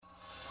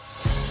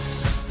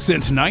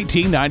Since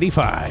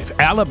 1995,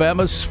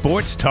 Alabama's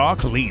sports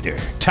talk leader,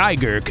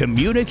 Tiger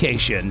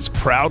Communications,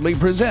 proudly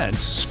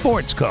presents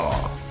Sports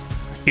Call.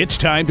 It's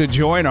time to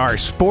join our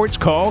Sports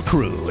Call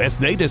crew as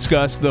they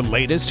discuss the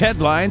latest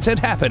headlines and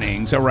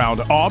happenings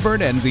around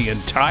Auburn and the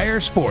entire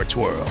sports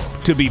world.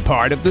 To be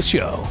part of the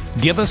show,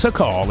 give us a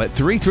call at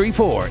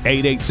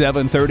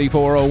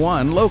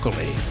 334-887-3401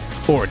 locally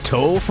or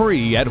toll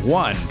free at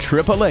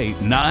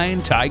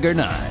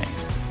 1-888-9-TIGER-9.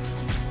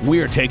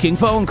 We're taking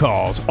phone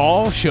calls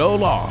all show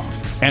long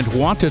and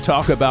want to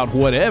talk about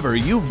whatever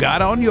you've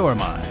got on your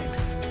mind.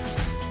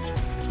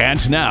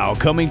 And now,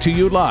 coming to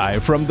you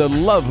live from the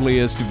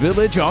loveliest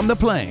village on the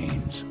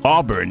plains,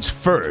 Auburn's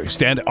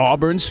first and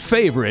Auburn's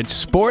favorite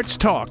sports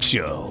talk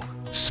show,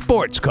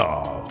 Sports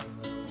Call.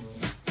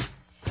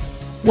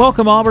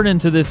 Welcome, Auburn,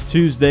 into this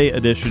Tuesday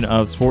edition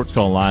of Sports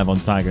Call live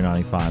on Tiger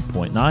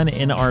 95.9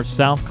 in our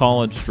South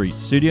College Street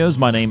studios.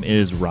 My name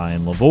is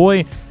Ryan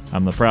Lavoie.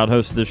 I'm the proud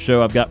host of this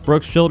show. I've got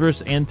Brooks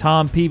Childress and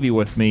Tom Peavy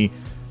with me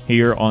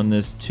here on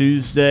this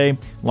Tuesday. A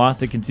lot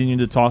to continue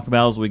to talk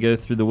about as we go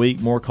through the week.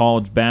 More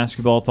college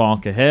basketball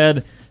talk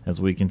ahead as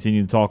we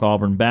continue to talk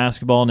Auburn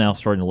basketball. Now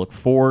starting to look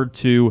forward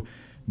to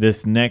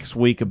this next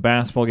week of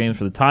basketball games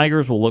for the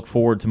Tigers. We'll look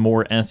forward to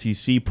more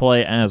SEC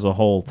play as a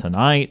whole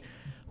tonight.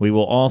 We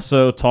will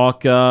also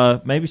talk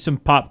maybe some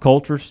pop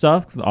culture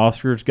stuff. The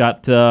Oscars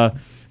got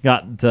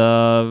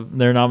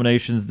their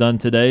nominations done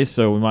today,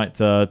 so we might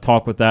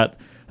talk with that,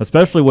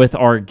 especially with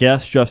our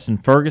guest, Justin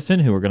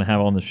Ferguson, who we're going to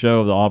have on the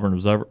show, the Auburn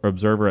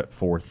Observer at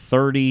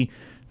 4:30,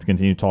 to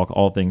continue to talk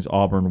all things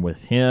Auburn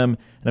with him.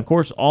 And, of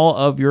course, all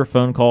of your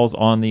phone calls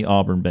on the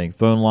Auburn Bank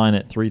phone line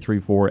at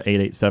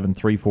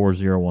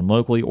 334-887-3401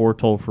 locally or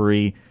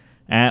toll-free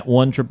at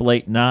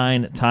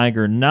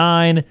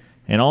 1-888-9-TIGER-9.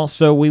 And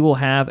also, we will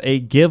have a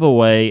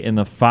giveaway in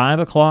the 5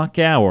 o'clock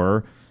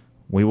hour.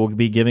 We will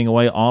be giving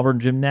away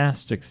Auburn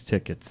gymnastics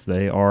tickets.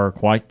 They are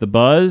quite the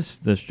buzz.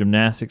 This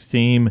gymnastics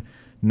team,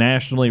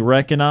 nationally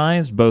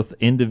recognized, both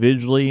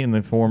individually in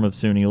the form of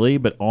Suni Lee,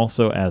 but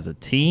also as a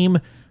team,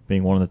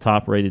 being one of the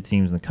top-rated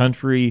teams in the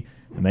country.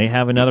 And they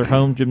have another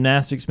home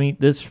gymnastics meet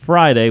this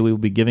Friday. We will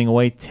be giving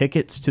away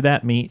tickets to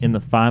that meet in the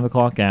 5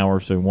 o'clock hour,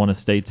 so we want to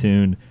stay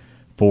tuned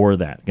for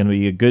that. Going to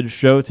be a good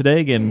show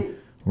today. Again,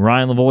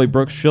 Ryan Lavoie,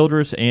 Brooks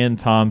Childress, and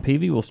Tom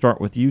Peavy. We'll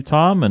start with you,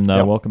 Tom, and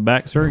welcome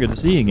back, sir. Good to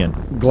see you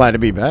again. Glad to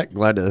be back.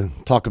 Glad to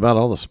talk about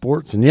all the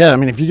sports. And, yeah, I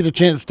mean, if you get a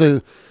chance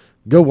to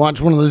go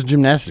watch one of those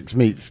gymnastics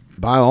meets,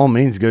 by all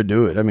means, go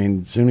do it. I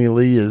mean, Suni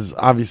Lee is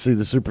obviously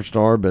the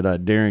superstar,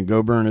 but Darian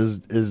Goburn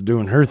is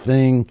doing her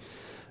thing.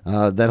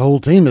 That whole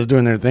team is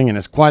doing their thing, and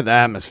it's quite the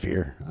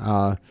atmosphere.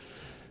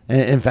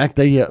 In fact,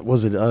 they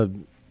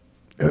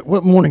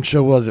what morning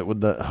show was it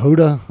with the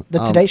Hoda?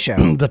 The Today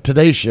Show. The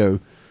Today Show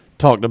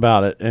talked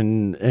about it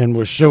and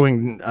was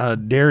showing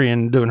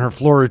Darian doing her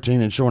floor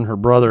routine and showing her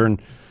brother.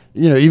 And,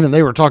 you know, even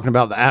they were talking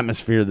about the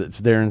atmosphere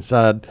that's there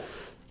inside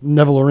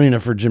Neville Arena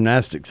for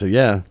gymnastics. So,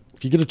 yeah,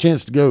 if you get a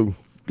chance to go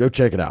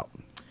check it out.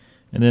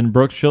 And then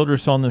Brooks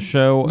Childress on the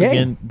show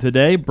again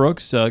today.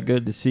 Brooks,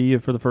 good to see you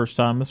for the first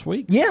time this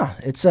week. Yeah,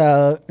 it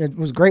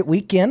was a great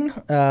weekend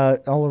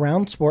all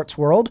around sports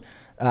world.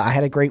 I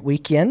had a great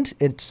weekend.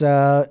 It's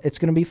going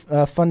to be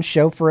a fun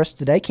show for us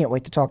today. Can't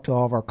wait to talk to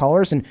all of our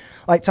callers. And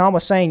like Tom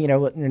was saying,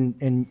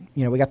 and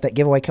we got that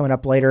giveaway coming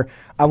up later.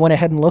 I went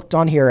ahead and looked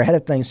on here ahead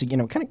of things to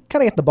kind of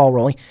get the ball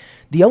rolling.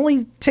 The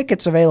only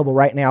tickets available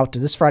right now to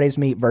this Friday's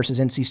meet versus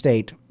NC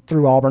State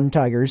through Auburn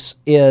Tigers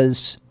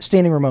is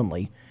standing room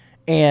only.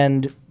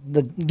 And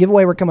the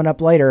giveaway we're coming up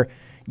later,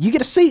 you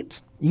get a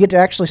seat. You get to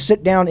actually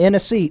sit down in a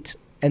seat.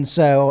 And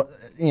so,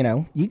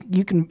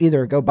 you can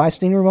either go buy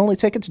standing room only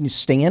tickets and you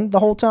stand the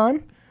whole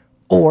time,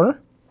 or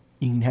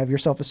you can have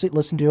yourself a seat,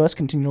 listen to us,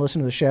 continue to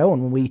listen to the show,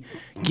 and when we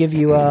give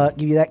you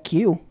that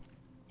cue,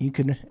 you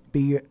can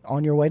be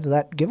on your way to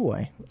that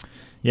giveaway.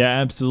 Yeah,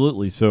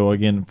 absolutely. So,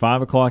 again,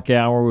 5 o'clock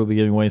hour, we'll be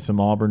giving away some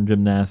Auburn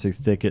gymnastics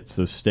tickets,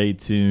 so stay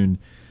tuned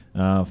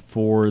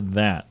for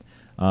that.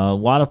 A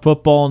lot of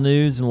football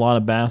news and a lot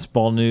of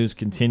basketball news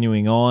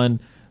continuing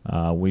on.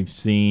 We've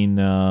seen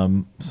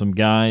some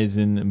guys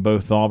in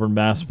both Auburn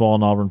basketball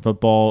and Auburn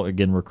football.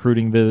 Again,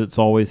 recruiting visits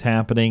always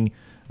happening.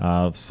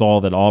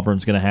 Saw that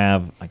Auburn's going to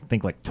have, I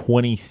think, like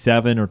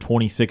 27 or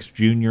 26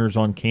 juniors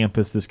on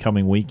campus this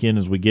coming weekend.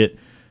 As we get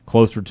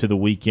closer to the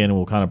weekend,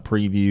 we'll kind of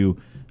preview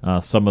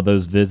some of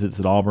those visits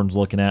that Auburn's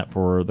looking at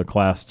for the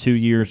class 2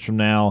 years from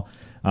now.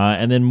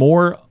 And then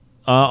more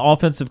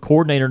offensive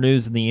coordinator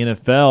news in the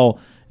NFL.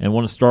 And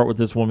want to start with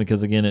this one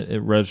because, again, it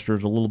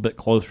registers a little bit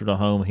closer to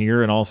home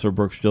here. And also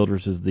Brooks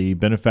Childress is the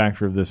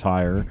benefactor of this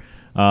hire.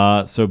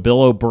 So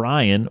Bill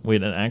O'Brien,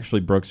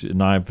 Brooks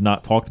and I have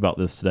not talked about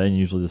this today, and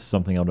usually this is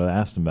something I would have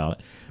asked him about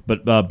it.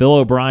 But Bill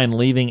O'Brien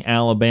leaving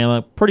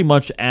Alabama pretty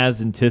much as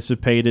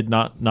anticipated,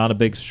 not a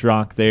big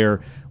shock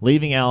there.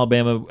 Leaving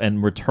Alabama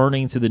and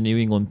returning to the New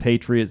England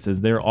Patriots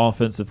as their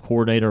offensive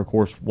coordinator. Of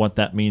course, what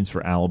that means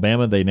for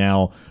Alabama, they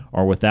now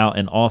are without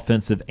an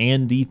offensive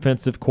and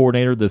defensive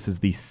coordinator. This is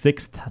the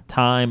 6th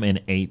time in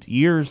 8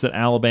 years that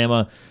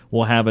Alabama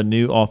will have a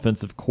new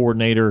offensive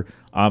coordinator.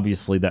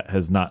 Obviously, that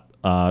has not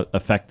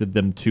affected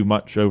them too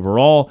much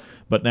overall.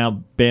 But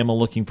now Bama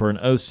looking for an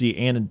OC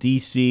and a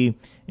DC.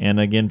 And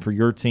again, for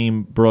your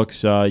team,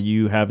 Brooks,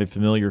 you have a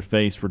familiar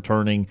face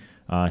returning.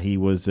 He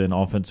was an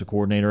offensive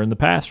coordinator in the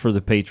past for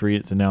the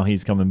Patriots, and now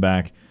he's coming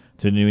back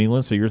to New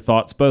England. So your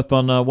thoughts both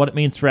on what it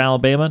means for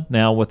Alabama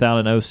now without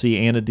an OC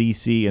and a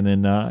DC, and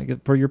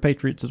then for your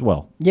Patriots as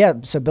well. Yeah,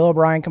 so Bill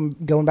O'Brien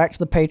going back to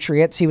the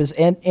Patriots. He was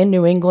in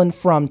New England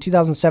from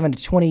 2007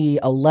 to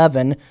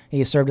 2011.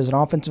 He served as an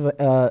offensive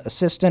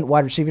assistant,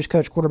 wide receivers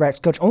coach,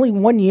 quarterbacks coach. Only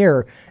 1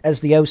 year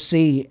as the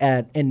OC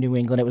in New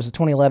England. It was the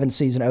 2011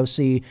 season,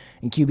 OC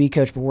and QB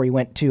coach before he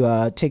went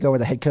to take over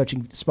the head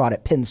coaching spot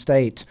at Penn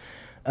State.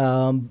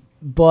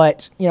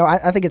 But,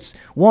 I think it's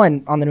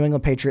one on the New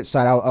England Patriots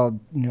side. I'll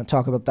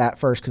talk about that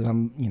first because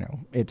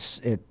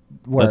that's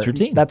your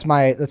team. That's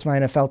my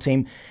NFL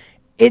team.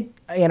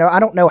 I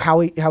don't know how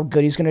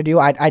good he's going to do.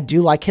 I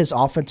do like his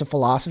offensive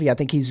philosophy. I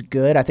think he's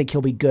good. I think he'll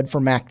be good for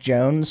Mac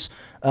Jones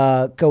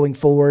going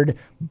forward.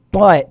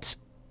 But,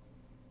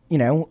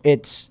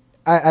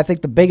 I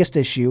think the biggest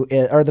issue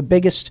or the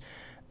biggest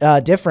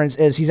difference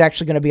is he's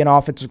actually going to be an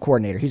offensive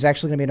coordinator. He's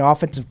actually going to be an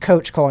offensive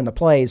coach calling the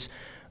plays.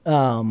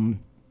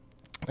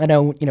 I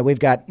know, we've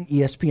got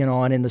ESPN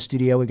on in the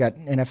studio. We got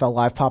NFL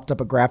Live popped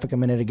up a graphic a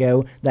minute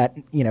ago that,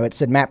 it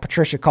said Matt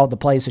Patricia called the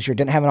plays this year.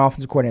 Didn't have an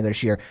offensive coordinator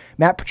this year.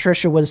 Matt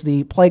Patricia was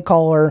the play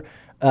caller.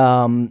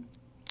 Who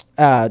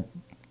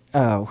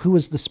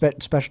was the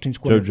special teams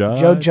coordinator?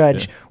 Joe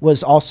Judge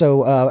was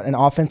also an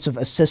offensive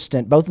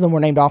assistant. Both of them were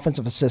named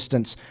offensive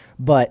assistants,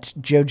 but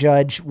Joe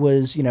Judge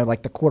was,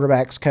 like the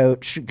quarterback's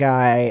coach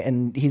guy,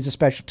 and he's a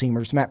special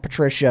teamer. Matt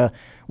Patricia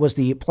was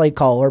the play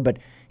caller, but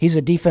he's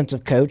a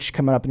defensive coach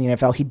coming up in the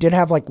NFL. He did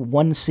have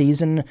one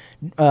season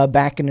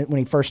back when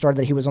he first started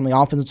that he was on the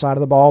offensive side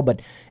of the ball,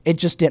 but it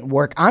just didn't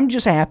work. I'm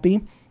just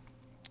happy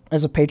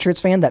as a Patriots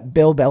fan that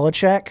Bill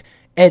Belichick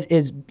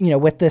is,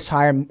 with this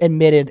hire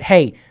admitted,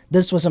 hey,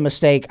 this was a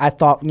mistake. I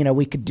thought,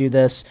 we could do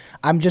this.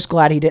 I'm just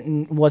glad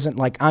he wasn't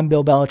like, I'm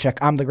Bill Belichick.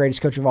 I'm the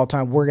greatest coach of all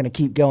time. We're going to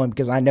keep going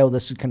because I know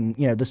this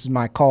is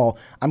my call.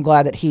 I'm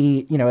glad that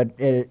he,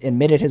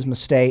 admitted his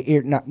mistake,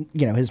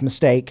 his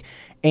mistake,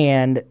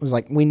 and was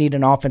like, we need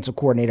an offensive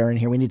coordinator in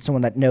here. We need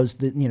someone that knows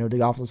the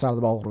offensive side of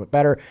the ball a little bit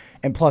better.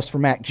 And plus, for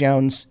Mac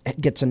Jones,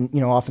 gets an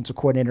offensive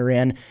coordinator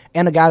in,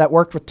 and a guy that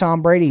worked with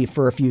Tom Brady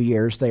for a few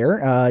years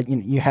there.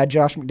 You had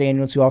Josh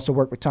McDaniels, who also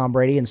worked with Tom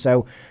Brady, and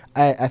so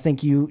I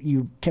think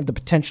you have the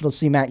potential to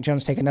see Mac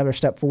Jones take another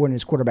step forward in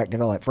his quarterback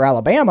development. For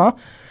Alabama,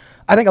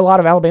 I think a lot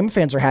of Alabama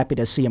fans are happy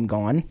to see him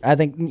gone. I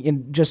think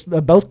in just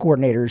both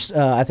coordinators,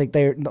 I think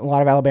a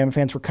lot of Alabama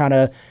fans were kind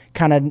of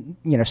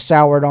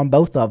soured on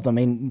both of them.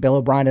 I mean, Bill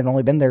O'Brien had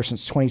only been there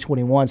since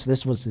 2021, so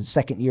this was his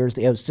second year as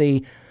the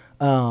OC.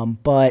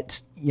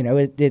 But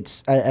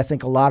I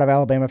think a lot of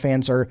Alabama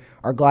fans are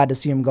glad to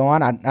see him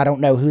gone. I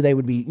don't know who they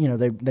would be.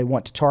 They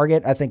want to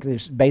target. I think they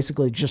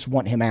basically just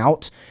want him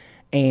out.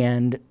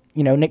 And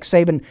Nick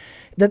Saban.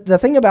 The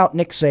thing about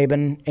Nick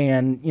Saban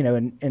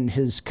and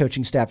his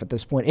coaching staff at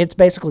this point, it's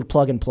basically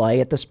plug and play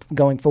at this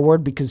going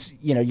forward because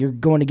you're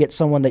going to get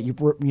someone that you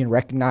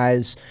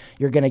recognize.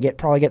 You're going to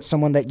probably get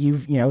someone that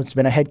it's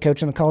been a head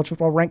coach in the college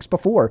football ranks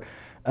before.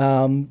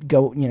 As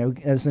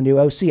the new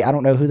OC. I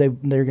don't know who they're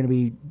going to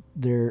be.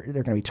 They're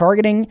going to be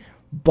targeting,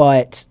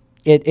 but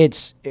I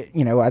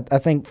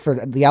think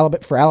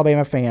for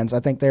Alabama fans,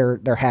 I think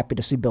they're happy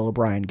to see Bill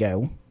O'Brien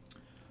go.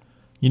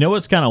 You know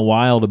what's kind of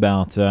wild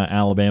about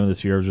Alabama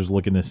this year? I was just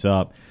looking this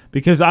up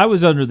because I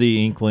was under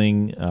the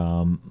inkling,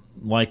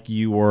 like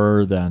you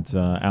were, that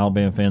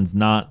Alabama fans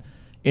not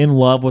in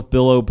love with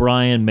Bill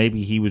O'Brien.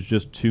 Maybe he was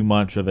just too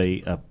much of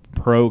a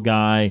pro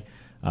guy.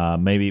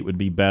 Maybe it would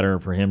be better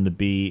for him to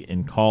be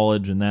in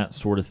college and that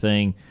sort of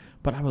thing.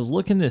 But I was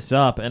looking this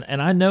up,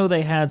 and I know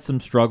they had some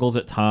struggles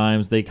at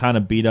times. They kind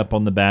of beat up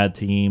on the bad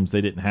teams.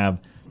 They didn't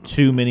have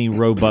too many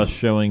robust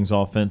showings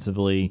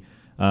offensively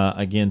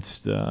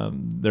against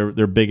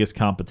their biggest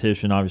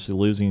competition, obviously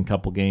losing a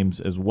couple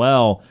games as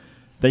well.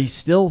 They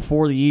still,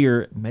 for the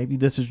year, maybe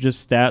this is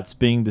just stats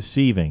being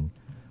deceiving,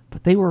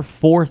 but they were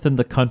fourth in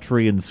the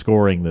country in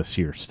scoring this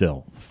year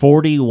still,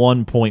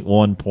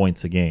 41.1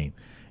 points a game.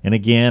 And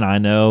again, I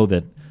know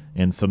that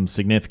in some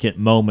significant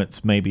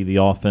moments, maybe the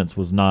offense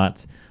was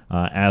not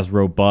as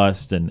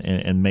robust,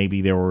 and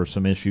maybe there were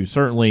some issues.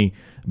 Certainly,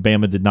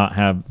 Bama did not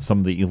have some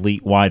of the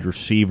elite wide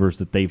receivers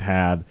that they've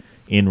had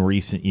in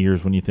recent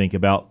years when you think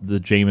about the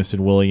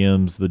Jamison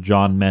Williams, the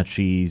John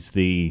Mechie's,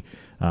 the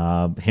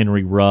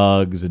Henry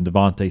Ruggs and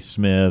Devontae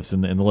Smiths,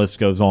 and the list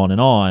goes on and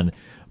on.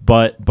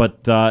 But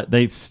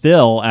they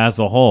still, as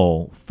a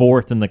whole,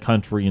 fourth in the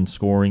country in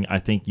scoring. I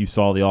think you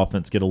saw the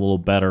offense get a little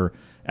better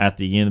at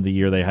the end of the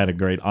year. They had a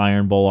great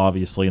Iron Bowl,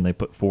 obviously, and they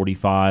put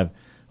 45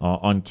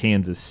 on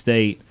Kansas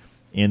State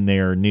in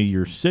their New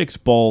Year's Six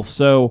Bowl.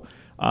 So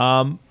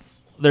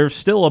there's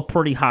still a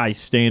pretty high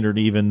standard,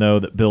 even though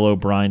that Bill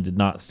O'Brien did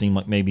not seem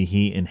like maybe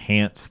he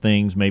enhanced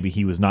things. Maybe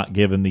he was not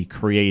given the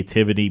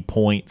creativity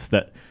points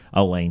that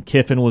Lane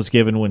Kiffin was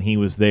given when he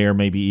was there,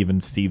 maybe even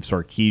Steve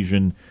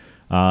Sarkisian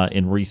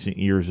in recent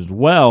years as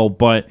well.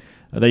 But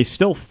they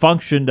still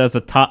functioned as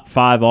a top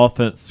 5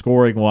 offense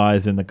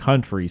scoring-wise in the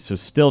country, so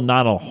still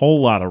not a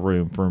whole lot of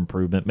room for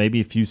improvement. Maybe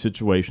a few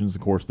situations.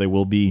 Of course, they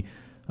will be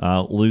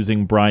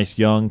losing Bryce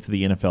Young to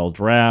the NFL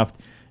draft,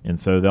 and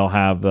so they'll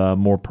have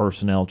more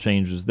personnel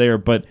changes there.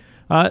 But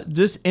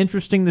just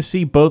interesting to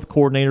see both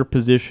coordinator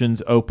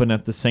positions open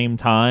at the same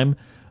time,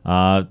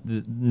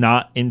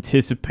 not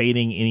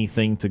anticipating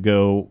anything to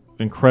go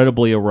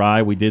incredibly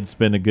awry. We did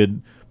spend a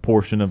good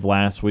portion of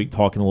last week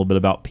talking a little bit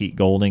about Pete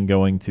Golding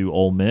going to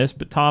Ole Miss.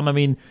 But, Tom, I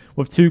mean,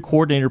 with 2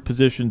 coordinator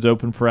positions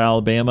open for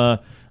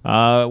Alabama,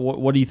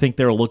 what do you think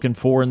they're looking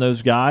for in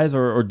those guys?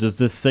 Or does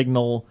this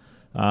signal,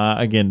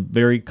 again,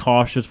 very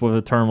cautious with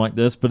a term like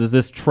this, but is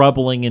this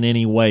troubling in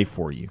any way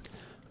for you?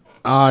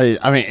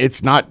 I mean,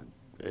 it's not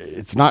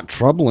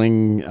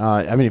troubling.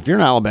 I mean, if you're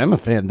an Alabama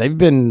fan, they've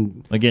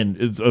been – Again,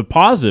 it's a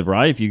positive,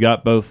 right? If you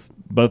got both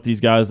these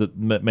guys that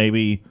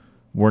maybe –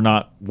 were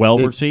not well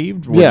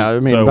received. Yeah,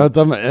 I mean, both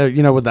of them,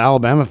 with the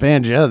Alabama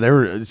fans, they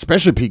were,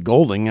 especially Pete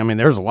Golding. I mean,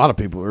 there's a lot of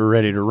people who were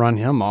ready to run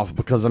him off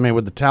because, I mean,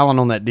 with the talent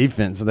on that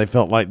defense, they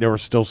felt like there were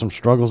still some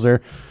struggles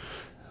there.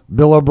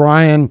 Bill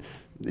O'Brien,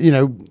 he's,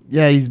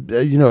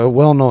 a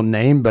well-known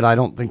name, but I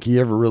don't think he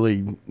ever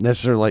really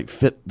necessarily,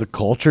 fit the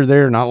culture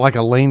there, not like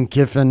a Lane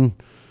Kiffin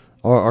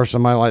or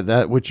somebody like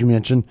that, which you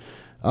mentioned.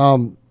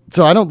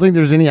 So I don't think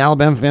there's any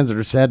Alabama fans that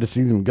are sad to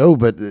see them go,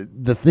 but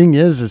the thing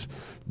is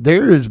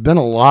there has been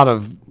a lot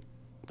of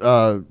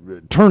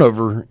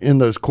turnover in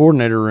those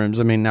coordinator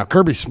rooms. I mean, now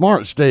Kirby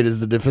Smart stayed as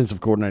the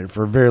defensive coordinator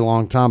for a very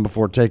long time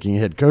before taking a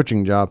head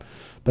coaching job.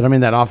 But, I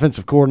mean, that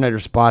offensive coordinator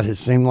spot has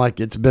seemed like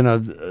it's been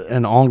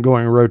an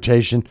ongoing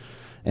rotation,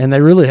 and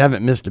they really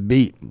haven't missed a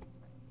beat.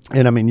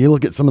 And, I mean, you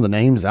look at some of the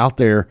names out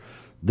there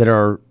that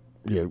are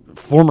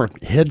former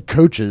head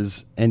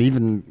coaches and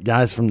even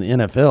guys from the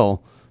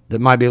NFL that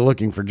might be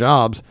looking for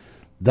jobs.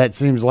 That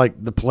seems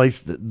like the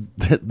place that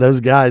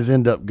those guys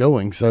end up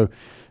going. So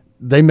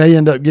they may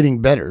end up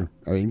getting better.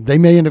 I mean, they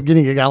may end up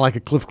getting a guy like a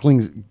Cliff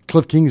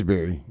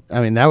Kingsbury. I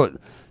mean, that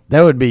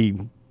would be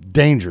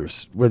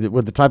dangerous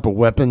with the type of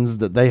weapons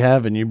that they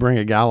have, and you bring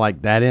a guy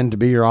like that in to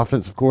be your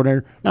offensive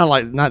coordinator.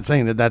 Not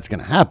saying that that's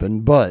going to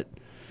happen, but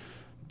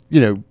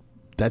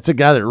that's a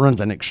guy that runs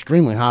an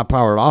extremely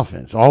high-powered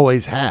offense,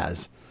 always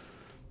has.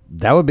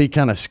 That would be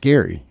kind of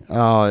scary,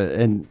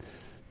 and.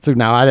 So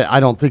now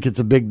I don't think it's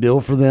a big deal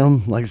for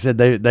them. Like I said,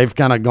 they've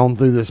kind of gone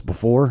through this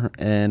before,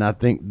 and I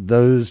think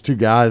those 2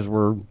 guys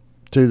were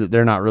 2 that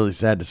they're not really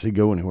sad to see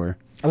go anywhere.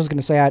 I was going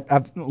to say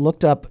I've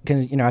looked up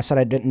because I said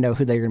I didn't know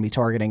who they were going to be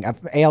targeting.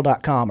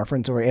 AL.com, our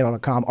friends over at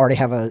AL.com already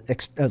have a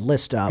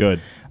list up.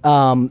 Good.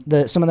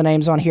 Some of the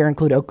names on here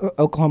include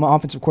Oklahoma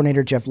offensive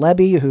coordinator Jeff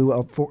Lebby, who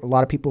a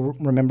lot of people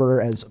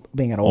remember as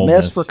being at Ole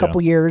Miss for a couple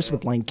years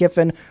with Lane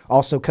Kiffin.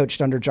 Also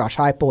coached under Josh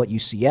Heupel at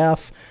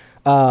UCF.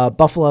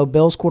 Buffalo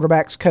Bills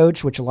quarterbacks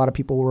coach, which a lot of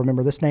people will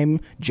remember this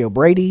name, Joe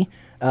Brady,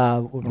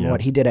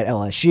 what he did at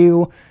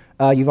LSU.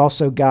 You've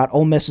also got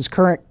Ole Miss's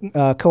current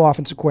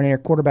co-offensive coordinator,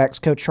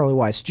 quarterbacks coach Charlie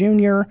Weiss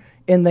Jr.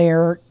 in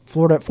there.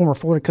 Former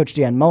Florida coach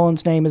Dan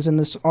Mullen's name is in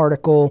this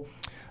article.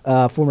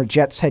 Former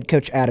Jets head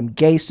coach Adam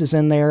Gase is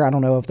in there. I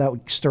don't know if that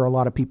would stir a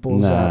lot of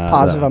people's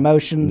positive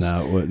emotions.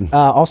 No, it wouldn't.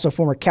 Also,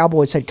 former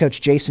Cowboys head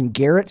coach Jason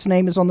Garrett's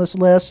name is on this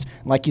list.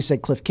 Like you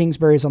said, Cliff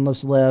Kingsbury is on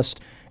this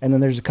list. And then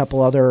there's a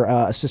couple other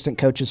assistant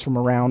coaches from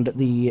around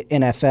the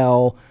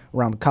NFL,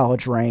 around the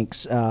college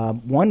ranks.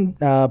 One,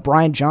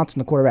 Brian Johnson,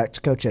 the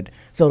quarterback coach at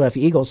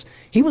Philadelphia Eagles,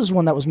 he was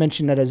one that was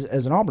mentioned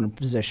as an Auburn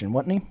position,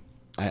 wasn't he?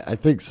 I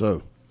think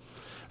so.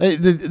 Hey,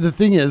 the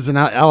thing is, and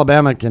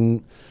Alabama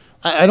can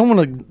 – I don't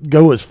want to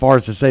go as far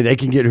as to say they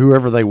can get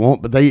whoever they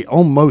want, but they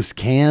almost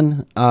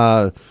can.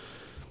 As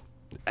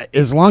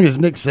long as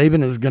Nick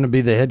Saban is going to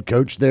be the head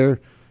coach there,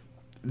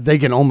 they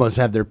can almost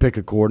have their pick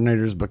of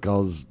coordinators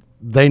because –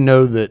 they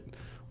know that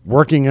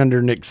working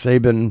under Nick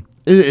Saban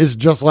is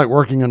just like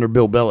working under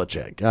Bill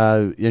Belichick.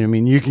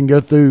 You can go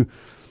through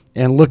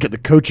and look at the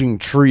coaching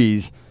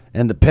trees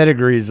and the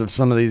pedigrees of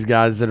some of these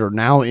guys that are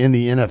now in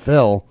the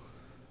NFL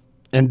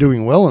and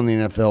doing well in the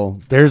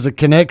NFL. There's a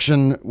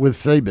connection with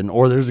Saban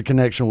or there's a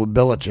connection with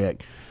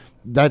Belichick.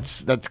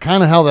 That's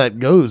kind of how that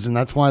goes, and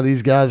that's why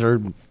these guys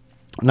are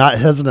not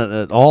hesitant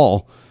at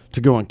all to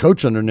go and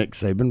coach under Nick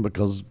Saban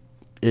because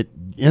it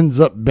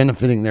ends up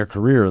benefiting their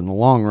career in the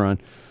long run.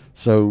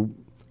 So,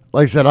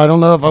 like I said, I don't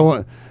know if I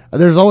want.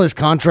 There's always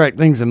contract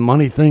things and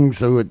money things,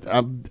 so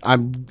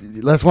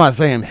that's why I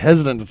say I'm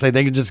hesitant to say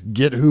they can just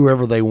get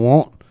whoever they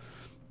want.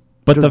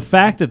 But the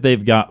fact that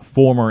they've got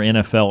former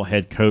NFL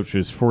head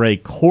coaches for a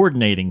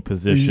coordinating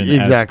position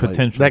exactly. as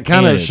potential that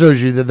kind of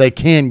shows you that they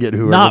can get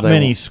whoever not they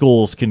many want.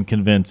 schools can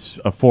convince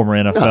a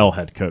former NFL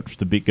head coach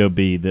to go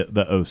be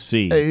the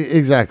OC.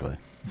 Exactly.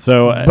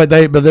 So, but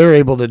they're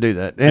able to do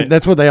that, and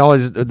that's what they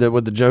always.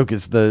 What the joke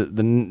is the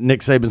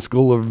Nick Saban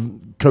School of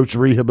Coach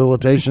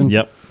Rehabilitation.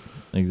 Yep,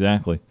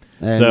 exactly.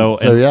 So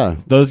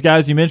those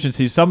guys you mentioned.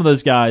 See, some of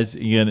those guys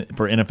again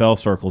for NFL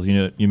circles.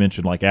 You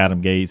mentioned like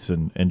Adam Gase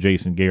and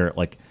Jason Garrett.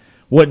 Like,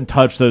 wouldn't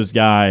touch those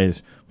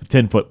guys with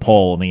 10-foot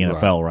pole in the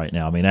NFL right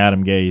now. I mean,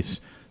 Adam Gase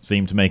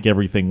seemed to make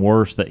everything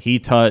worse that he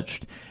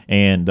touched.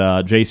 And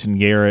Jason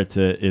Garrett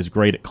is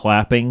great at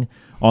clapping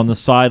on the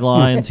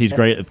sidelines. He's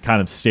great at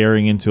kind of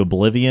staring into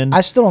oblivion.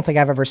 I still don't think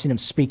I've ever seen him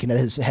speak into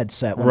his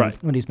headset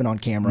when he's been on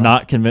camera.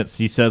 Not convinced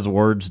he says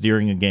words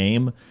during a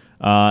game.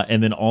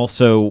 And then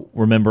also,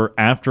 remember,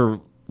 after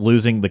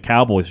losing the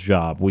Cowboys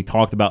job, we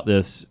talked about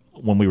this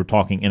when we were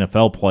talking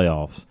NFL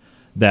playoffs,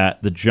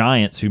 that the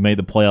Giants, who made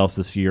the playoffs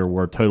this year,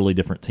 were a totally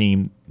different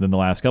team than the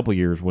last couple of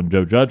years when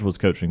Joe Judge was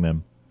coaching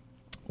them.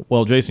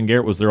 Well, Jason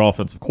Garrett was their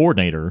offensive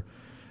coordinator.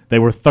 They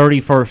were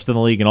 31st in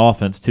the league in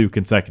offense 2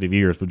 consecutive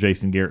years with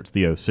Jason Garrett's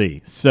the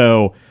OC.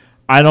 So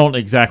I don't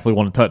exactly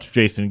want to touch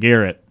Jason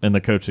Garrett in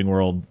the coaching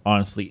world,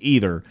 honestly,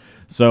 either.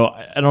 So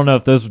I don't know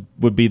if those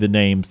would be the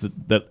names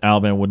that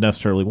Alabama would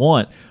necessarily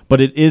want.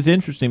 But it is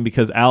interesting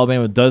because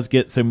Alabama does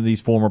get some of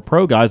these former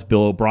pro guys.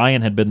 Bill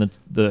O'Brien had been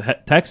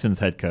the Texans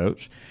head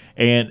coach.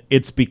 And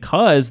it's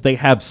because they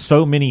have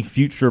so many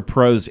future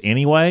pros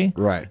anyway.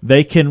 Right.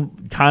 They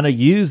can kind of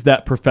use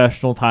that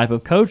professional type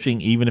of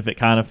coaching, even if it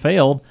kind of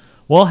failed.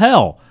 Well,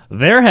 hell,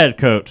 their head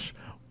coach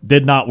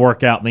did not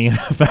work out in the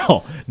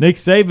NFL. Nick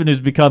Saban, who's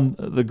become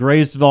the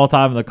greatest of all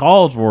time in the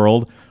college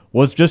world,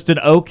 was just an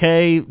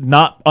okay,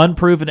 not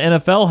unproven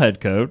NFL head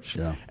coach.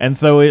 Yeah. And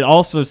so it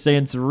also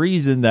stands to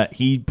reason that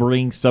he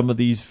brings some of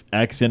these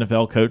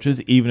ex-NFL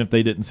coaches, even if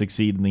they didn't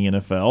succeed in the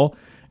NFL,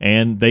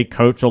 and they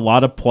coach a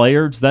lot of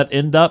players that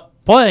end up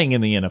playing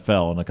in the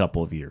NFL in a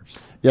couple of years.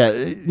 Yeah,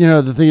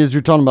 the thing is,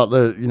 you're talking about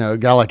a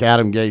guy like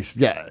Adam Gase.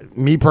 Yeah,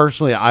 me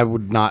personally, I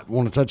would not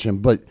want to touch him,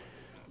 but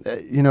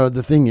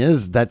the thing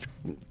is, that's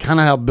kind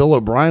of how Bill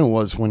O'Brien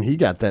was when he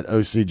got that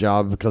OC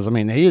job, because I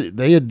mean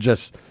they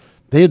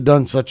had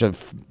done such a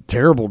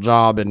terrible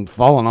job and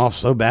fallen off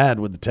so bad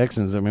with the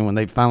Texans. I mean, when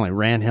they finally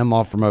ran him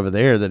off from over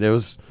there, that it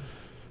was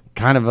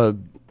kind of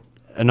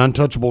an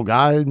untouchable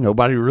guy.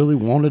 Nobody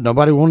wanted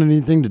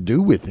anything to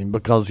do with him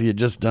because he had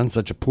just done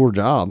such a poor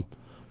job.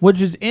 Which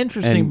is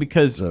interesting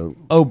because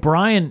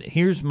O'Brien,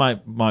 here's my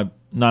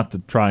not to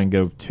try and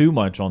go too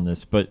much on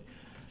this, but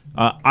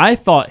I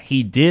thought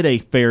he did a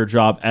fair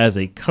job as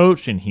a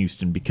coach in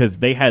Houston because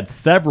they had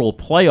several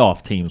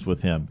playoff teams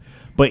with him.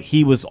 But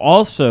he was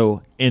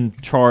also in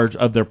charge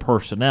of their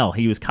personnel.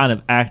 He was kind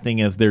of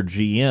acting as their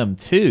GM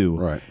too.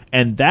 Right.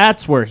 And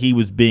that's where he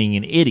was being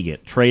an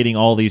idiot, trading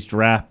all these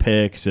draft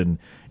picks and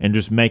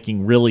just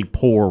making really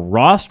poor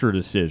roster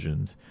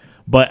decisions.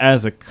 But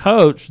as a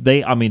coach,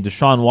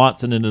 Deshaun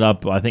Watson ended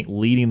up, I think,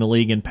 leading the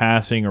league in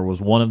passing, or was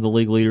one of the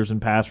league leaders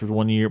in passing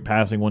one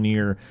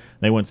year.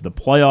 They went to the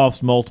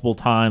playoffs multiple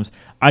times.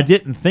 I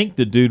didn't think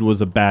the dude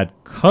was a bad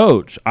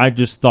coach. I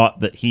just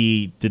thought that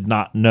he did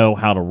not know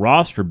how to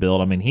roster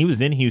build. I mean, he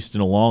was in Houston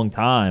a long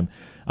time.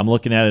 I'm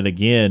looking at it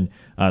again,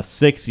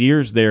 6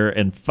 years there,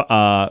 and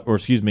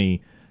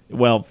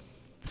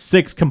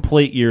 6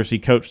 complete years. He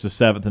coached the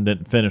 7th and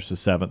didn't finish the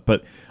 7th.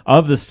 But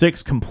of the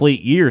 6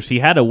 complete years, he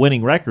had a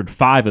winning record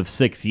 5 of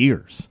 6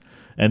 years.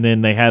 And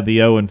then they had the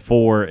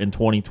 0-4 in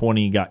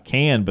 2020, got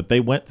canned. But they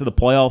went to the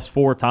playoffs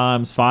 4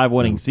 times, 5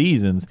 winning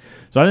seasons.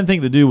 So I didn't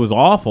think the dude was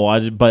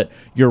awful. But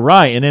you're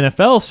right. In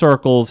NFL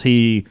circles,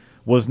 he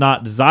was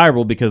not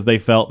desirable because they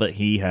felt that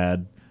he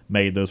had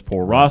made those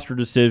poor roster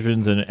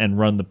decisions and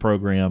run the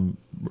program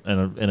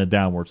in a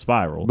downward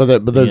spiral.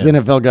 But those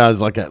NFL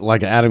guys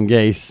like Adam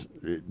Gase,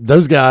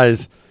 those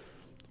guys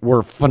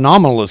were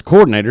phenomenal as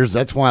coordinators.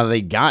 That's why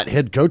they got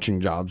head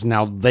coaching jobs.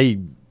 Now, they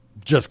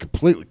just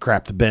completely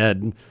crapped the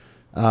bed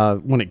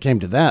when it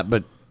came to that,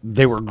 but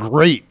they were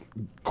great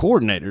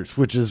coordinators,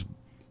 which is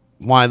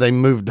why they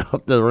moved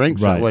up the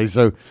ranks that way.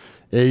 So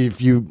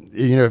if you're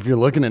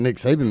looking at Nick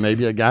Saban,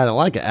 maybe a guy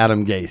like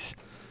Adam Gase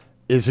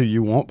is who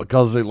you want,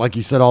 because like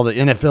you said, all the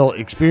NFL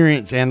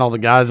experience and all the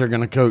guys are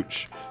going to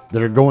coach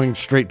that are going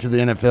straight to the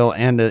NFL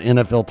and the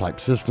NFL type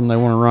system they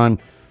want to run.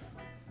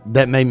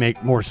 That may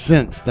make more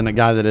sense than a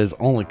guy that is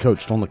only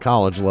coached on the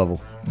college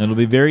level. It'll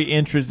be very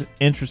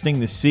interesting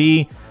to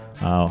see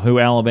who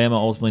Alabama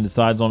ultimately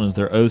decides on as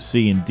their OC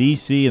in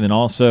D.C. And then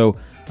also,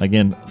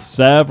 again,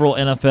 several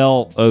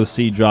NFL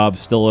OC jobs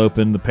still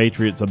open. The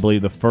Patriots, I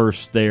believe, the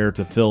first there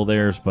to fill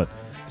theirs, but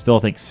still I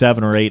think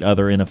 7 or 8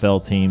 other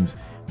NFL teams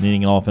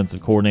needing an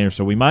offensive coordinator.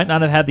 So we might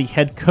not have had the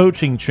head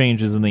coaching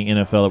changes in the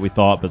NFL that we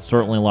thought, but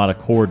certainly a lot of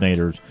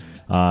coordinators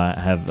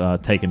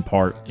have taken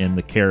part in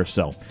the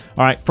carousel.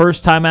 All right,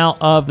 first time out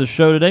of the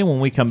show today. When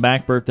we come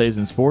back, birthdays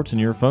and sports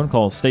and your phone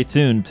calls. Stay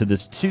tuned to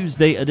this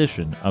Tuesday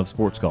edition of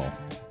Sports Call.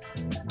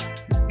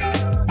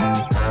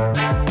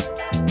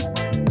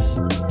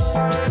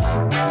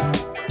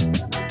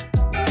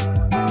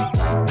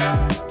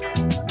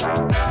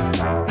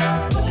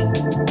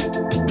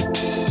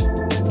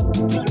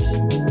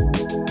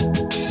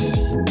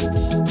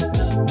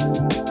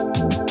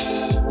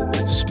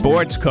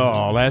 Sports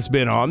Call has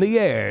been on the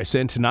air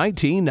since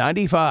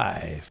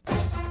 1995.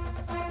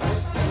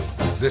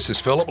 This is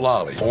Philip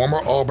Lally, former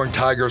Auburn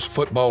Tigers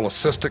football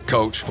assistant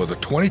coach for the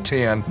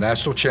 2010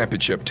 National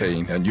Championship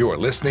team, and you are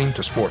listening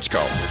to Sports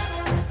Call.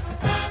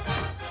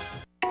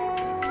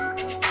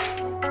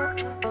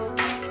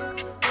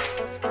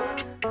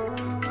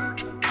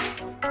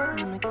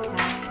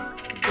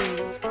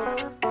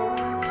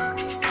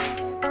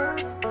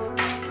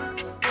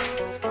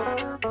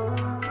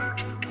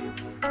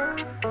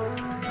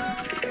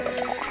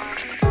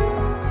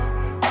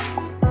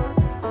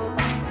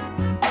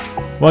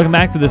 Welcome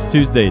back to this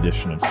Tuesday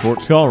edition of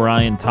Sports Call.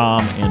 Ryan,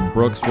 Tom, and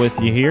Brooks with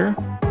you here.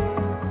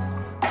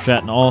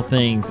 Chatting all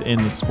things in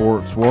the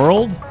sports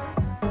world.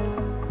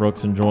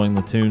 Brooks enjoying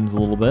the tunes a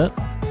little bit.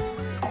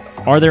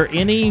 Are there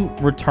any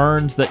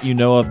returns that you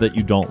know of that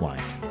you don't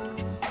like?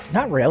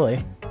 Not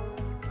really.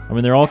 I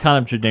mean, they're all kind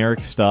of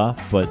generic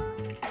stuff, but...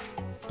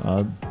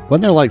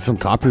 wasn't there like some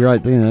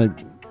copyright thing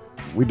that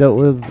we dealt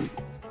with?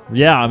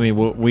 Yeah, I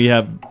mean, we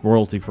have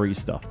royalty-free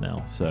stuff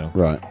now, so...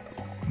 Right.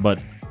 But...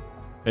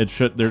 there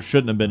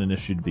shouldn't have been an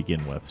issue to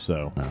begin with,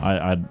 so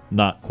I'm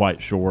not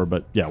quite sure,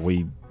 but yeah,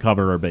 we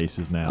cover our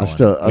bases now.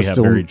 We have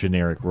very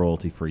generic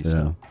royalty-free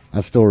stuff. I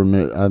still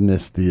remember. I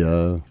missed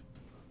the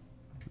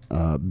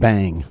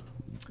bang,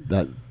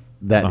 that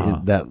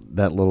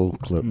little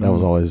clip. That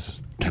was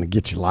always kind of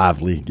get you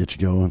lively, get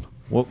you going.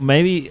 Well,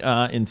 maybe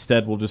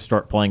instead we'll just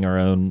start playing our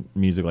own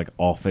music like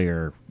off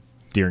air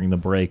during the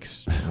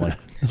breaks, like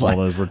all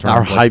those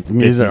returns. Our hype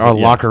music, our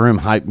locker room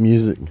hype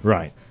music.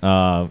 Right.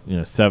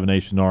 Seven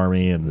Nation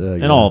Army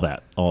and all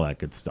that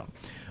good stuff.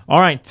 All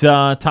right,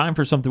 time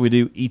for something we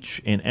do each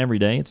and every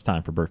day. It's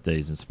time for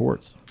birthdays in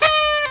sports.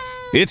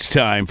 It's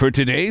time for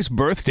today's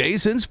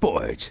birthdays in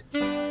sports.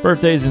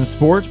 Birthdays in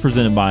sports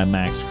presented by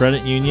Max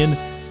Credit Union.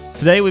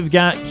 Today we've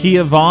got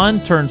Kia Vaughn,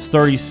 turns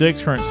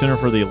 36, current center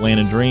for the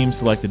Atlanta Dream,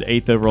 selected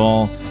 8th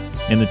overall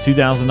in the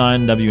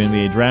 2009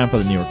 WNBA draft by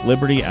the New York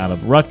Liberty out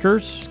of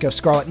Rutgers. Let's go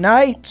Scarlet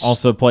Knights.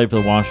 Also played for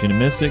the Washington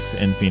Mystics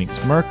and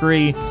Phoenix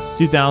Mercury.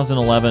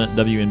 2011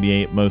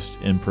 WNBA Most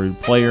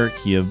Improved Player,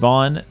 Kia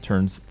Vaughn,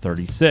 turns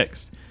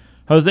 36.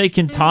 Jose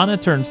Quintana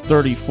turns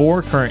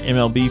 34, current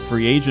MLB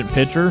free agent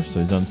pitcher,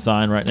 so he's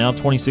unsigned right now.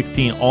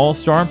 2016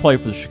 All-Star,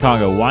 played for the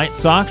Chicago White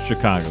Sox,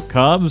 Chicago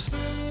Cubs,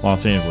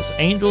 Los Angeles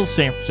Angels,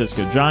 San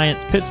Francisco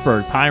Giants,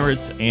 Pittsburgh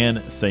Pirates,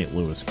 and St.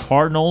 Louis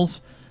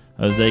Cardinals.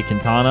 Jose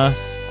Quintana,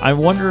 I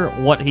wonder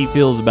what he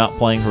feels about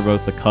playing for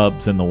both the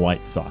Cubs and the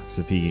White Sox,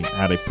 if he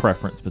had a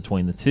preference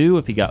between the two,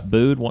 if he got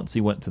booed once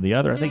he went to the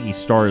other. I think he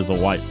started as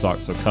a White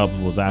Sox, so Cubs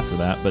was after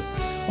that, but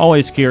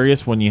always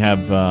curious when you have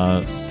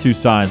two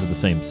sides of the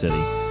same city.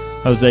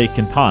 Jose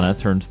Quintana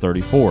turns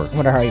 34. I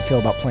wonder how you feel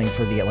about playing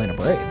for the Atlanta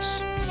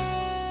Braves.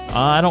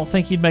 I don't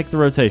think he'd make the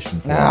rotation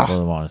for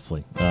them,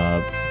 honestly.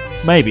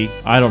 Maybe.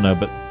 I don't know,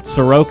 but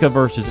Soroka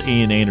versus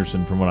Ian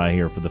Anderson from what I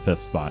hear for the 5th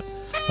spot.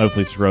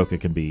 Hopefully Soroka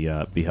can be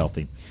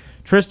healthy.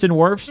 Tristan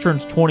Wirfs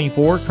turns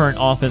 24, current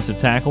offensive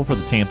tackle for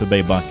the Tampa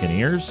Bay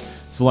Buccaneers.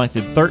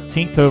 Selected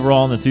 13th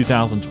overall in the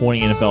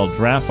 2020 NFL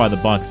Draft by the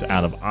Bucs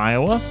out of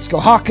Iowa. Let's go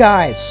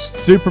Hawkeyes.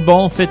 Super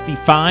Bowl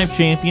 55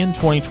 champion,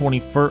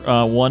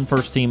 2021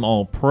 first-team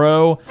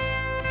All-Pro,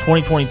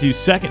 2022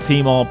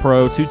 second-team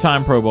All-Pro,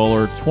 two-time Pro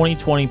Bowler,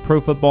 2020 Pro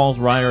Football's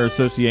Writer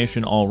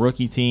Association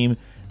All-Rookie Team.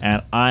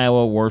 At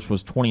Iowa, Wirfs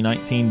was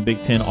 2019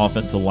 Big Ten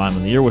Offensive Lineman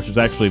of the Year, which is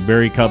actually a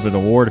very coveted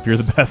award if you're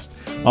the best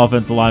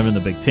offensive lineman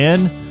in the Big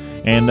Ten.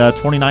 And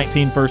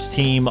 2019 First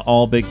Team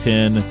All-Big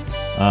Ten,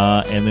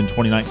 and then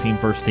 2019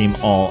 First Team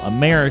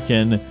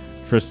All-American.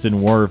 Tristan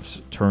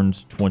Wirfs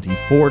turns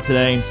 24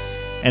 today.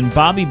 And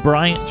Bobby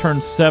Bryant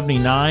turns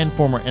 79,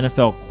 former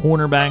NFL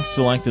cornerback,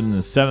 selected in the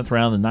 7th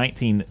round of the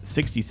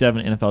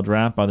 1967 NFL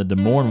Draft by the Des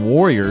Moines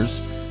Warriors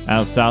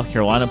out of South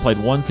Carolina.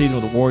 Played one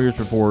season with the Warriors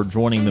before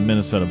joining the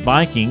Minnesota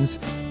Vikings.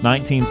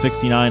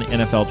 1969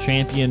 NFL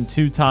champion,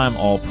 two-time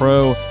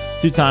All-Pro,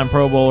 two-time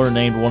Pro Bowler,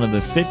 named one of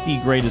the 50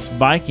 greatest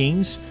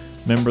Vikings.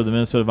 Member of the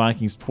Minnesota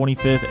Vikings'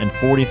 25th and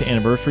 40th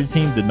anniversary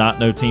team. Did not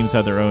know teams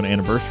had their own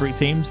anniversary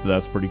teams, but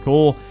that's pretty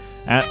cool.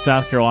 At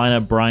South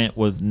Carolina, Bryant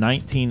was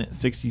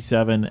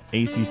 1967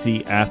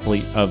 ACC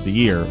Athlete of the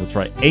Year. That's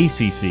right,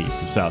 ACC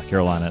for South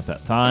Carolina at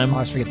that time. I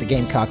always forget the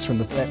Gamecocks from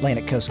the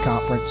Atlantic Coast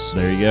Conference.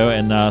 There you go.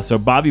 And so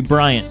Bobby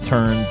Bryant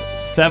turns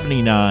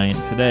 79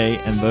 today,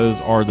 and those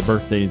are the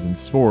birthdays in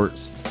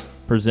sports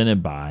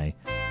presented by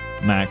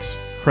Max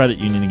Credit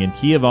Union. Again,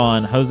 Kia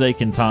Vaughn, Jose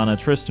Quintana,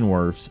 Tristan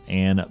Wirfs,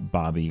 and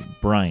Bobby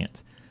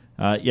Bryant.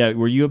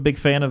 Were you a big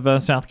fan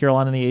of South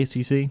Carolina in the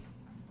ACC?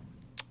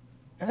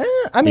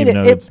 I mean,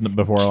 it's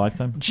before our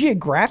lifetime.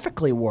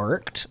 Geographically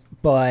worked,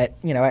 but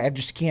I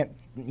just can't.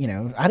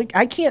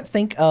 I can't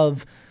think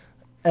of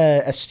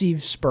a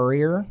Steve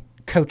Spurrier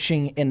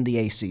coaching in the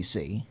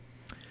ACC.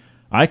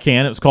 I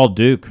can. It was called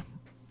Duke.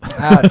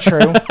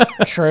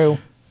 True.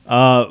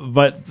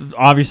 But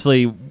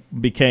obviously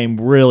became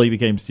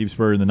Steve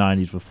Spurrier in the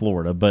 90s with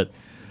Florida. But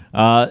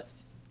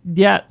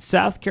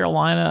South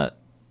Carolina.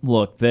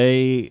 Look,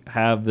 they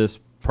have this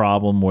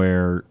problem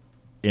where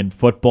in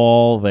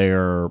football,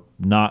 they're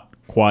not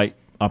quite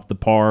up to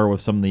par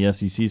with some of the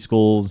SEC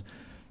schools.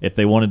 If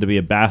they wanted to be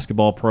a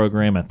basketball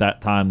program at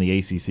that time, the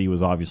ACC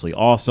was obviously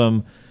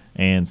awesome,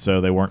 and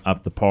so they weren't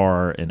up to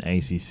par in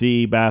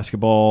ACC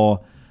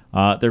basketball.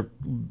 They're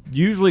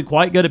usually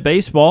quite good at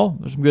baseball.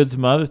 There's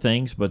some other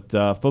things, but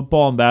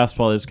football and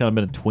basketball, there's kind of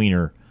been a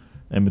tweener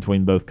in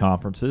between both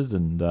conferences,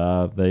 and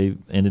they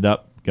ended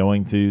up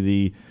going to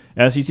the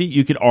SEC.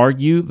 You could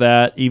argue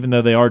that even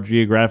though they are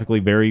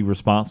geographically very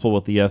responsible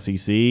with the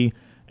SEC,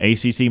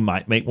 ACC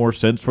might make more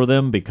sense for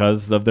them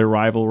because of their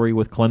rivalry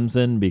with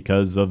Clemson,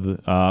 because of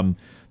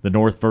the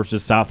North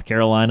versus South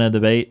Carolina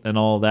debate and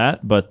all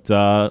that. But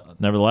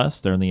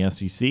nevertheless, they're in the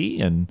SEC,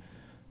 and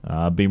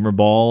Beamer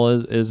Ball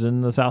is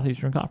in the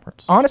Southeastern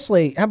Conference.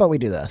 Honestly, how about we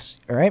do this?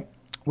 All right,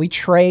 we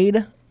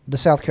trade the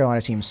South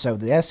Carolina teams. So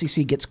the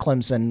SEC gets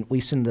Clemson.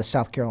 We send the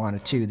South Carolina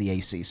to the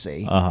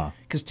ACC.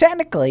 Because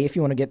technically, if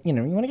you want to get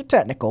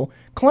technical,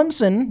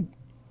 Clemson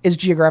is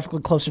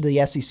geographically closer to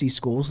the SEC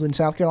schools than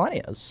South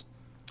Carolina is.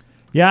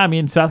 Yeah, I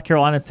mean, South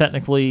Carolina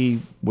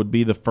technically would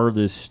be the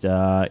furthest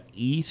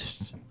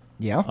east.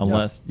 Yeah.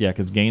 Unless,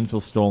 because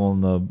Gainesville's still on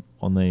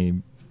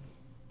the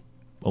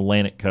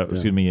Atlantic coast.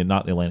 Excuse me,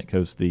 not the Atlantic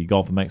coast, the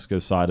Gulf of Mexico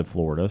side of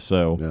Florida.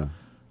 So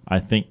I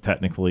think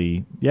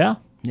technically, yeah.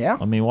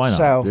 I mean, why not?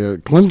 So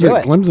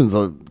Clemson's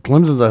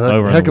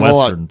a heck of a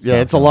lot.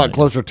 Yeah, it's a lot Carolina.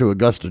 closer to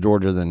Augusta,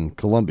 Georgia than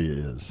Columbia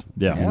is.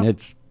 Yeah. And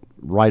it's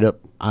right up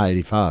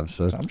I-85.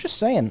 So I'm just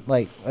saying,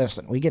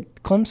 listen, we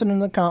get Clemson in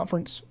the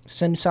conference,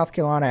 send South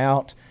Carolina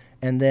out,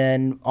 and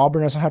then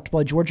Auburn doesn't have to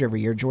play Georgia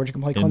every year. Georgia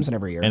can play Clemson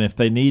every year. And if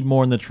they need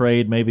more in the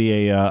trade,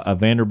 maybe a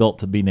Vanderbilt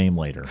to be named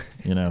later.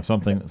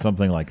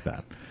 Something like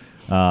that.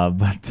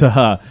 But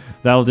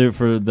that'll do it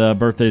for the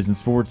birthdays in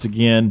sports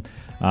again.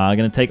 Going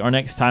to take our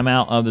next time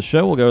out of the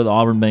show. We'll go to the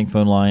Auburn Bank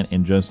phone line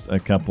in just a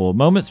couple of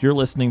moments. You're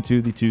listening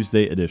to the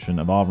Tuesday edition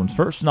of Auburn's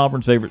first and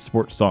Auburn's favorite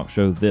sports talk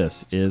show.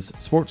 This is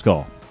Sports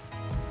Call.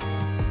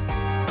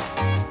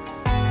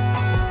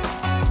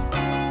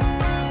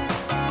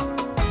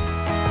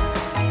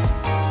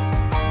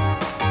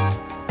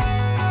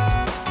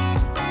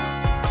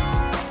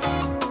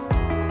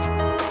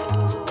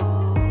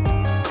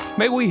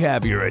 May we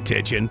have your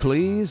attention,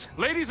 please?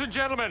 Ladies and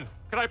gentlemen,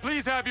 can I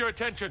please have your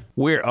attention?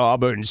 We're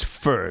Auburn's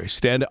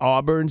first and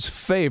Auburn's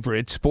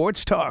favorite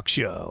sports talk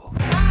show.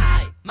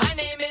 Hi, my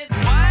name is.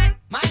 What?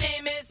 My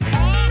name is.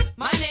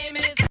 My name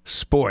is.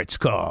 Sports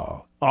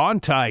Call on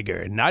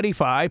Tiger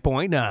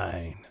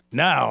 95.9.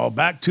 Now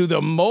back to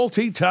the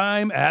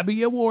multi-time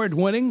Abby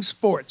Award-winning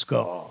Sports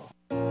Call.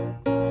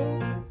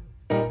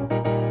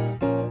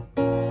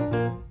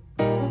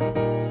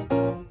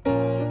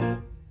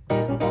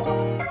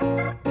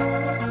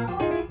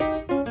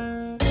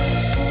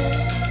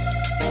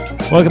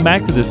 Welcome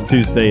back to this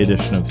Tuesday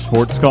edition of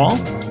Sports Call.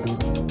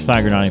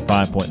 Tiger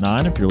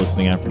 95.9 if you're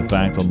listening after the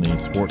fact on the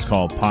Sports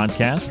Call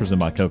podcast presented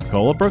by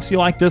Coca-Cola. Brooks, you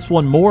like this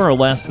one more or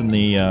less than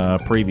the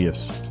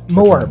previous?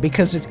 More,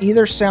 because it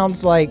either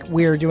sounds like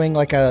we're doing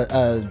like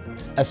a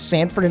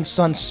Sanford and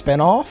Son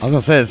spinoff. I was gonna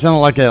say it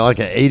sounded like a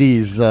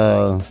 80s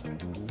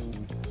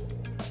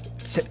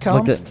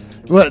sitcom.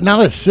 Not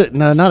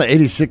an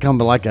 80s sitcom,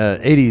 but like a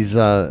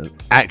 80s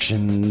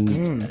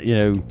action.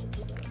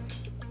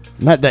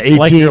 Not the A-Team,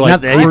 like you're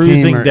not the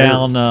cruising A-Team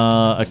down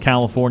a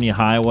California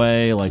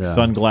highway, like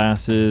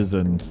sunglasses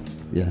and.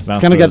 Yeah, it's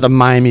kind of got the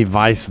Miami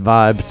Vice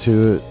vibe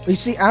to it. You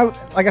see,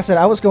 like I said,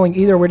 I was going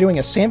either we're doing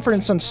a Sanford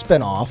and Son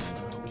spinoff,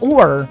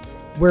 or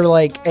we're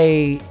like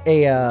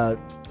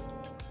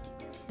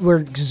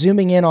we're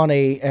zooming in on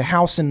a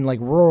house in like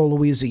rural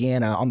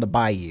Louisiana on the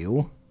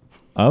bayou.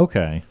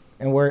 Okay.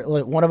 And we're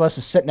like, one of us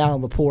is sitting out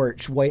on the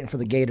porch waiting for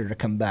the gator to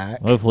come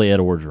back. Hopefully Ed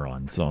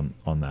Orgeron's on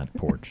that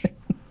porch.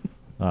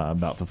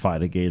 About to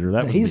fight a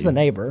gator. He's the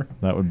neighbor.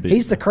 That would be.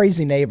 He's the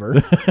crazy neighbor.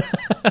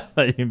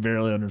 You can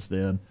barely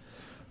understand.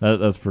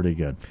 That's pretty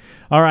good.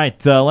 All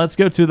right, let's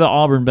go to the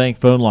Auburn Bank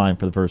phone line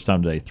for the first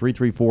time today.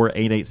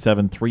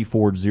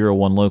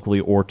 334-887-3401 locally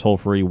or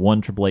toll-free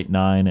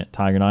 1-888-9 at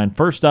Tiger 9.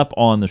 First up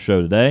on the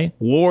show today,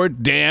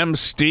 Ward Dam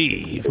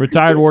Steve.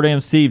 Retired Ward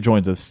Dam Steve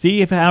joins us.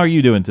 Steve, how are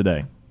you doing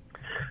today?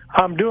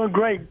 I'm doing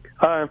great.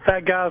 In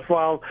fact, guys,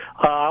 while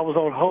I was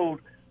on hold,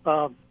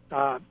 I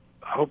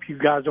hope you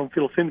guys don't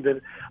feel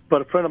offended,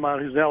 but a friend of mine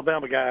who's an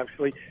Alabama guy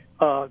actually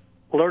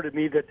alerted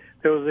me that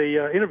there was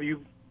a interview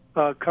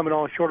coming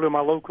on shortly on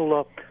my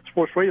local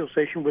sports radio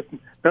station with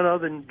none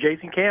other than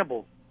Jason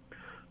Campbell.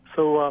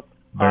 So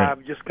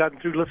I've just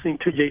gotten through listening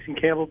to Jason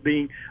Campbell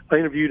being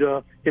interviewed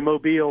in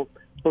Mobile,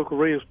 local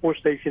radio sports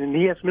station, and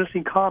he has some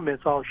interesting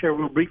comments I'll share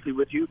real briefly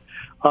with you.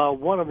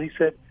 One of them, he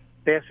said,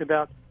 they asked him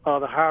about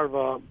the hire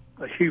of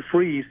Hugh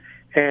Freeze,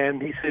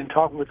 and he said in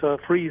talking with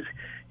Freeze,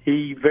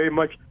 he very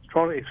much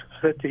strongly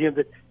said to him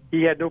that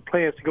he had no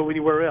plans to go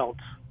anywhere else.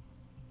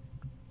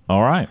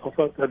 All right. I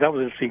thought that was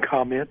an interesting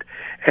comment.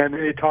 And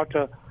then they talked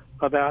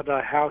about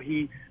how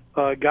he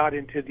got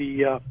into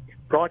the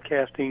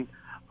broadcasting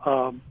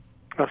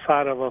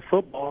side of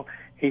football.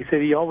 He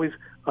said he always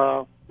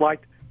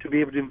liked to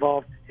be able to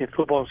involve in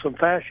football in some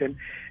fashion.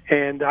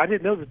 And I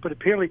didn't know this, but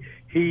apparently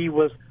he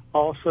was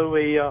also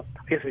a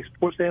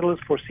sports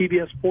analyst for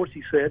CBS Sports,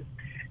 he said,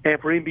 and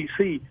for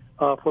NBC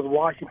for the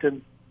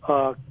Washington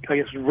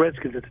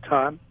Redskins at the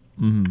time.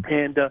 Mm-hmm.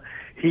 And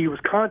he was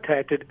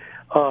contacted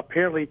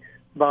apparently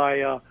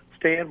by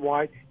Stan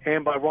White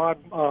and by Rod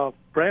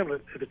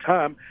Bramlett at the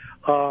time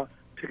to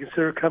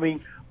consider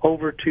coming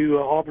over to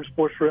Auburn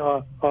Sports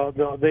for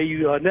the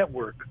AU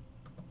network.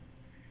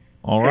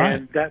 All right.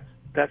 And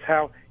that's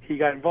how he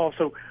got involved.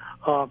 So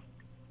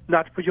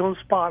not to put you on the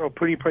spot or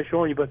put any pressure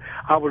on you, but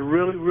I would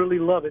really, really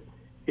love it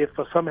if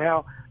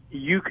somehow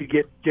you could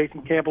get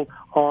Jason Campbell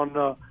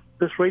on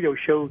this radio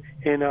show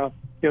and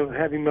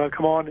have him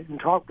come on and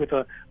talk with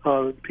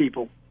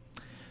people.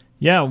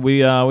 Yeah, we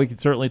can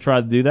certainly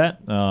try to do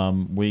that.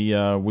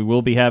 We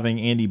will be having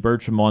Andy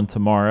Burcham on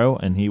tomorrow,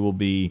 and he will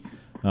be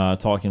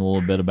talking a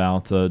little bit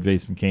about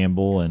Jason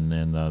Campbell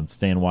and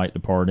Stan White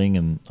departing,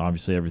 and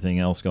obviously everything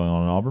else going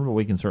on in Auburn. But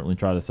we can certainly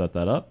try to set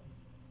that up.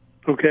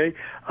 Okay.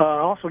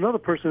 Also, another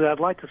person that I'd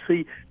like to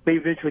see, maybe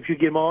eventually if you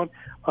get him on,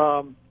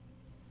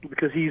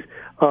 because he's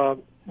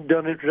done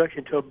an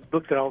introduction to a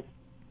book that I'll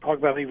talk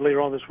about maybe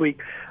later on this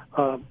week,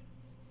 and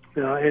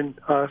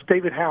it's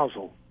David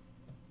Housel.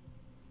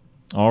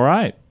 All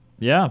right.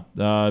 Yeah.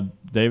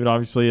 David,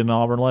 obviously an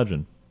Auburn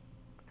legend.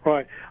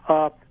 Right.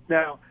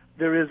 Now,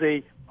 there is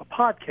a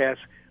podcast,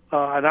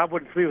 and I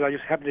wasn't familiar with it. I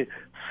just happened to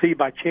see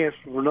by chance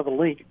from another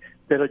link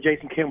that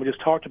Jason Campbell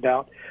just talked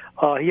about.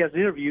 He has an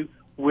interview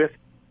with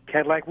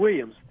Cadillac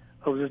Williams.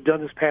 It was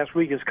done this past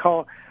week. It's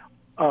called,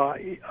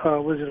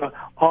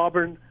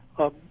 Auburn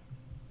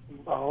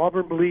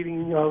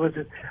Believing,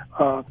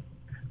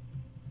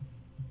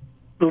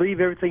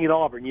 Believe Everything in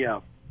Auburn, yeah.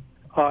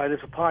 And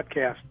it's a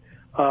podcast.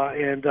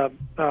 And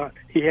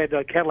he had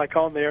Cadillac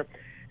on there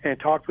and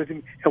talked with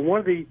him. And one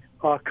of the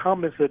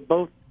comments that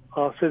both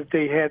said that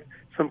they had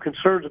some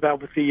concerns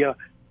about with the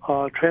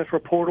transfer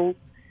portal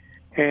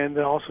and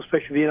also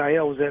especially the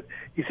NIL was that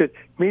he said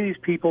many of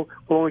these people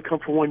will only come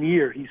for 1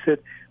 year. He said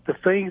the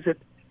things that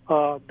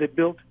they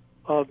built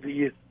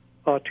the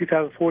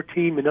 2004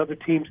 team and other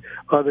teams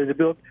that they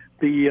built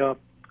the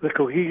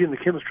cohesion, the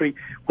chemistry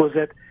was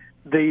that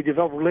they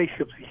developed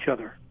relationships with each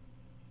other.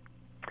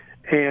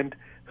 And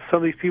some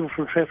of these people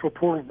from the transfer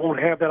portal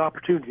won't have that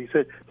opportunity, he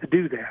said, to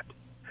do that.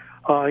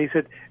 He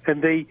said,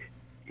 and they,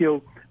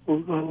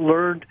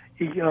 learned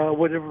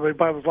what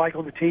everybody was like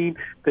on the team.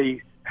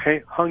 They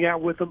hung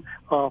out with them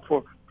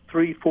for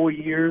 3-4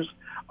 years.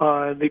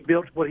 They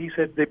built what he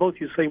said, they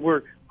both used the same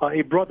word,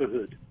 a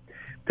brotherhood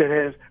that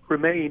has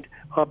remained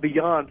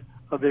beyond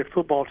their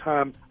football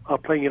time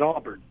playing at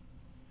Auburn.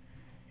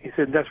 He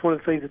said that's one of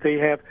the things that they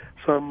have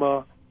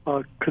some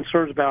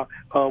concerns about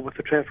with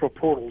the transfer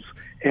portals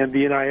and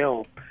the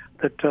NIL,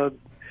 that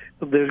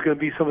there's going to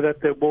be some of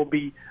that won't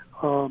be,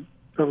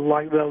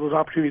 like those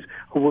opportunities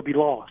will be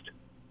lost.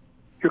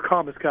 Your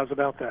comments, guys,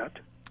 about that?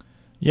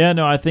 Yeah,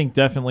 no, I think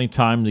definitely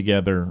time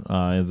together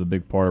is a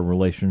big part of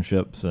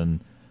relationships,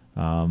 and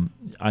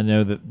I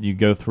know that you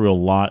go through a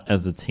lot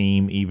as a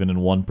team, even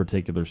in one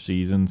particular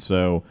season,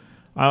 so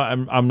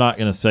I'm not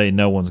going to say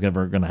no one's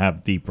ever going to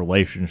have deep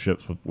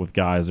relationships with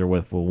guys they're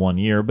with for 1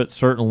 year, but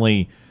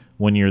certainly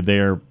when you're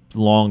there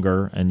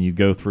longer and you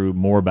go through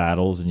more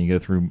battles and you go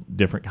through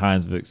different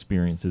kinds of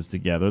experiences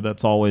together,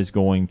 that's always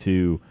going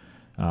to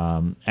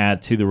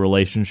add to the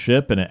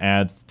relationship, and it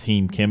adds to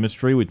team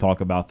chemistry. We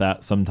talk about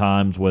that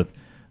sometimes with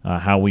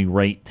how we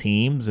rate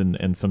teams,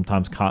 and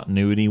sometimes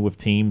continuity with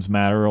teams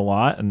matter a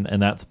lot,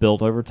 and that's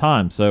built over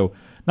time. So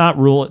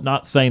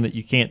not saying that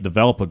you can't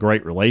develop a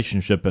great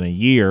relationship in a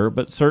year,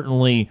 but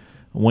certainly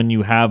when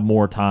you have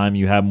more time,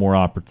 you have more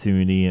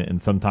opportunity, and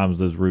sometimes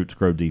those roots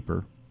grow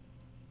deeper.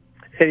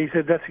 And he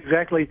said that's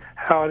exactly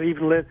how it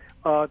even led.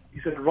 He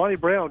said Ronnie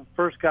Brown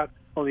first got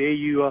on the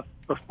AU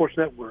Sports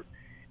Network.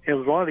 And it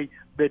was Ronnie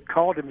that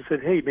called him and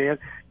said, hey, man,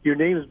 your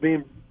name is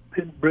being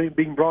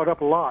brought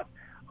up a lot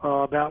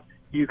about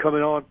you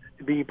coming on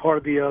and being part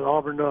of the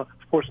Auburn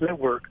Sports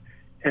Network.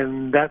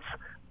 And that's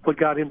what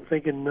got him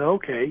thinking,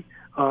 okay.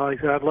 He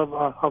said, I've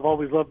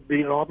always loved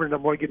being in Auburn, and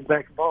I'm going to get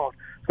back involved.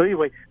 So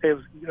anyway, it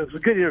was a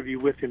good interview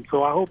with him.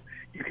 So I hope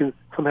you can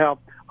somehow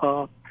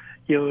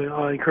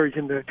encourage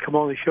him to come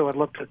on the show. I'd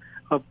love to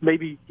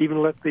maybe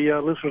even let the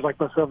listeners like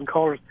myself and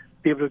callers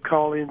be able to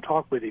call in and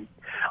talk with him.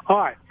 All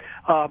right.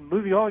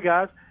 Moving on,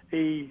 guys,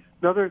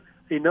 another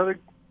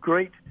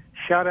great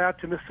shout-out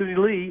to Miss Suni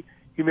Lee.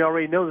 You may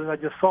already know this. I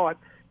just saw it.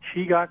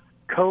 She got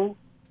co-SEC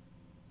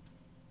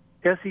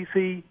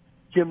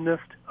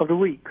Gymnast of the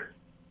Week.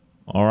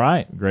 All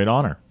right. Great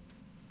honor.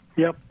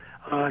 Yep.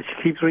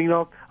 She keeps ringing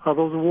off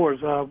those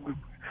awards. Going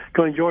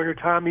to enjoy her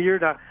time here.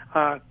 And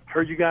I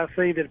heard you guys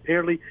saying that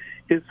apparently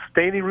it's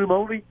standing room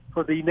only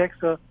for the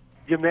next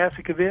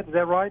gymnastic event. Is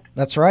that right?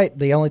 That's right.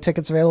 The only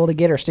tickets available to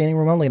get are standing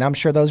room only, and I'm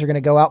sure those are going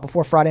to go out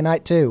before Friday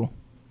night, too.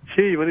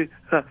 Gee,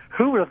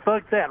 who would have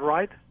thought that,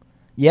 right?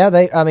 Yeah,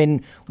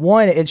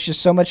 one, it's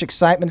just so much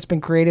excitement that's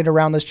been created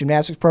around this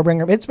gymnastics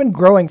program. It's been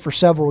growing for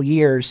several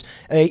years,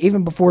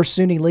 even before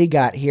Suni Lee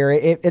got here.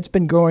 It's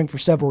been growing for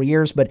several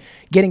years, but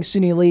getting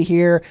Suni Lee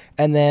here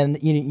and then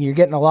you're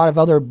getting a lot of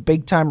other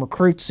big-time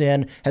recruits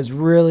in has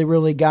really,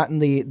 really gotten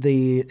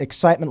the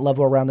excitement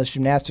level around this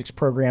gymnastics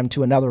program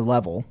to another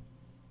level.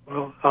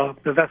 Well,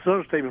 that's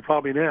another statement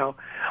probably now.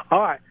 All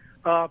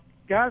right.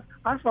 Guys,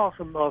 I saw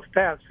some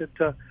stats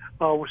that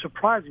were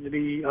surprising to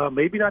me,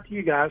 maybe not to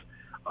you guys.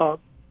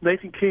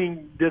 Nathan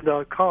King did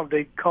a column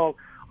they called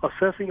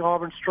Assessing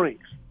Auburn's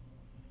Strengths,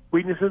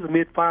 Weaknesses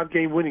Amid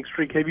 5-Game Winning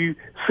Streak. Have you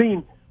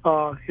seen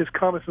his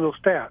comments on those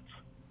stats?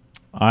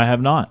 I have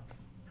not.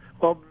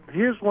 Well,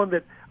 here's one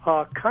that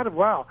kind of,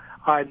 wow,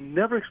 I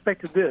never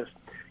expected this,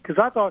 because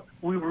I thought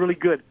we were really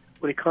good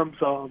when it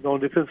comes on the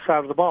defensive side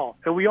of the ball,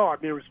 and we are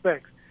in many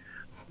respects.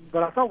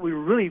 But I thought we were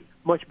really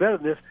much better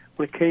than this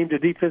when it came to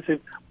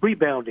defensive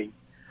rebounding.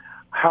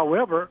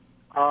 However,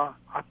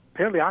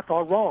 apparently I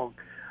thought wrong.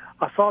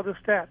 I saw this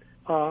stat,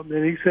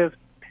 and he says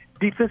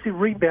defensive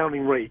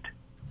rebounding rate.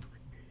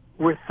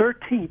 We're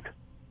 13th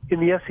in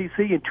the SEC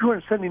and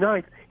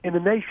 279th in the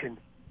nation.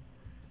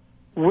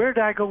 Where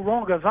did I go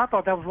wrong? Because I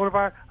thought that was one of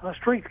our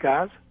strengths,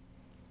 guys.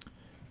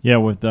 Yeah,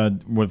 with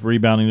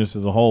rebounding just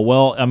as a whole.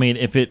 Well, I mean,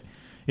 if it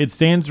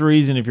stands to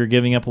reason if you're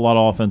giving up a lot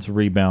of offensive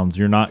rebounds,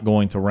 you're not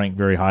going to rank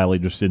very highly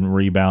just in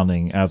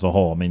rebounding as a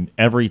whole. I mean,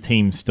 every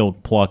team still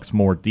plucks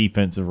more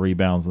defensive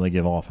rebounds than they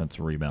give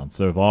offensive rebounds.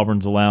 So if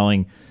Auburn's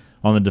allowing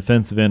on the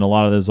defensive end a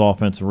lot of those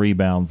offensive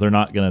rebounds, they're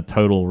not going to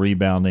total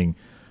rebounding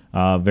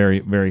very,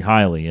 very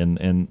highly.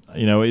 And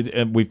you know,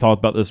 we've talked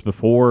about this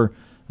before.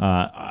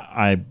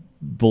 I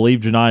believe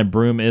Janai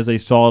Broome is a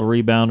solid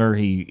rebounder.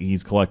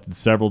 He's collected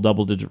several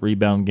double-digit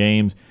rebound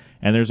games.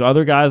 And there's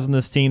other guys on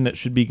this team that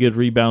should be good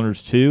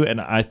rebounders too, and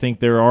I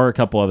think there are a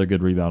couple other good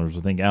rebounders. I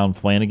think Alan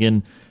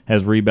Flanagan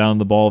has rebounded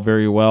the ball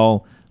very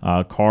well.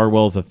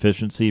 Cardwell's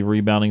efficiency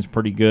rebounding is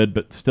pretty good,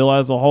 but still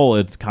as a whole,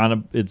 it's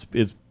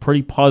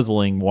pretty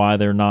puzzling why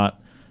they're not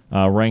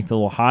ranked a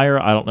little higher.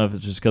 I don't know if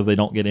it's just because they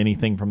don't get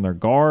anything from their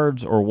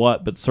guards or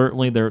what, but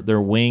certainly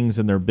their wings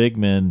and their big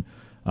men,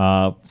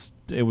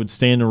 it would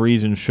stand to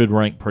reason, should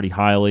rank pretty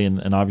highly,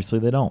 and obviously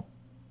they don't.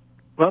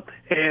 Well,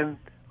 and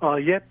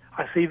yet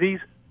I see these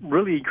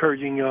really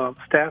encouraging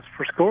stats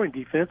for scoring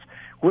defense.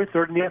 We're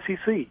third in the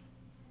SEC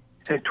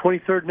and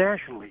 23rd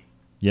nationally.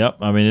 Yep,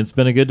 I mean, it's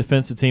been a good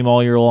defensive team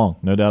all year long,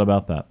 no doubt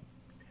about that.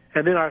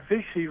 And then our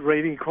efficiency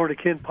rating, according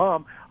to Ken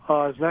Palm,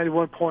 is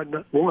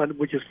 91.1,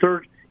 which is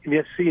third in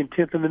the SEC and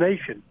 10th in the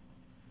nation.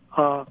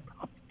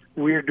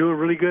 We're doing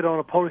really good on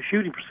opponent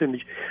shooting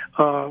percentage.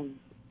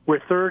 We're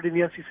third in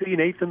the SEC and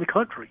 8th in the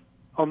country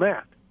on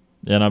that.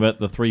 And I bet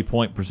the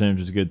three-point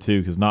percentage is good,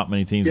 too, because not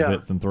many teams have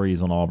hit some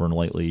threes on Auburn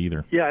lately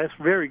either. Yeah, it's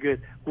very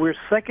good. We're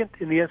second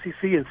in the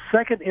SEC and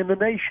second in the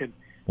nation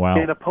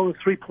in opponent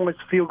 3 points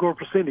field goal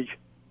percentage.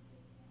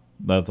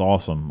 That's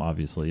awesome,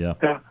 obviously, yeah.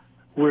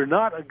 We're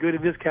not good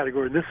in this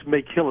category, and this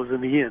may kill us in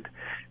the end.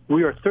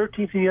 We are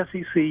 13th in the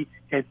SEC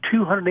and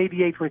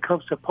 288th when it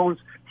comes to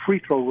opponents' free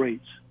throw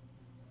rates.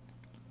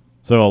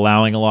 So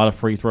allowing a lot of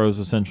free throws,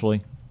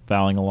 essentially,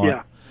 fouling a lot.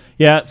 Yeah.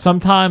 Yeah,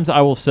 sometimes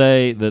I will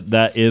say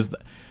that is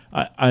 –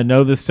 I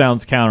know this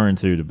sounds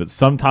counterintuitive, but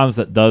sometimes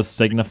that does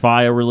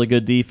signify a really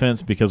good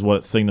defense because what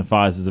it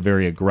signifies is a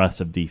very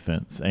aggressive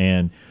defense.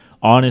 And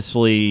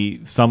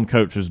honestly, some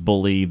coaches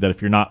believe that if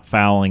you're not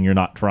fouling, you're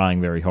not trying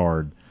very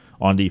hard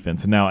on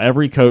defense. And now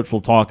every coach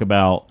will talk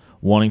about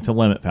wanting to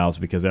limit fouls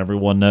because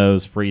everyone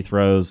knows free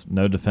throws,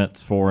 no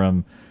defense for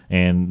them,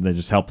 and they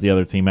just help the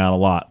other team out a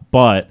lot.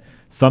 But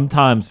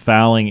sometimes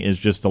fouling is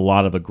just a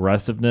lot of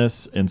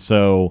aggressiveness, and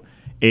so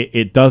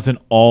it doesn't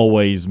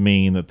always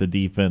mean that the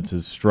defense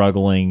is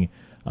struggling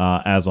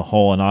as a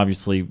whole. And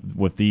obviously,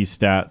 with these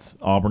stats,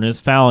 Auburn is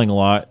fouling a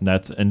lot, and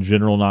that's in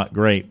general not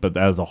great. But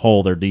as a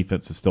whole, their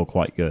defense is still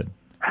quite good.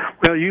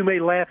 Well, you may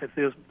laugh at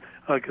this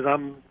because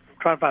I'm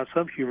trying to find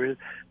some humor in it.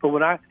 But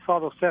when I saw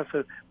those stats,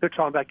 they're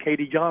talking about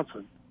K.D.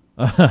 Johnson.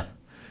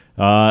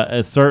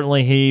 It's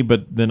certainly he,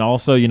 but then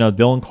also,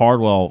 Dylan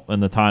Cardwell,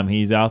 in the time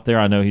he's out there,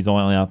 I know he's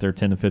only out there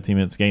 10 to 15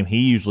 minutes a game. He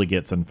usually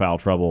gets in foul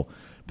trouble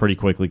pretty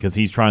quickly because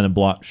he's trying to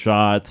block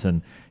shots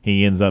and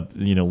he ends up,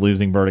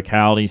 losing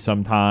verticality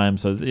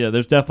sometimes. So, yeah,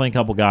 there's definitely a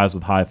couple guys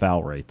with high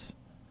foul rates.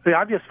 Yeah,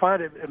 I just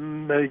find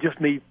it, just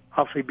me,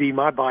 obviously, be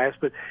my bias,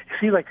 but it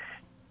seems like,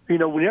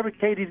 whenever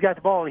KD's got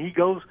the ball and he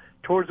goes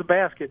towards the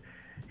basket,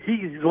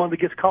 he's the one that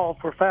gets called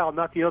for a foul,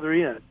 not the other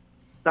end,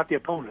 not the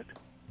opponent.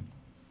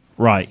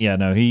 Right. Yeah.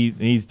 No.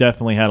 He's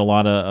definitely had a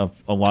lot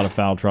of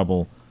foul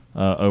trouble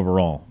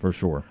overall, for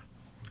sure.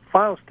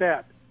 Final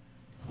stat: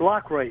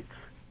 block rates.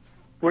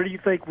 Where do you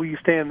think we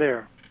stand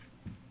there?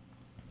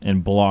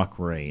 In block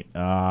rate,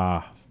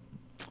 it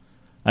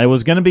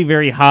was going to be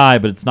very high,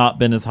 but it's not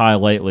been as high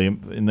lately.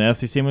 In the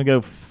SEC, I'm going to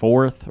go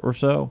fourth or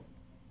so.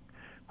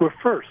 We're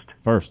first.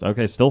 First.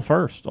 Okay. Still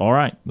first. All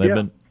right. They've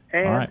been.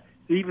 And all right.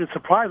 Even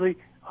surprisingly,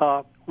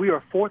 we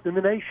are fourth in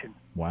the nation.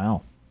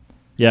 Wow.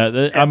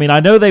 Yeah, I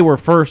know they were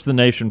first in the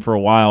nation for a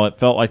while. It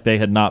felt like they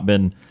had not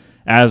been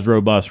as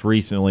robust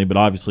recently, but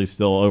obviously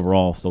still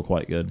overall still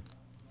quite good.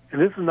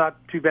 And this is not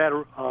too bad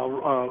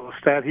a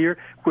stat here.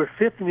 We're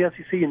fifth in the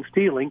SEC in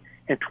stealing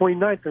and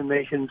 29th in the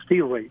nation in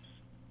steal rates.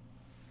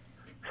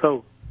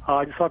 So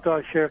I just thought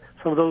I'd share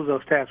some of those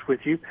stats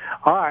with you.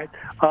 All right,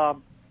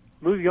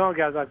 moving on,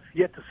 guys. I've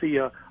yet to see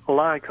a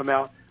line come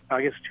out.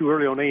 I guess it's too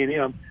early on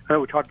A&M. I know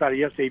we talked about it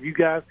yesterday. Have you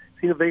guys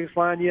seen the Vegas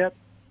line yet?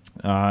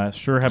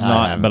 Sure have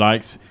not, but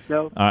I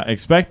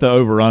expect the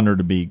over-under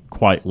to be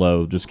quite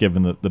low, just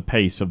given the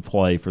pace of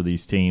play for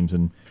these teams.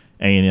 And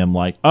A&M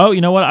oh,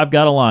 you know what? I've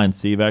got a line,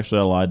 Steve. Actually,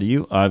 I lied to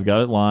you. I've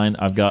got a line.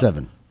 I've got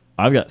 7.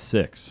 I've got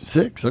 6.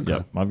 6? Okay.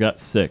 Yep, I've got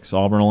 6.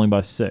 Auburn only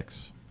by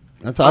 6.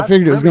 That's how I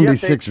figured it was going to be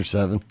 6 or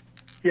 7.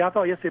 Yeah, I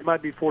thought yesterday it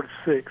might be 4 to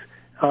 6.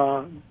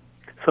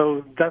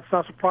 So that's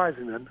not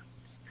surprising then.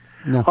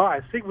 No. All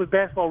right, sticking with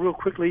basketball real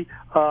quickly,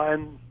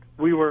 and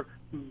we were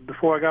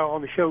before I got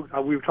on the show,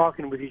 we were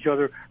talking with each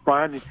other,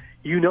 Ryan. And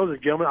you know the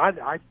gentleman.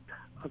 I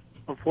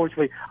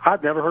unfortunately,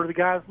 I've never heard of the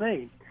guy's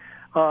name.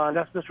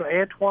 That's Mr.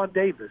 Antoine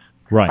Davis.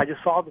 Right. I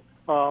just saw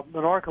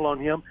an article on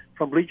him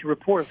from Bleacher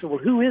Report. I said, well,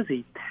 who is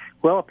he?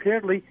 Well,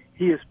 apparently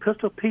he is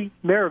Pistol Pete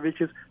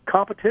Maravich's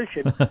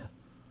competition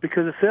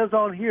because it says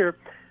on here,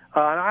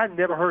 and I've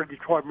never heard of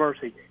Detroit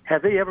Mercy.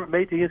 Have they ever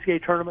made the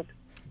NCAA tournament?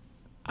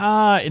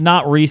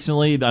 Not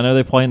recently. I know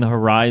they play in the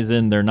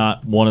Horizon. They're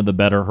not one of the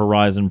better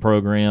Horizon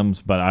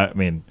programs, but I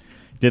mean,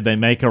 did they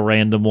make a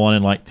random one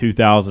in like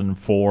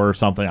 2004 or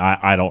something?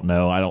 I don't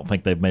know. I don't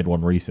think they've made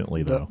one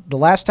recently, though. The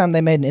last time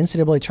they made an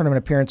NCAA tournament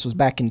appearance was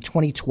back in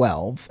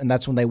 2012, and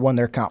that's when they won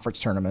their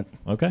conference tournament.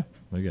 Okay,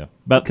 there you go.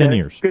 About 10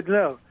 years. Good to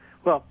know.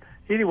 Well,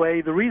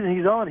 anyway, the reason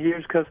he's on here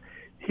is because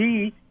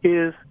he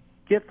is,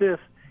 get this,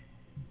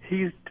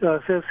 he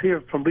says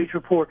here from Bleacher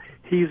Report,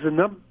 he's the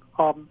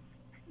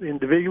in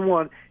Division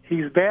I,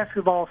 he's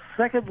basketball's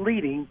second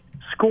leading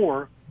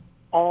scorer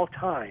all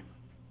time.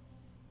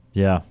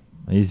 Yeah,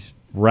 he's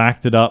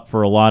racked it up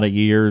for a lot of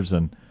years,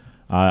 and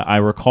I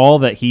recall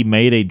that he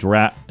made a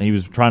draft. He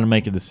was trying to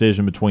make a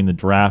decision between the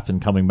draft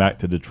and coming back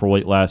to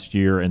Detroit last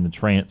year and the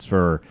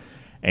transfer,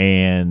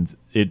 and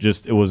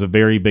it was a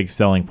very big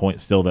selling point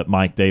still that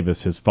Mike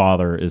Davis, his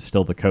father, is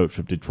still the coach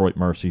of Detroit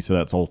Mercy, so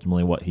that's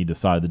ultimately what he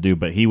decided to do.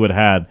 But he would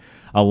have had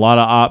a lot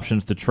of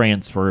options to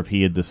transfer if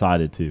he had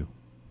decided to.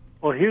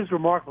 Well, here's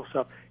remarkable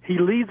stuff. He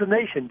leads the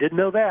nation, didn't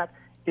know that,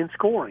 in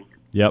scoring.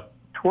 Yep.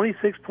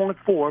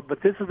 26.4,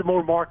 but this is the more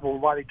remarkable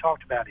and why they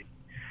talked about him.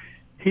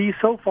 He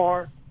so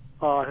far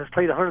has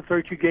played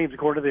 132 games,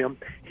 according to them.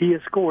 He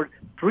has scored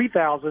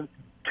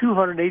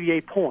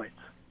 3,288 points.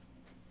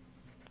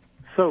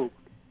 So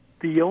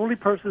the only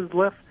person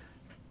left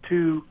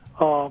to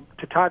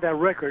tie that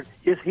record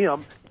is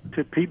him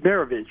to Pete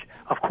Maravich.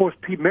 Of course,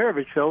 Pete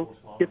Maravich, though,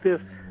 get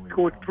this,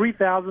 scored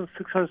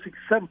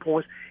 3,667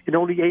 points in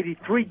only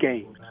 83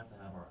 games.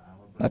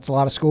 That's a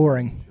lot of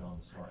scoring.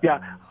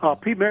 Yeah,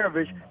 Pete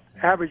Maravich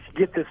average,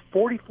 get this,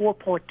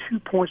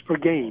 44.2 points per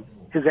game,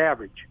 his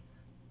average.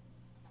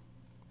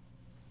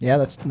 Yeah,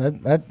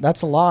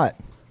 that's a lot.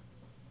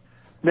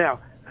 Now,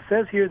 it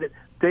says here that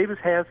Davis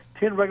has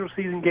 10 regular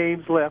season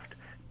games left,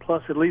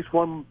 plus at least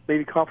one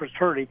maybe conference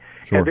tourney.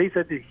 Sure. And they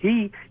said that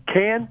he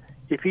can,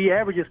 if he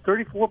averages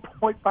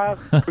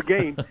 34.5 per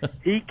game,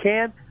 he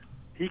can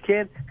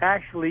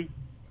actually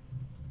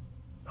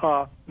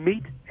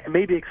meet and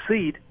maybe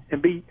exceed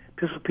and beat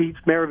Pistol Pete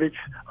Maravich's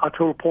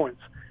total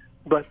points.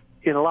 But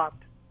in a lot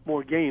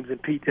more games than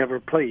Pete ever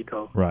played,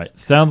 though. Right.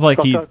 Sounds like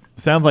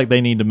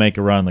they need to make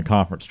a run in the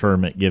conference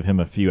tournament, give him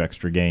a few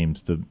extra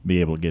games to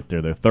be able to get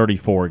there. The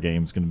 34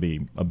 games going to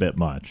be a bit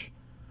much.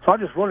 So I'm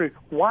just wondering,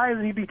 why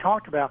isn't he being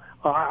talked about?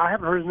 I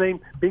haven't heard his name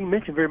being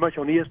mentioned very much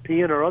on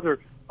ESPN or other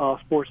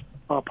sports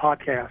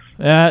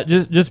podcasts.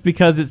 Just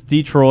because it's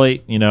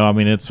Detroit,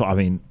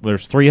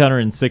 there's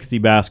 360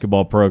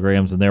 basketball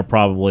programs, and they're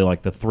probably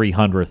like the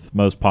 300th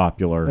most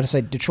popular. I'm going to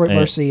say Detroit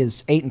Mercy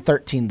is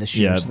 8-13 this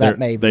year, so that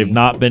may be. They've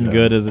not been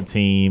good as a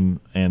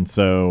team, and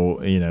so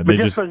But I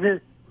just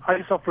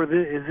thought for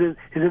his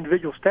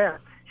individual stats,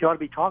 he ought to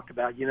be talked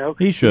about.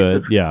 He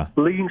should, yeah.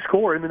 Leading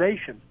scorer in the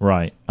nation.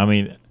 Right.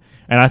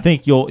 And I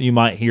think you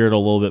might hear it a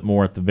little bit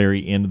more at the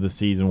very end of the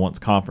season once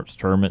conference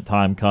tournament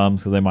time comes,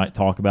 because they might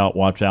talk about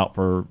watch out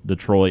for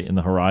Detroit in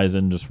the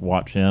Horizon, just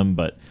watch him.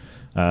 But,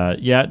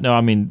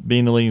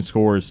 being the leading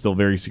scorer is still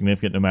very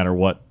significant no matter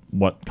what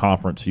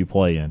conference you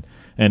play in.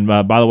 And,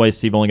 by the way,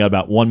 Steve, only got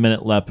about 1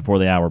 minute left before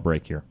the hour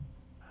break here.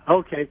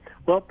 Okay.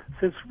 Well,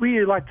 since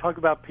we like to talk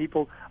about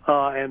people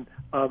and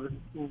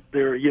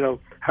their,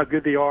 how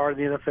good they are in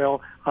the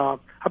NFL,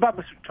 how about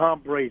Mr. Tom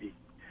Brady?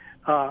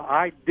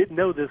 I didn't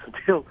know this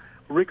until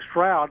Rick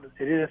Stroud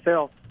at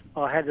NFL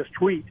had this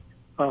tweet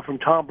from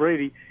Tom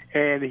Brady,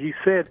 and he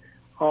said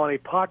on a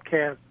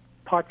podcast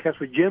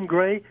with Jim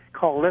Gray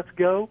called "Let's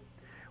Go."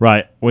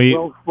 Right.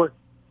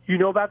 You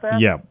know about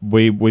that? Yeah.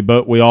 We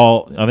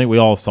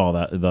all saw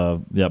that the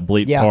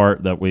bleep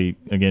part that we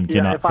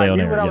cannot say on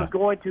air. If I knew what I was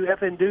going to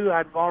effing do,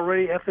 I'd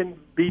already effing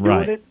be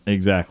doing it.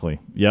 Exactly.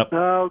 Yep.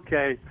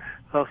 Okay.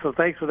 So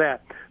thanks for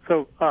that.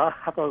 So I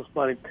thought it was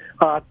funny.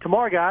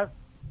 Tomorrow, guys,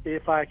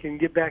 if I can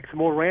get back some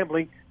more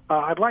rambling,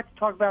 I'd like to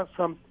talk about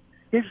some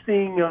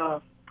interesting,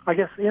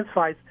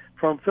 insights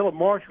from Philip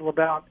Marshall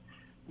about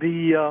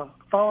the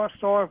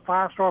 4-star and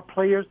 5-star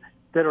players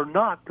that are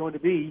not going to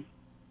be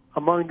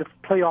among the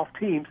playoff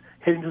teams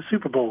heading to the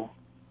Super Bowl.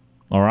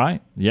 All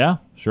right. Yeah,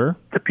 sure.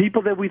 The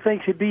people that we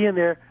think should be in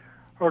there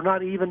are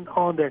not even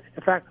on there.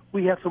 In fact,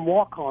 we have some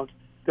walk-ons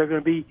that are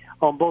going to be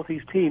on both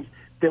these teams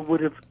that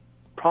would have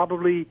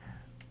probably,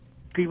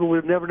 people would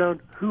have never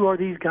known, who are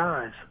these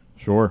guys?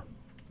 Sure.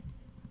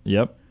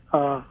 Yep.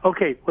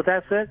 Okay, with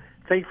that said,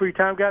 thank you for your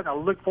time, guys. I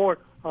look forward.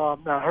 I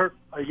heard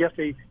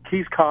yesterday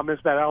Keith's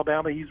comments about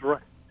Alabama. He's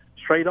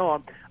straight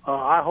on.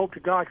 I hope to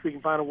God we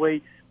can find a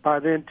way by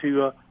then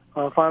to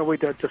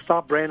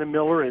stop Brandon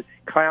Miller and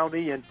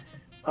Clowney and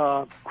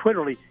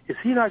Quinterly. Is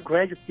he not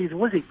graduate? He's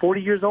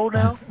 40 years old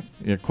now?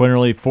 Yeah,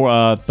 Quinterly,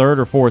 third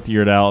or fourth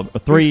year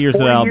at 3 years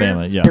at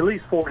Alabama. Yeah, at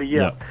least 40.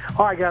 Yeah.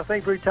 All right, guys.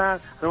 Thanks for your time.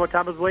 I know what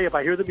time is away if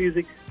I hear the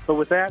music. So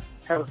with that,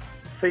 have a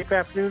safe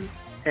afternoon,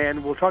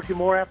 and we'll talk to you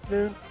more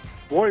afternoon.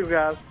 War Eagle,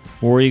 guys.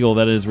 War Eagle.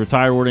 That is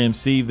retired Ward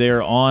MC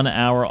there on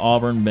our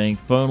Auburn Bank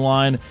phone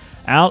line.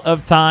 Out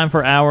of time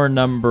for hour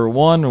number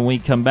 1. When we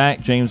come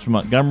back, James from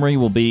Montgomery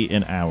will be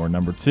in hour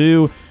number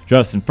 2.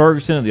 Justin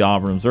Ferguson of the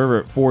Auburn Observer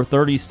at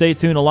 4:30. Stay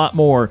tuned. A lot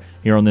more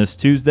here on this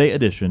Tuesday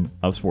edition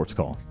of Sports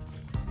Call.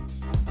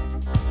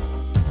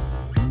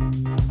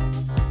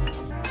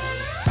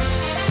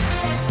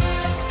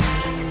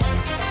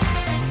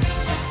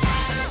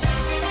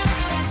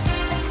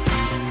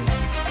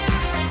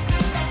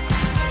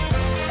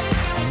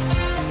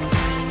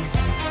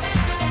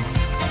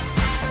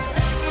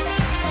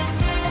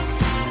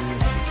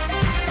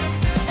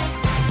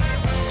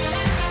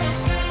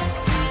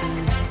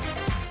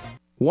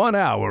 One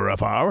hour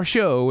of our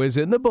show is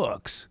in the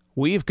books.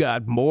 We've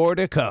got more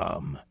to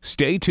come.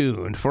 Stay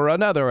tuned for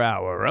another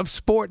hour of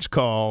Sports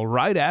Call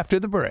right after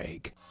the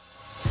break.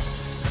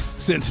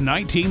 Since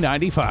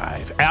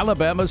 1995,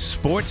 Alabama's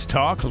sports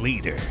talk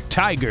leader,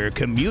 Tiger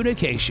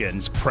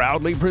Communications,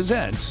 proudly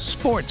presents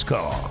Sports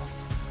Call.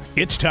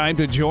 It's time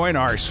to join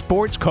our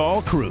Sports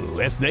Call crew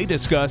as they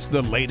discuss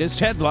the latest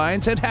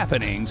headlines and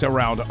happenings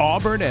around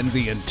Auburn and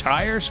the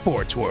entire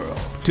sports world.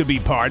 To be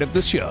part of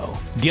the show,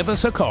 give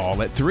us a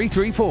call at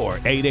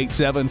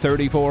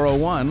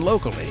 334-887-3401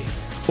 locally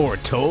or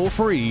toll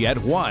free at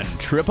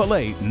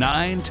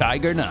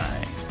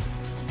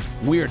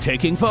 1-888-9-TIGER-9. We're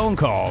taking phone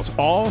calls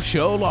all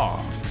show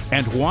long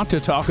and want to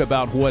talk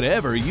about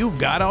whatever you've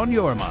got on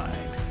your mind.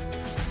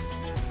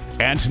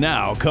 And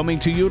now, coming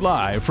to you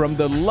live from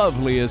the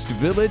loveliest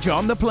village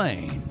on the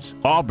plains,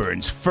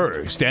 Auburn's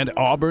first and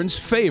Auburn's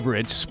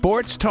favorite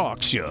sports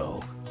talk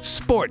show,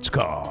 Sports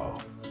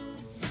Call.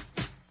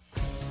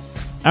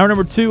 Hour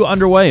number 2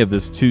 underway of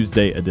this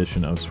Tuesday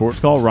edition of Sports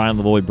Call. Ryan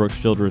Lavoie,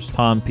 Brooks Childress,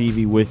 Tom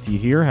Peavy with you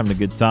here, having a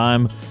good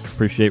time.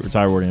 Appreciate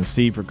Retired Ward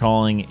MC for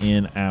calling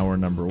in hour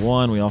number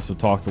 1. We also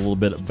talked a little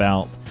bit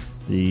about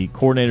the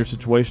coordinator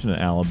situation at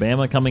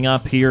Alabama coming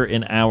up here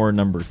in hour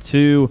number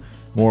 2.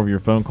 More of your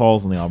phone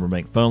calls on the Auburn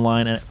Bank phone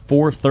line. And at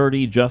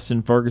 4:30,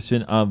 Justin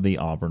Ferguson of the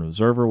Auburn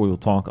Observer. We will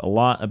talk a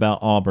lot about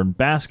Auburn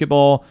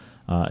basketball.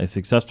 A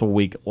successful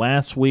week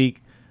last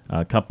week.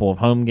 A couple of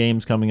home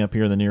games coming up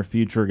here in the near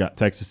future. Got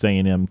Texas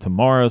A&M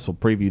tomorrow, so we'll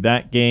preview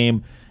that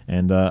game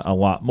and a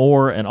lot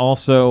more. And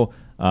also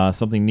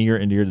something near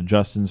and dear to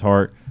Justin's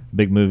heart,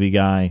 big movie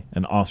guy,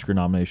 and Oscar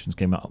nominations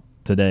came out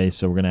today.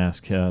 So we're going to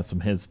ask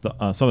some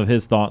of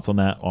his thoughts on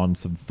that, on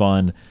some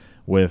fun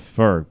with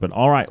Ferg. But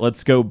all right,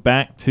 let's go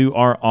back to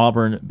our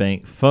Auburn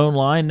Bank phone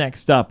line.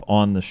 Next up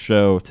on the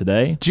show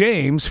today,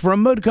 James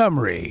from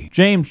Montgomery.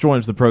 James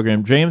joins the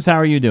program. James, how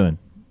are you doing?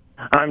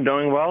 I'm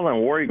doing well,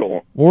 and War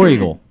Eagle. War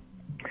Eagle.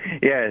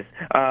 Yes.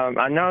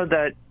 I know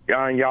that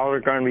y'all are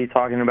going to be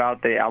talking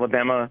about the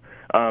Alabama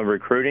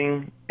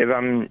recruiting, if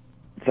I'm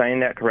saying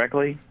that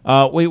correctly.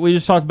 We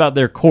just talked about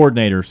their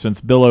coordinator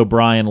since Bill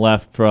O'Brien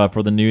left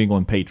for the New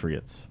England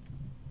Patriots.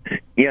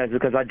 Yes,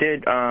 because I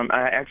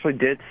actually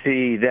did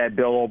see that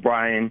Bill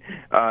O'Brien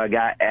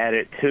got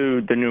added to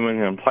the New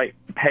England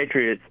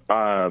Patriots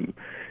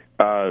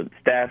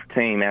staff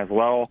team as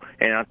well,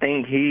 and I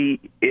think he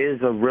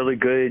is a really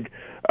good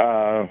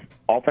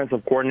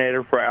offensive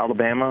coordinator for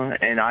Alabama.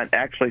 And I'd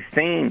actually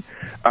seen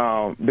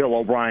Bill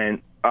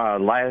O'Brien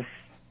last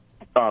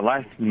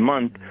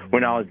month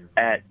when I was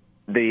at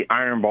the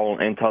Iron Bowl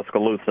in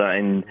Tuscaloosa,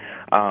 and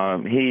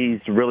he's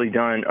really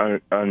done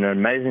an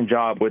amazing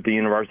job with the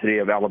University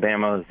of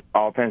Alabama's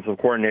offensive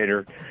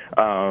coordinator,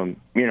 the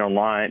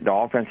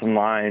offensive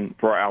line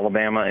for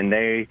Alabama, and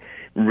they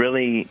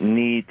really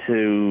need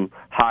to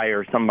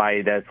hire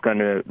somebody that's going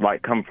to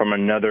come from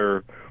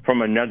another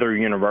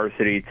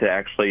university to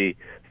actually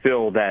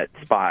fill that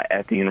spot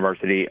at the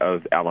University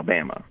of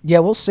Alabama. Yeah,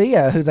 we'll see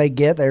who they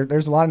get.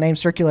 There's a lot of names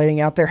circulating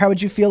out there. How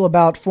would you feel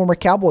about former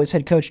Cowboys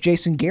head coach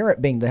Jason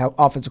Garrett being the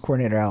offensive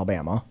coordinator at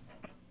Alabama?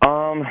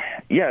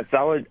 Yes,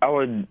 I would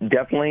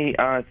definitely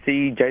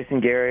see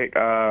Jason Garrett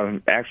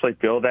actually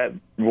fill that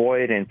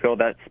void and fill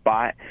that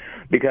spot,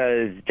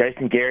 because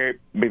Jason Garrett,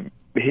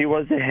 he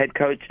was the head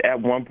coach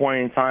at one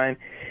point in time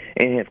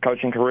in his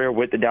coaching career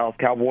with the Dallas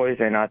Cowboys,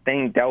 and I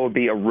think that would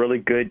be a really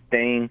good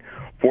thing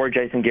for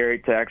Jason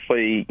Garrett to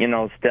actually,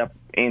 step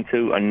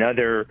into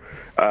another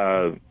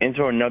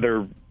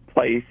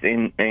place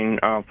in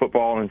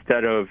football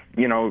instead of,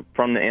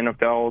 from the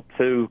NFL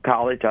to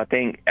college. I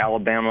think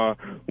Alabama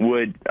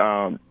would.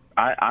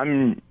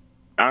 I'm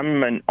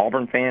an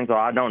Auburn fan, so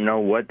I don't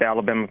know what the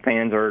Alabama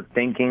fans are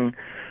thinking,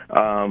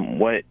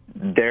 what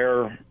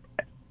their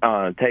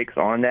takes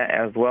on that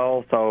as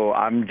well. So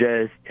I'm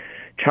just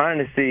trying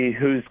to see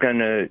who's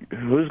gonna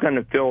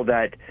fill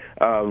that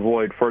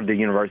void for the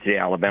University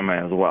of Alabama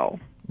as well.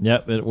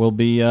 Yep, it will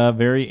be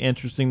very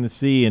interesting to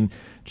see. And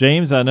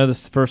James, I know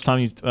this is the first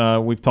time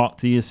we've talked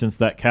to you since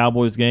that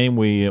Cowboys game.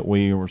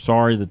 We were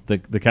sorry that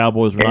the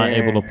Cowboys were not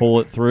able to pull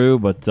it through,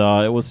 but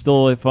it was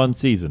still a fun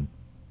season.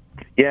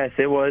 Yes,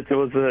 it was.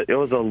 It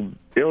was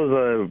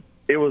a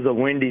it was a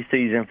windy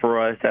season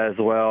for us as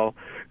well.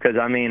 Because,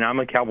 I mean, I'm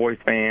a Cowboys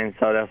fan,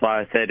 so that's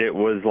why I said it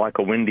was like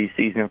a windy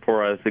season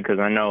for us, because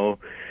I know,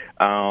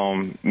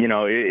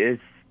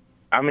 it's –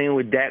 I mean,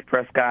 with Dak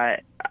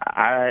Prescott,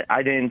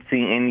 I didn't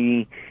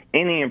see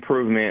any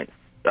improvements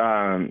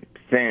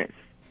since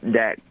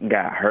Dak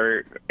got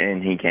hurt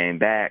and he came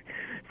back.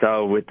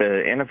 So with the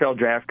NFL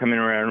draft coming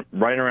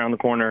right around the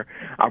corner,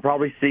 I'll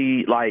probably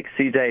see, like,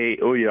 C.J.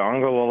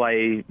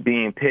 Uiagalelei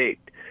being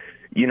picked,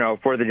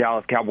 for the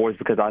Dallas Cowboys,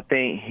 because I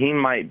think he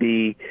might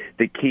be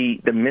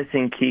the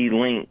missing key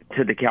link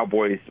to the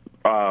Cowboys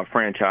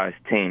franchise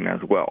team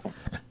as well.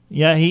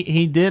 Yeah,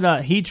 he did.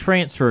 He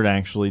transferred,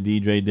 actually,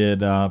 DJ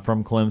did,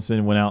 from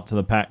Clemson, went out to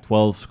the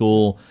Pac-12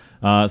 school.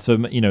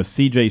 So,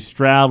 C.J.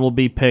 Stroud will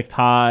be picked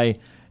high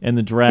in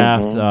the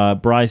draft. Mm-hmm.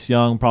 Bryce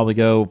Young probably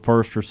go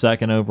first or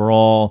second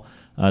overall,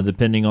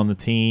 depending on the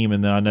team.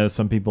 And then I know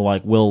some people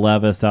like Will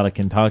Levis out of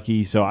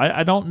Kentucky. So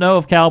I don't know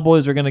if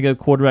Cowboys are going to go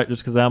quarterback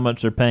just because of how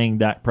much they're paying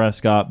Dak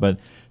Prescott. But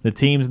the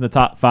teams in the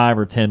top 5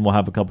 or 10 will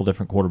have a couple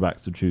different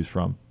quarterbacks to choose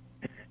from.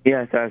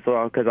 Yes, as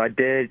well, because I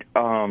did,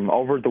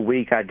 over the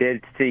week, I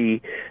did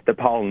see the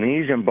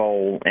Polynesian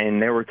Bowl,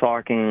 and they were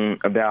talking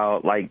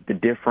about, like, the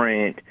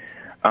different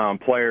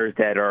players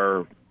that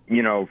are,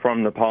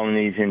 from the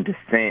Polynesian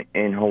descent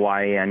in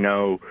Hawaii. I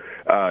know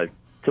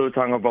Tua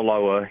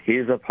Tagovailoa,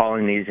 he's a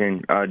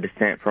Polynesian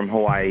descent from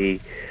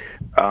Hawaii.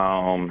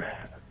 Troy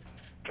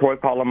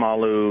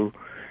Polamalu,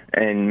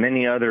 and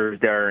many others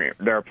that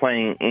are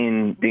playing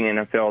in the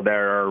NFL that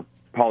are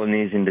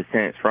Polynesian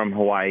descent from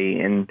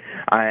Hawaii. And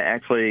I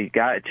actually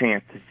got a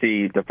chance to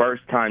see this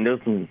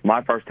was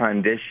my first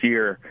time this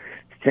year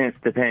since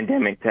the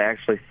pandemic to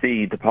actually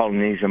see the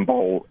Polynesian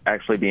Bowl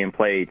actually being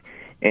played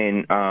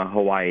in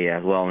Hawaii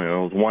as well. And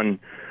it was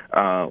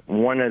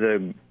one of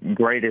the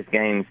greatest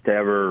games that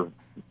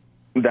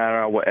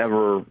I will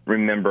ever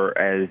remember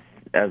as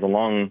a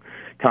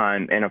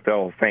long-time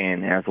NFL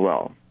fan as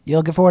well. You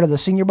looking forward to the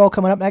Senior Bowl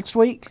coming up next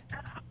week?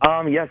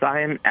 Yes,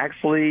 I am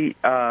actually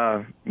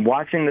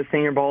watching the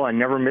Senior Bowl. I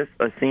never missed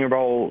a Senior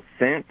Bowl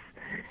since,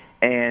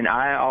 and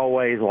I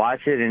always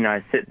watch it, and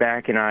I sit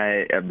back and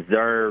I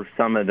observe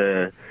some of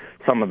the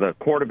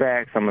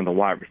quarterbacks, some of the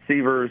wide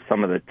receivers,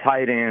 some of the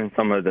tight ends,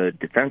 some of the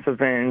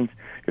defensive ends,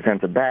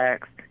 defensive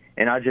backs,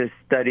 and I just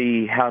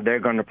study how they're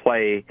going to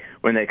play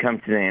when they come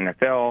to the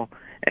NFL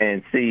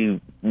and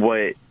see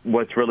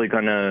what's really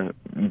going to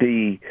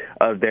be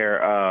of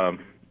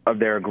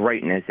their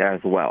greatness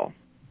as well.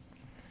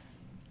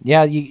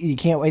 Yeah, you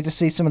can't wait to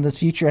see some of the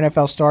future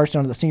NFL stars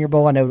down at the Senior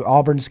Bowl. I know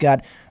Auburn's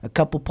got a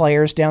couple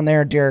players down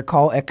there. Derek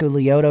Hall, Echo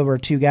Leota were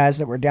two guys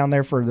that were down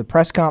there for the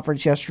press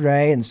conference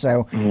yesterday, and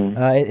so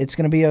it's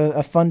going to be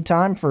a fun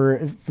time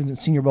for the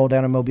Senior Bowl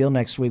down in Mobile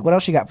next week. What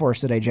else you got for us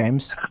today,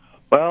 James?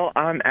 Well,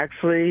 I'm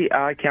actually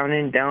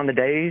counting down the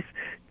days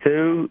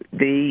to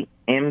the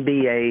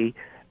NBA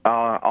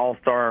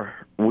All-Star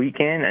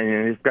weekend,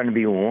 and it's going to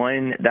be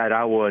one that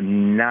I will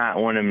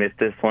not want to miss.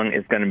 This one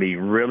is going to be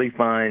really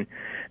fun.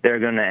 They're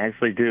going to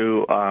actually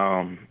do,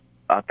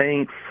 I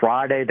think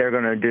Friday they're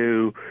going to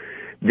do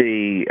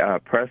the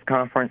press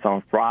conference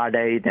on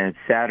Friday. Then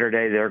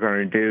Saturday they're going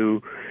to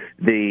do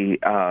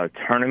the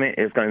tournament.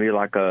 It's going to be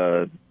like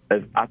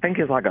I think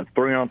it's like a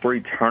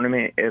 3-on-3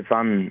 tournament if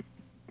I'm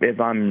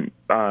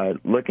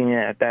looking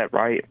at that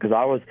right, because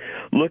I was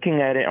looking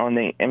at it on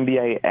the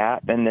NBA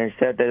app, and they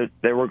said that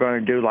they were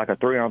going to do like a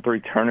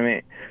 3-on-3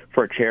 tournament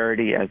for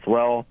charity as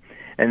well.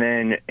 And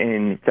then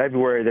in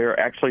February, they're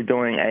actually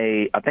doing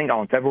I think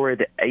on February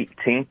the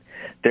 18th,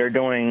 they're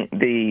doing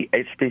the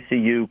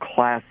HBCU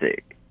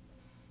Classic,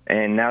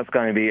 and that's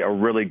going to be a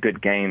really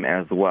good game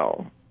as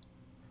well.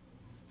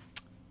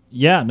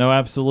 Yeah, no,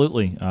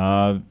 absolutely.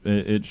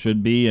 It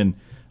should be, and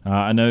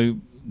I know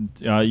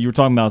you were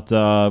talking about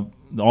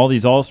all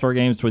these All-Star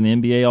games between the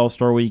NBA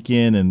All-Star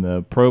Weekend and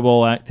the Pro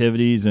Bowl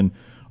activities. And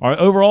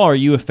overall, are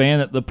you a fan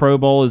that the Pro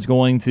Bowl is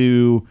going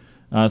to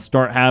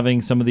start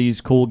having some of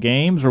these cool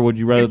games, or would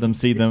you rather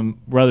see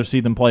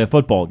them play a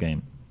football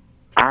game?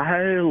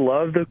 I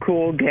love the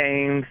cool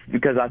games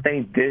because I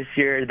think this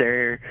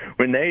year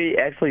when they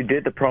actually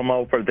did the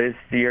promo for this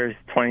year's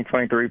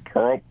 2023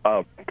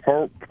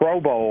 Pro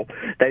Bowl,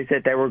 they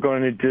said they were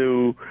going to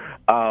do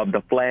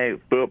the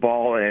flag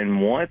football, and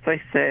once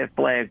they said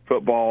flag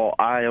football,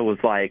 I was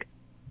like,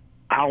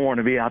 I want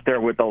to be out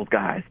there with those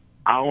guys.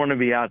 I want to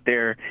be out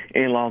there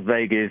in Las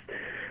Vegas,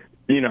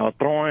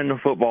 throwing the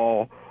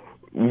football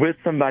with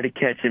somebody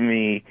catching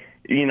me,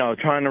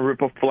 trying to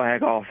rip a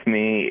flag off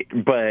me.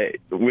 But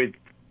with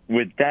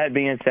that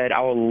being said,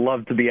 I would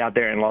love to be out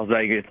there in Las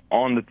Vegas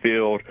on the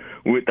field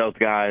with those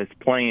guys,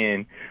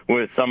 playing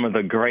with some of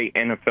the great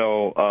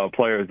NFL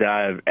players that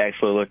I've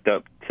actually looked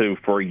up to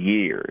for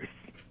years.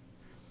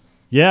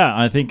 Yeah,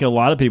 I think a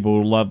lot of people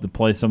would love to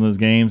play some of those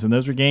games, and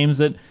those are games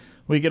that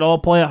we could all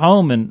play at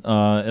home in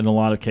a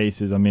lot of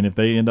cases. I mean, if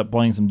they end up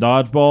playing some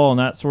dodgeball and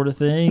that sort of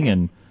thing,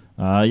 and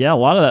a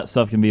lot of that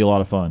stuff can be a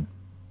lot of fun.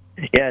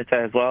 Yes,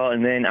 as well.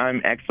 And then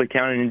I'm actually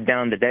counting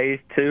down the days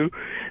to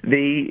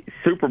the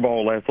Super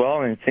Bowl as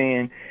well and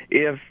seeing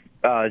if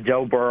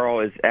Joe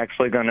Burrow is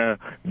actually going to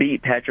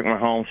beat Patrick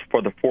Mahomes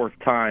for the fourth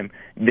time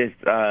this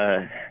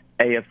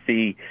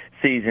AFC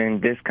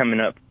season, this coming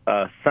up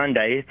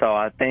Sunday. So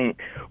I think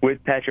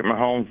with Patrick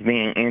Mahomes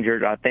being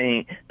injured, I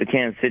think the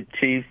Kansas City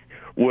Chiefs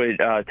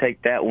would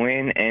take that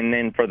win. And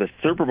then for the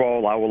Super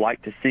Bowl, I would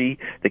like to see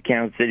the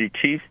Kansas City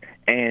Chiefs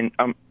and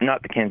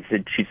not the Kansas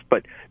City Chiefs,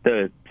 but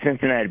the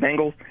Cincinnati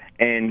Bengals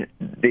and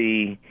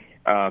the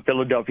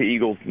Philadelphia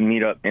Eagles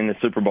meet up in the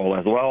Super Bowl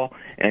as well.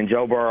 And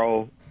Joe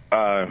Burrow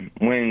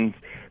wins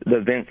the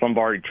Vince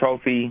Lombardi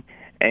Trophy.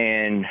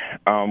 And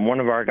one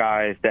of our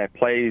guys that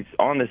plays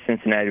on the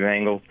Cincinnati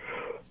Bengals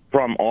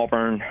from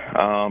Auburn,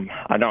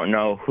 I don't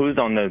know who's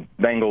on the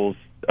Bengals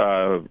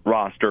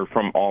roster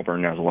from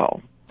Auburn as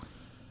well.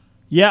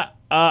 Yeah,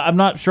 I'm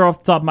not sure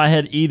off the top of my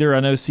head either. I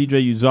know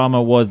C.J.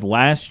 Uzomah was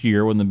last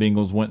year when the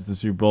Bengals went to the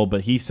Super Bowl,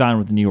 but he signed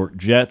with the New York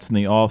Jets in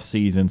the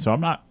offseason, so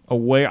I'm not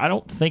aware. I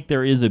don't think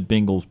there is a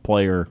Bengals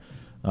player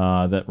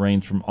that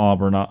reigns from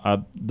Auburn.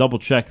 I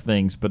double-check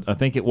things, but I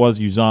think it was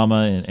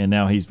Uzomah, and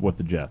now he's with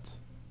the Jets.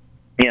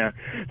 Yeah,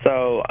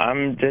 so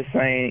I'm just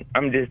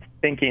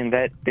thinking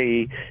that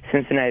the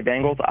Cincinnati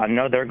Bengals, I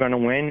know they're going to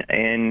win,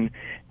 and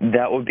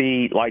that would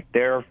be like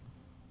their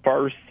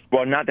first,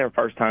 well, not their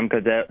first time,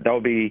 because that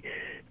would be,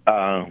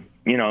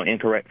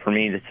 incorrect for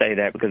me to say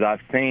that, because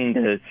I've seen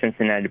the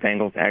Cincinnati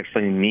Bengals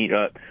actually meet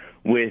up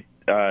with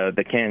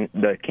the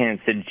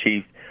Kansas City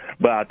Chiefs,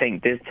 but I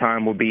think this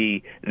time will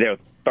be their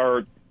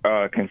third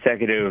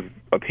consecutive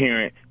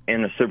appearance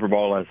in the Super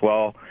Bowl as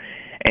well.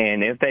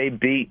 And if they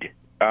beat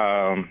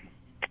Jalen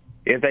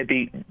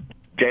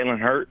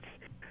Hurts,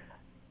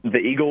 the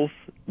Eagles,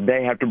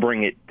 they have to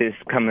bring it this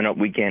coming up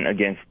weekend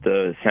against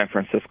the San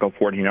Francisco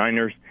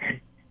 49ers.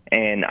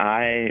 And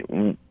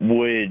I'm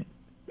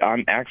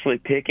actually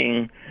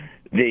picking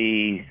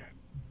the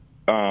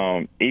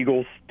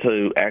Eagles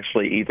to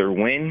actually either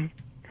win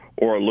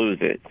or lose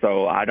it.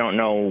 So I don't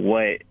know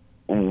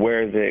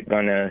where is it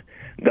going to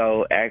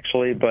go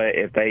actually, but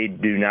if they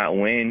do not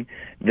win,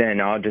 then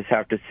I'll just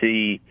have to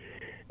see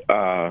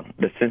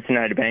the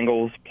Cincinnati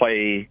Bengals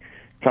play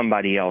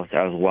somebody else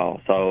as well.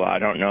 So I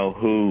don't know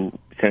who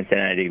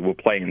Cincinnati will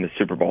play in the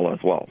Super Bowl as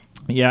well.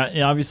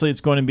 Yeah, obviously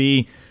it's going to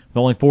be, with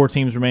only 4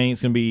 teams remaining,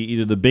 it's going to be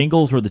either the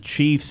Bengals or the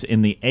Chiefs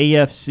in the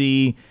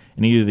AFC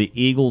and either the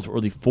Eagles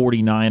or the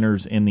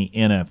 49ers in the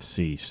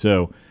NFC.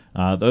 So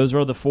those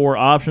are the 4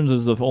 options.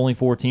 Those are the only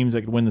 4 teams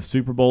that could win the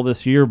Super Bowl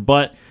this year.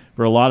 But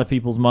for a lot of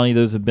people's money,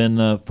 those have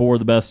been 4 of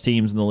the best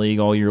teams in the league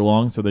all year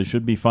long. So they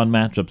should be fun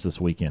matchups this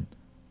weekend.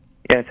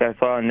 Yes, that's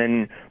all. And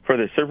then for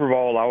the Super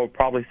Bowl, I would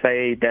probably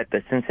say that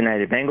the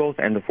Cincinnati Bengals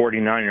and the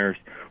 49ers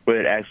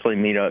would actually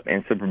meet up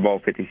in Super Bowl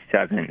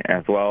 57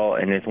 as well.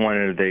 And it's one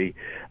of the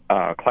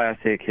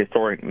classic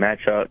historic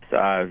matchups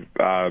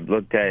I've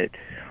looked at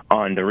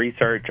on the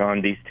research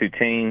on these 2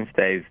 teams.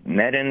 They've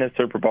met in the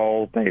Super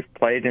Bowl. They've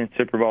played in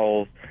Super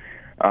Bowls.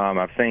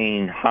 I've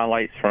seen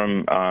highlights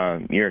from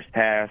years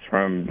past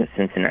from the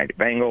Cincinnati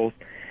Bengals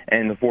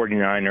and the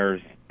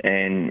 49ers,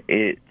 and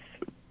it's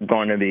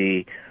going to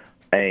be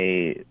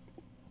a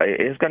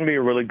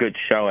really good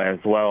show as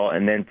well.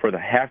 And then for the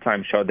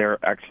halftime show, they're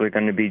actually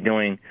going to be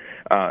doing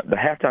the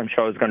halftime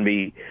show is going to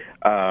be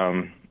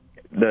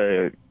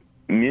the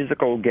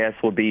musical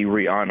guest will be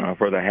Rihanna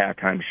for the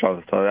halftime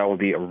show, so that will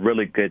be a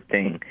really good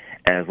thing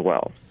as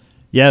well.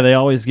 Yeah, they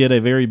always get a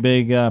very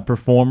big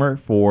performer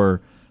for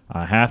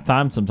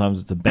halftime.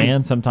 Sometimes it's a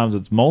band, sometimes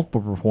it's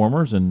multiple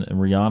performers, and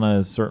Rihanna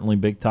is certainly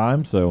big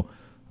time. So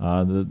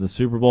the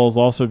Super Bowl is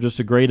also just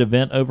a great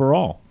event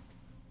overall.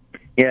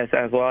 Yes,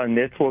 as well, and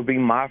this will be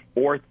my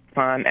 4th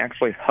time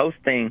actually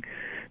hosting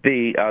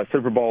the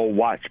Super Bowl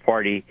watch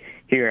party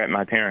here at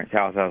my parents'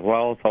 house as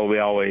well. So we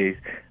always,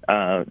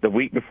 the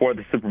week before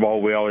the Super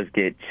Bowl, we always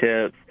get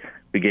chips,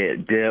 we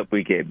get dip,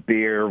 we get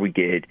beer, we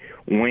get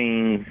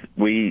wings.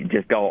 We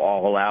just go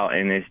all out,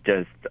 and it's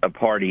just a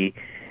party,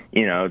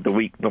 the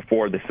week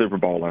before the Super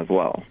Bowl as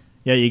well.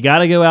 Yeah, you got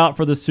to go out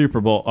for the Super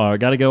Bowl.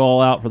 Got to go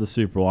all out for the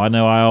Super Bowl. I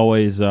know I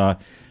always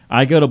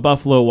I go to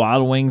Buffalo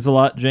Wild Wings a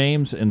lot,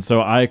 James, and so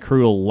I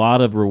accrue a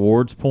lot of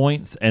rewards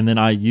points, and then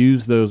I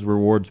use those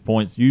rewards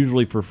points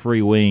usually for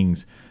free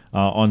wings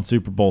on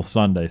Super Bowl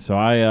Sunday. So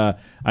I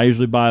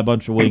usually buy a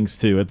bunch of wings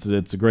too.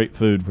 It's a great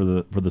food for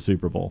the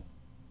Super Bowl.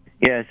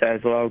 Yes,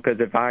 as well, because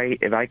if I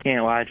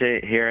can't watch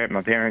it here at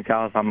my parents'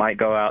 house, I might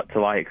go out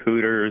to like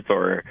Hooters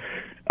or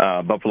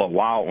Buffalo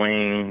Wild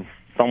Wings,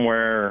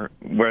 somewhere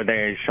where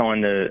they're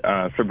showing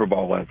the Super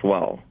Bowl as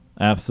well.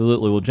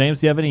 Absolutely. Well, James,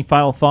 do you have any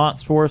final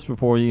thoughts for us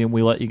before we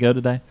let you go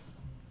today?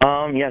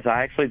 Yes,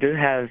 I actually do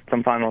have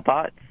some final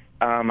thoughts.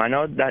 I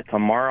know that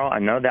tomorrow,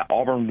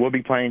 Auburn will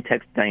be playing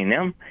Texas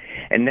A&M.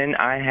 And then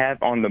I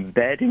have on the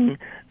betting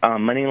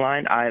money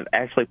line, I've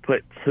actually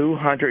put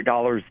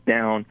 $200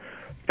 down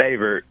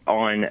favorite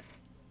on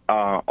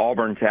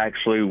Auburn to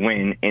actually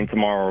win in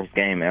tomorrow's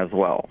game as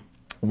well.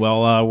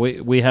 Well,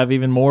 we have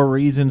even more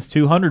reasons,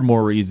 200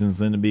 more reasons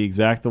than to be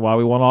exact, why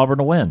we want Auburn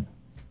to win.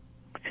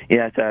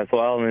 Yes, as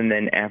well. And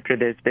then after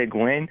this big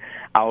win,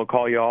 I will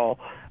call you all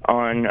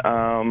on,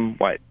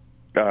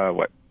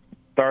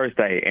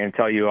 Thursday and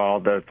tell you all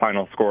the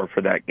final score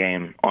for that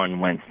game on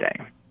Wednesday.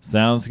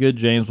 Sounds good,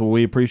 James. Well,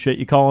 we appreciate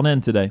you calling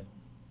in today.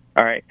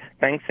 All right.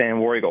 Thanks,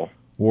 and War Eagle.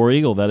 War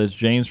Eagle, that is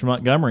James from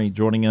Montgomery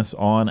joining us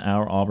on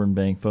our Auburn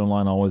Bank phone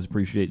line. Always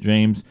appreciate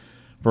James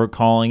for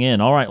calling in.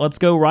 All right, let's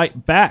go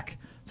right back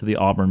to the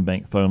Auburn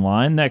Bank phone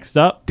line. Next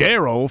up,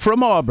 Daryl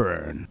from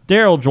Auburn.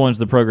 Daryl joins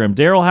the program.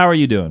 Daryl, how are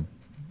you doing?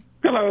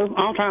 Hello.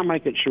 I'll try and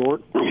make it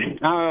short.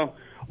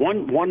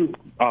 One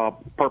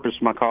purpose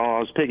of my call, I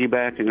was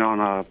piggybacking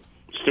on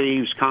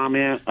Steve's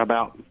comment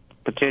about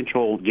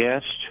potential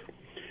guests,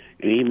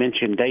 and he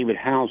mentioned David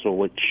Housel,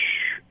 which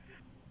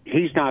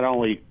he's not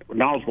only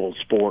knowledgeable in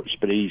sports,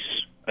 but he's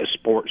a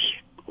sports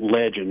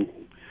legend,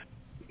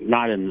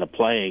 not in the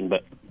playing,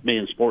 but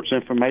being sports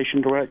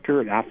information director,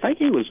 and I think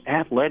he was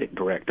athletic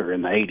director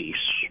in the 80s.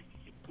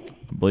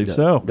 I believe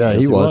so. Yeah, Yes,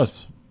 he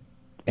was.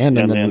 And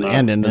in the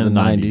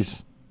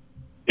 90s.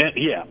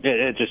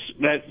 It just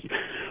that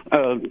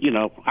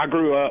I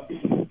grew up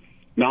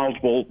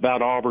knowledgeable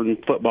about Auburn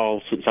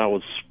football since I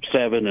was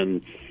 7,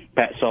 and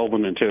Pat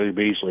Sullivan and Terry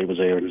Beasley was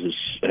there, and just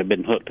have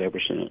been hooked ever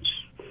since.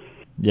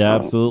 Yeah,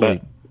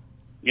 absolutely.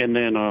 And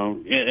then,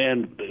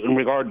 and in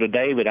regard to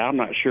David, I'm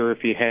not sure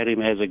if you had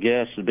him as a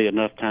guest, it'd be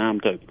enough time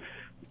to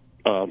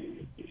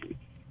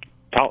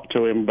talk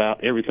to him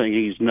about everything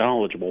he's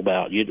knowledgeable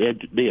about.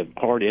 It'd be a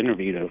hard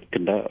interview to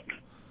conduct.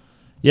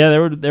 Yeah,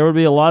 there would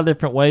be a lot of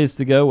different ways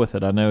to go with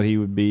it. I know he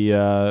would be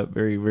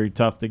very, very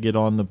tough to get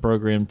on the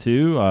program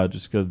too,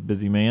 just because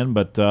busy man.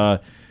 But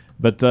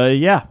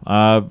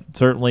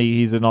certainly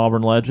he's an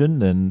Auburn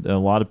legend, and a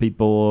lot of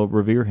people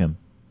revere him.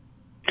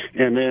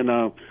 And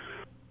then,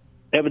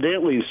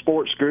 evidently,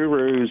 sports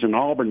gurus in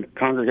Auburn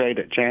congregate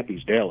at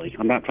Chappie's Deli.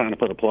 I'm not trying to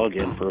put a plug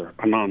in for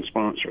a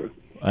non-sponsor.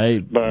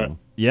 He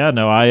he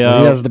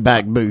has the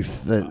back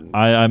booth.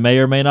 I may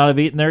or may not have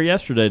eaten there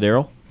yesterday,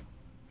 Daryl.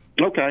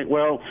 Okay,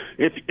 well,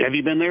 have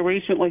you been there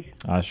recently?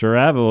 I sure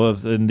have. I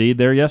was indeed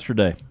there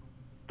yesterday.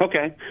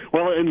 Okay.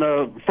 Well, in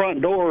the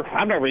front door,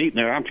 I've never eaten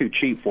there. I'm too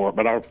cheap for it,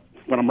 but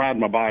when I'm riding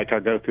my bike, I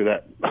go through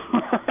that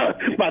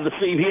by the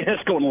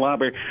CVS going to the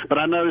library. But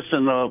I noticed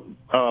in the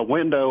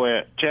window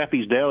at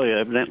Chappie's Deli,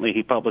 evidently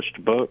he published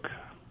a book.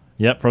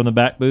 Yep, from the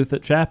back booth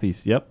at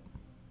Chappie's. Yep.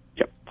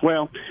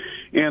 Well,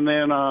 and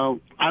then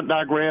I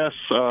digress.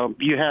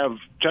 You have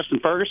Justin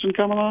Ferguson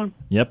coming on?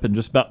 Yep, in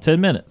just about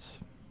 10 minutes.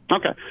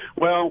 Okay.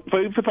 Well,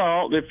 food for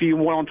thought. If you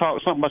want to talk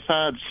something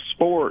besides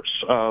sports,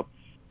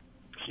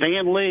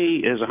 Stan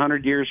Lee is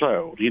 100 years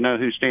old. Do you know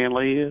who Stan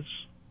Lee is?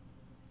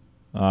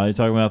 You're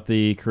talking about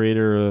the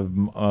creator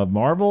of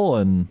Marvel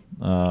and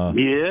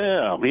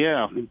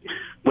Yeah,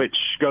 which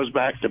goes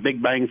back to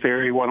Big Bang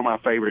Theory, one of my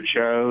favorite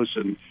shows.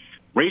 And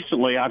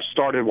recently I've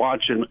started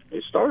watching,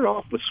 it started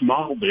off with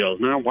Smallville,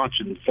 now I'm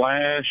watching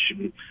Flash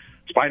and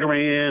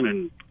Spider-Man,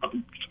 and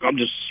I'm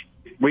just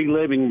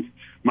reliving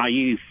my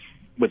youth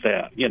with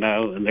that,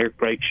 and they're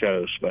great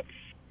shows. But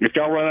if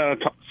y'all run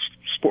out of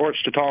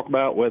sports to talk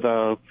about with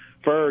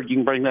Ferg, you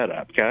can bring that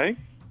up, okay?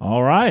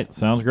 All right.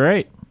 Sounds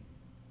great.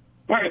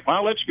 All right,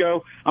 well, let's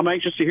go. I'm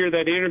anxious to hear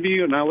that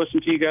interview, and I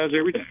listen to you guys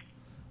every day.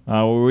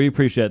 Well, we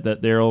appreciate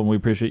that, Daryl, and we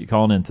appreciate you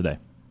calling in today.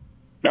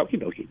 Okie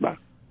dokie, bye.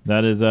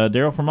 That is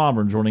Daryl from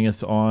Auburn joining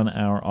us on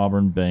our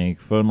Auburn Bank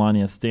phone line.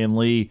 Yes, Stan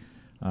Lee,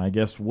 I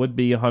guess, would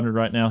be 100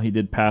 right now. He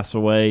did pass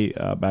away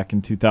back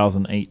in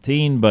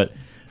 2018, but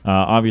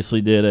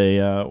obviously did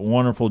a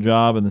wonderful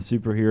job in the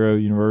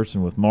superhero universe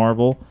and with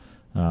Marvel.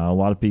 A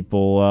lot of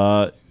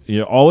people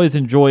always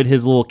enjoyed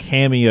his little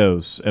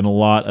cameos in a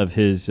lot of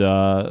his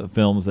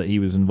films that he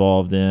was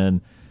involved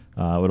in.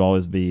 Would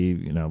always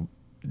be,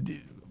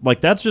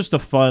 like that's just a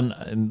fun.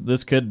 And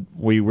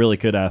we really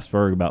could ask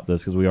Ferg about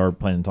this because we are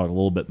planning to talk a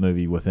little bit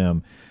movie with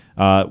him.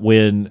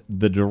 When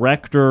the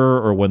director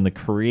or when the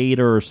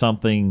creator or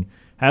something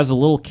has a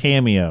little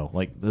cameo,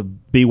 like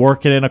be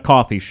working in a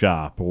coffee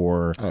shop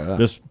or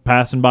just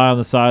passing by on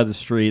the side of the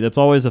street. That's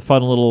always a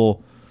fun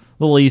little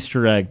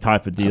Easter egg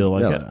type of deal.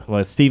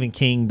 Like Stephen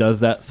King does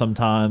that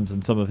sometimes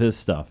in some of his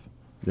stuff.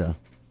 Yeah.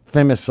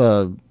 Famous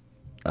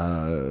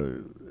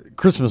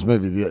Christmas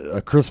movie,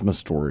 A Christmas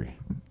Story.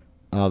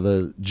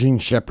 The Gene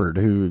Shepard,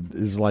 who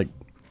is like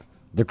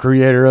the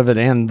creator of it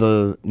and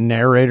the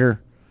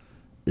narrator,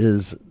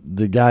 is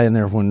the guy in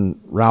there when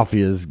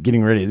Ralphie is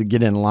getting ready to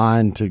get in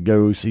line to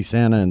go see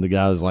Santa, and the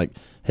guy's like,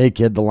 "Hey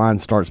kid, the line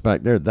starts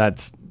back there."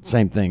 That's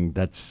same thing.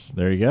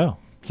 There you go.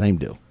 Same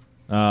deal.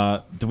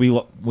 Do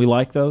we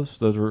like those?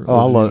 Those were.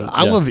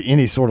 I love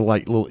any sort of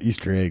like little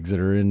Easter eggs that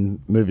are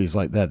in movies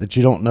like that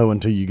you don't know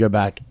until you go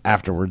back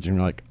afterwards and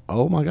you're like,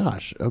 oh my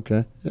gosh,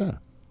 okay, yeah.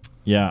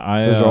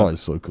 Yeah, those are always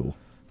so cool.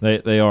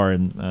 They are,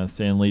 and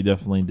Stan Lee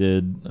definitely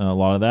did a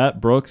lot of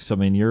that. Brooks, I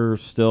mean, you're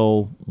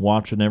still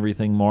watching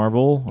everything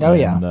Marvel. Oh,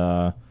 yeah.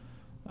 And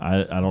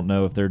I don't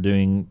know if they're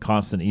doing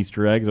constant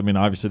Easter eggs. I mean,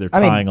 obviously they're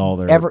tying all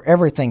their...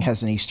 everything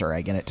has an Easter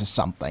egg in it to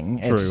something.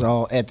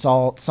 True. It's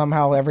all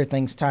somehow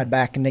everything's tied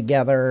back and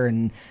together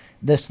and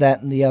this,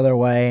 that, and the other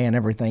way and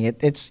everything.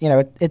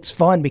 It's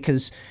fun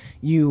because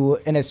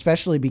and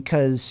especially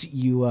because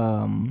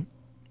you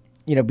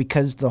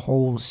because the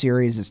whole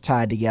series is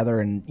tied together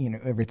and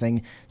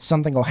everything,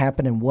 something will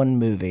happen in one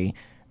movie,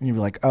 and you'll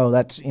be like, oh,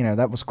 that's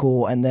that was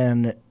cool, and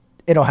then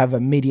it'll have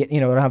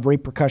it'll have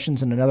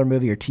repercussions in another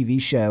movie or TV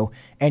show,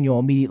 and you'll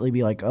immediately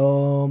be like,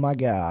 oh my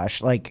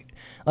gosh, like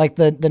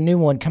the new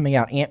one coming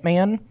out,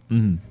 Ant-Man.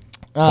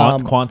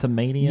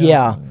 Quantumania.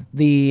 Yeah,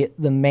 the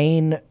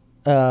main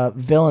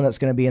villain that's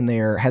going to be in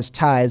there has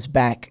ties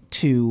back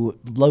to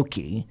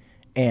Loki,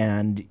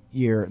 and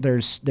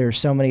there's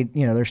so many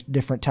there's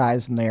different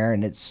ties in there,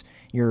 and it's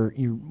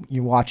you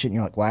watch it and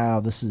you're like, wow,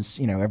 this is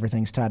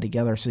everything's tied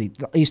together. So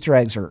the Easter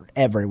eggs are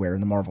everywhere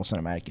in the Marvel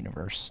Cinematic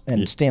Universe,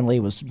 and Stan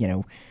Lee was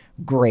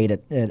great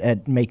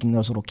at making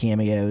those little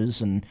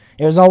cameos, and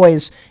it was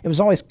always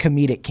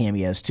comedic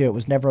cameos too. It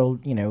was never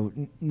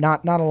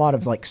not a lot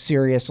of like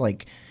serious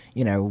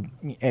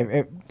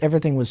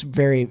everything was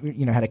very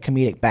had a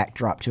comedic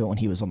backdrop to it when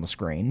he was on the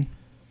screen.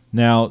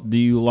 Now, do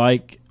you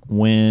like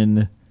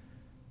when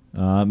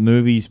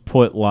movies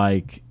put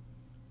like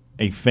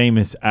a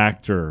famous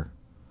actor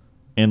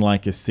in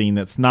like a scene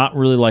that's not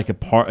really like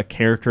a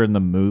character in the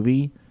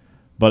movie,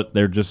 but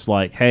they're just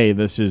like, hey,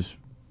 here's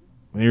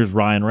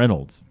Ryan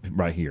Reynolds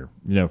right here,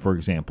 for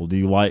example? Do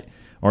you like,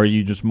 or are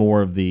you just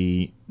more of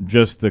the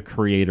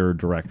creator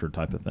director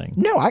type of thing?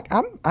 No,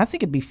 I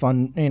think it'd be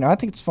fun. I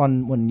think it's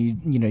fun when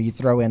you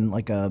throw in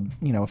like a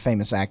a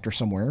famous actor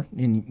somewhere,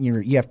 and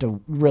you have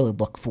to really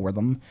look for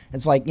them.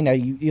 It's like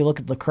you look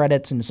at the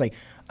credits and it's like,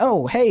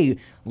 oh hey,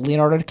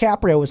 Leonardo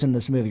DiCaprio was in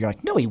this movie. You're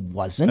like, no, he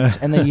wasn't.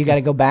 And then you got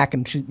to go back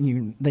and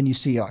then you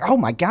see, like, oh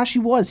my gosh, he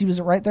was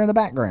right there in the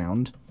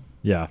background.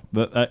 Yeah,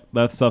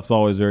 that stuff's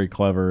always very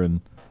clever,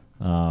 and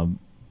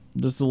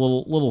just a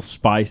little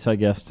spice, I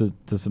guess,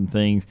 to some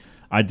things.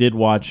 I did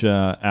watch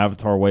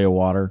Avatar: Way of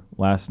Water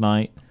last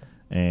night,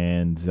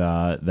 and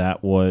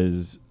that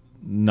was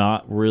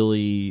not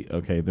really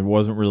okay. There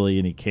wasn't really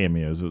any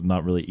cameos. It was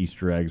not really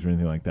Easter eggs or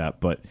anything like that.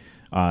 But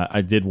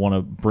I did want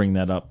to bring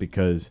that up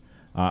because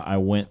I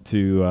went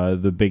to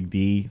the Big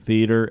D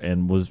Theater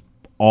and was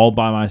all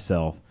by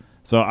myself.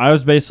 So I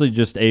was basically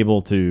just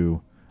able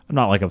to,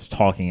 not like I was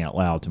talking out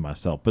loud to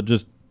myself, but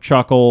just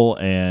chuckle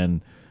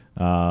and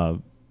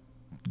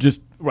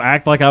just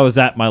act like I was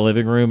at my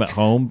living room at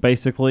home,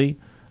 basically,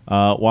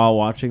 while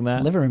watching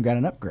that. Living room got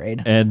an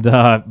upgrade. And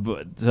a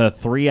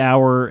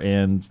 3-hour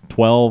and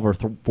 12 or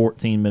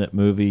 14-minute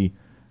movie,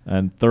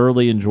 and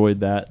thoroughly enjoyed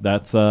that.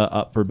 That's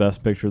up for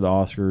Best Picture of the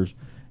Oscars.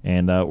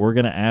 And we're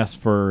going to ask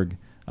Ferg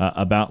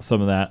about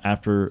some of that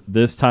after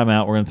this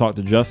timeout. We're going to talk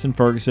to Justin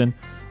Ferguson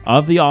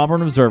of the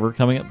Auburn Observer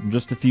coming up in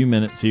just a few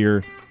minutes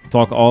here to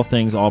talk all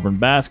things Auburn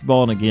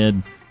basketball, and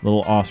again,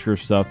 little Oscar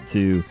stuff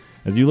too,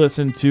 as you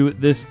listen to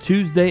this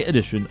Tuesday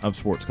edition of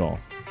Sports Call.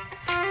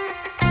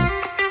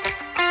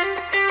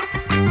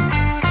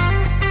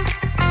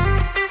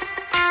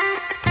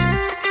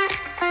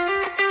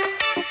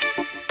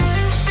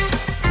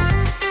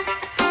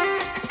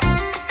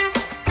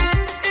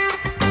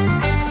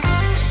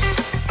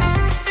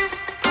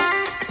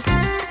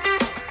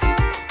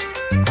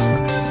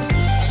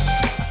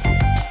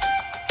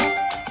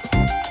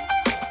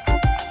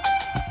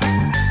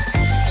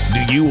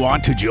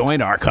 Want to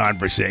join our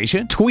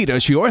conversation? Tweet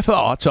us your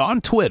thoughts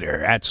on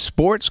Twitter at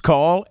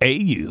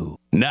SportsCallAU.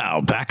 Now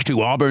back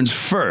to Auburn's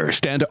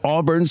first and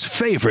Auburn's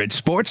favorite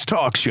sports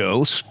talk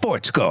show,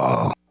 Sports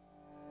Call.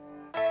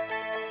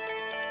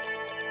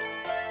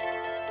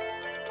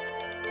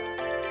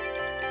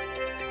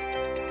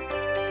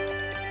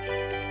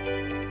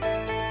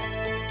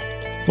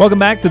 Welcome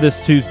back to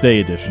this Tuesday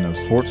edition of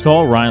Sports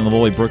Call. Ryan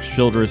Lavoie, Brooks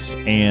Childress,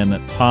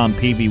 and Tom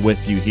Peavy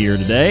with you here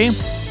today.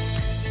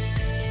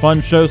 Fun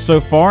show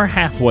so far,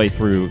 halfway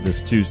through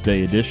this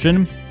Tuesday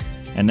edition.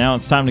 And now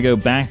it's time to go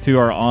back to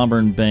our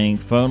Auburn Bank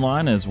phone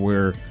line as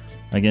we're,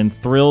 again,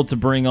 thrilled to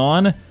bring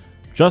on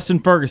Justin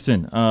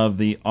Ferguson of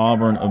the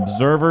Auburn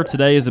Observer.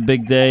 Today is a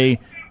big day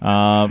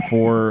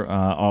for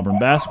Auburn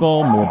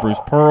basketball. More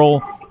Bruce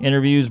Pearl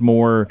interviews,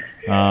 more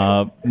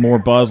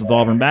buzz with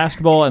Auburn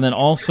basketball, and then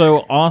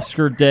also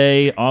Oscar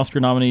Day, Oscar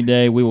nominee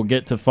day. We will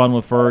get to Fun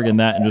with Ferg and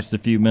that in just a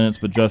few minutes.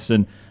 But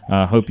Justin,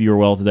 hope you are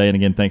well today. And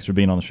again, thanks for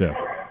being on the show.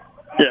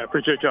 Yeah,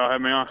 appreciate y'all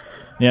having me on.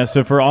 Yeah,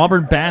 so for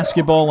Auburn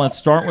basketball, let's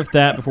start with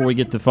that before we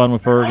get to Fun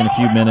with Ferg in a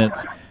few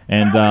minutes.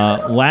 And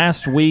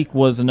last week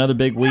was another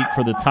big week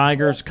for the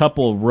Tigers.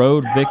 Couple of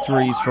road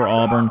victories for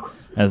Auburn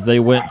as they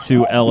went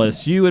to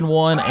LSU and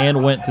won,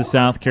 and went to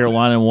South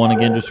Carolina and won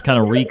again. Just kind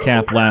of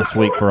recap last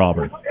week for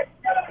Auburn.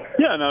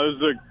 Yeah, no, it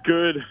was a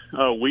good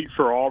week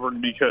for Auburn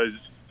because,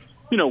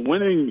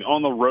 winning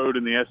on the road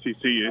in the SEC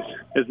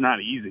is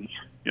not easy.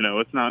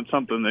 It's not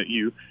something that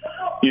you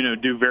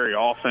do very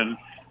often.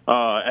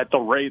 At the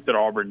rate that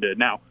Auburn did.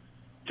 Now,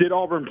 did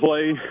Auburn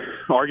play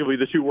arguably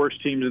the two worst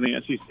teams in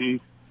the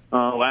SEC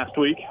last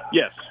week?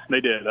 Yes,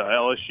 they did.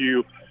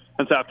 LSU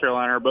and South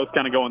Carolina are both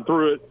kind of going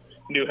through it.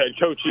 New head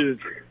coaches,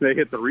 they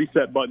hit the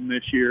reset button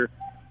this year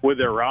with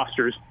their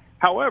rosters.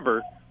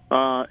 However,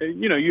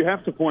 you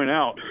have to point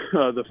out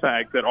the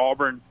fact that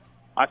Auburn,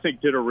 I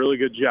think, did a really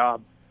good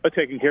job of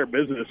taking care of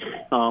business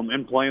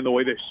and playing the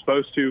way they're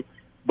supposed to.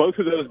 Both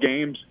of those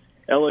games,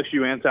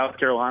 LSU and South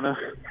Carolina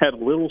had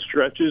little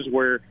stretches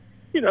where,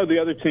 the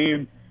other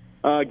team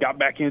got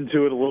back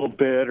into it a little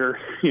bit or,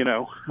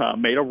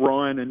 made a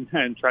run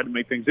and tried to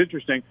make things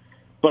interesting.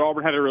 But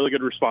Auburn had a really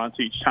good response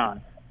each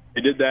time.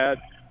 They did that.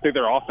 I think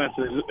their offense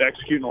is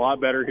executing a lot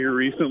better here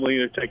recently.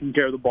 They're taking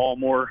care of the ball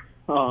more.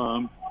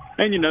 And,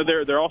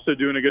 they're also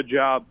doing a good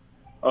job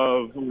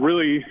of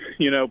really,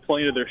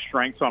 playing to their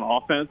strengths on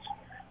offense.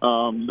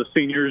 The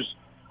seniors,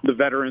 the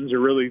veterans are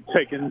really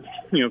taking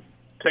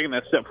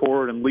that step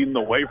forward and leading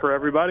the way for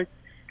everybody.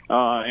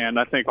 And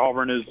I think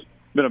Auburn has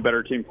been a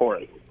better team for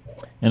it.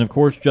 And, of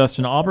course,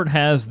 Justin, Auburn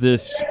has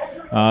this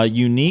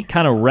unique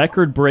kind of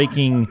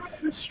record-breaking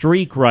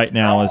streak right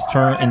now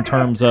in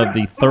terms of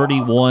the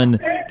 31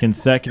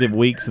 consecutive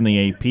weeks in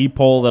the AP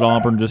poll that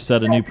Auburn just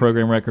set a new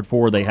program record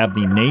for. They have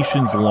the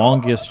nation's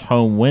longest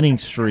home winning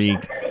streak,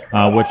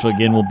 which,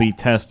 again, will be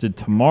tested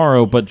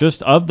tomorrow. But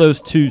just of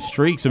those two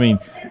streaks,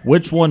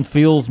 which one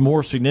feels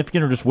more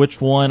significant or just which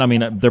one?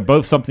 They're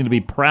both something to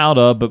be proud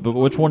of, but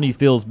which one do you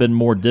feel has been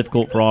more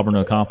difficult for Auburn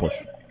to accomplish?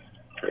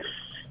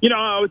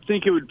 I would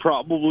think it would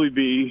probably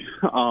be,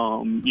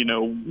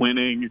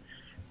 winning,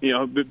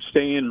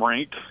 staying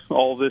ranked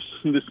all this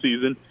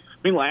season.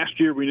 Last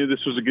year we knew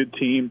this was a good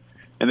team,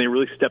 and they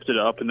really stepped it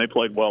up, and they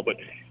played well. But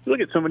you look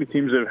at so many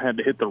teams that have had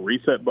to hit the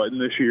reset button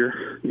this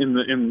year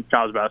in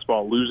college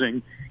basketball,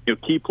 losing,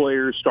 key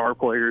players, star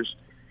players,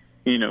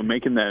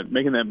 making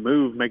that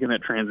move, making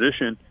that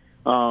transition.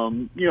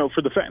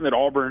 For the fact that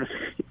Auburn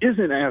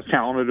isn't as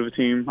talented of a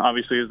team,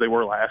 obviously, as they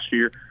were last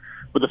year,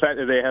 but the fact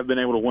that they have been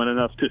able to win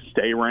enough to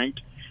stay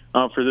ranked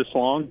for this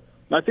long,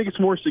 I think it's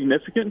more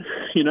significant.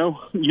 You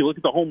look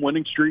at the home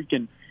winning streak,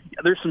 and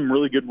there's some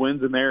really good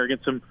wins in there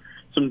against some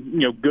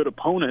good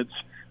opponents.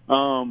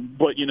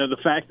 But the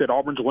fact that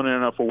Auburn's winning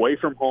enough away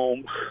from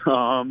home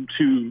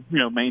to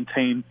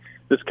maintain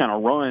this kind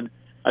of run,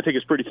 I think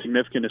is pretty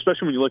significant.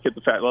 Especially when you look at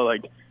the fact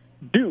that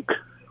Duke,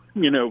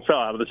 fell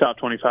out of the top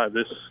 25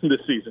 this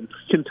season.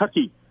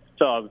 Kentucky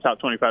fell out of the top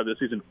 25 this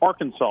season.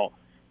 Arkansas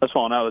has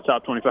fallen out of the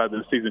top 25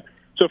 this season.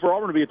 So for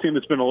Auburn to be a team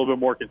that's been a little bit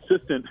more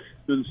consistent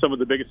than some of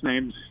the biggest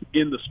names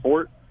in the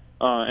sport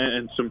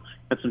and some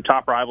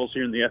top rivals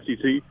here in the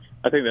SEC,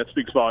 I think that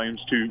speaks volumes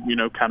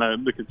to kind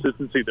of the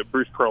consistency that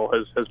Bruce Pearl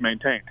has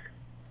maintained.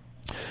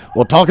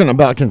 Well, talking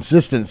about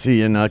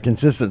consistency and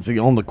consistency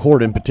on the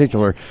court in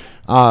particular,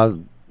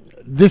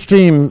 this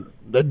team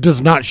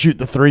does not shoot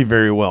the three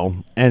very well,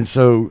 and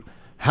so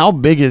how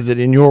big is it,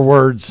 in your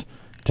words,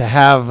 to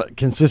have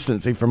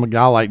consistency from a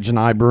guy like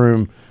Johni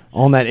Broome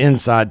on that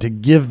inside to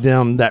give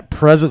them that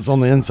presence on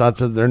the inside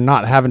so they're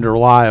not having to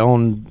rely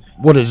on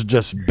what is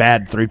just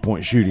bad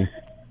three-point shooting?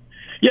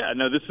 Yeah,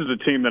 no, this is a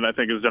team that I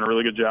think has done a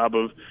really good job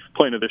of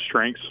playing to their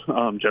strengths.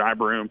 Johni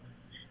Broome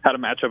had a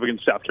matchup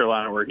against South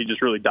Carolina where he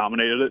just really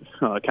dominated it,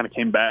 kind of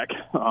came back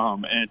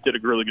and did a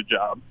really good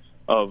job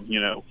of,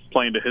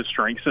 playing to his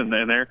strengths in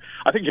there.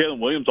 I think Jalen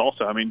Williams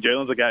also.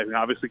 Jalen's a guy who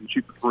obviously can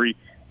shoot the three,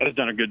 has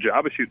done a good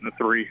job of shooting the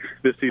three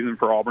this season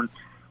for Auburn.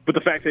 But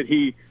the fact that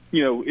he,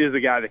 is a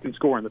guy that can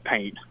score in the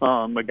paint,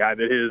 a guy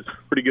that is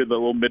pretty good at the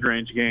little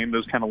mid-range game,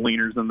 those kind of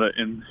leaners in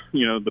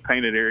the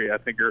painted area, I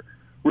think are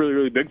really,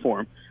 really big for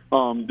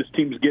him. This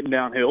team's getting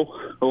downhill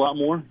a lot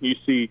more. You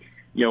see,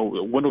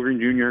 Wendell Green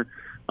Jr.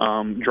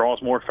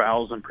 Draws more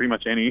fouls than pretty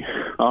much any.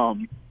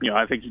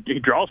 I think he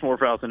draws more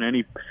fouls than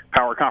any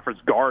power conference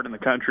guard in the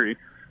country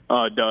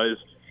does,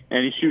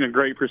 and he's shooting a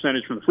great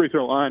percentage from the free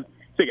throw line.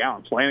 I think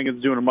Allen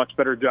Flanigan's doing a much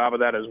better job of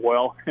that as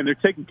well, and they're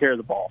taking care of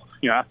the ball.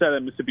 Outside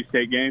that Mississippi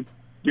State game,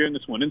 during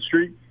this winning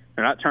streak,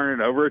 they're not turning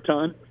it over a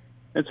ton,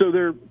 and so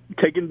they're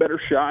taking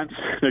better shots.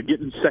 They're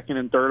getting second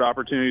and third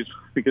opportunities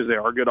because they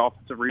are good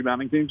offensive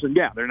rebounding teams, and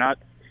they're not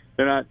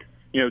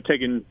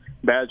taking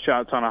bad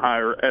shots at a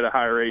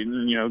higher rate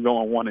and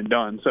going one and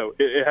done. So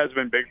it has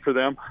been big for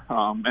them.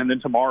 And then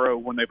tomorrow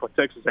when they play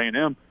Texas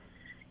A&M,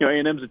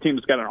 A&M's a team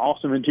that's got an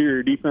awesome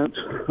interior defense,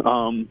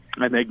 and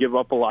they give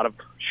up a lot of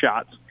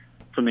shots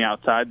from the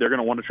outside. They're going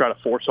to want to try to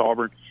force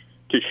Auburn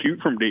to shoot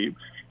from deep.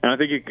 And I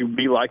think it could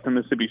be like the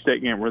Mississippi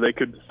State game where they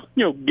could,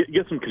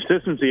 get some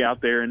consistency out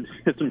there and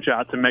hit some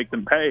shots and make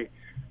them pay.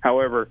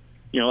 However,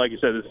 like you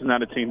said, this is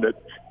not a team that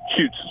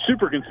shoots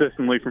super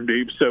consistently from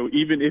deep. So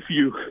even if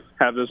you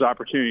have those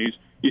opportunities,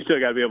 you still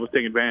got to be able to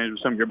take advantage of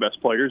some of your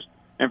best players.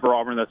 And for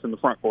Auburn, that's in the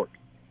front court.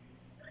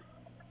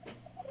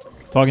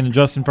 Talking to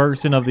Justin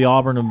Ferguson of the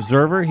Auburn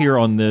Observer here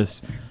on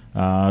this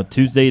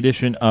Tuesday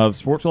edition of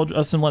Sports World.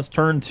 Justin, let's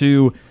turn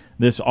to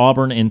this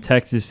Auburn and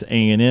Texas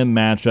A&M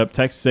matchup.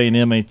 Texas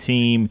A&M, a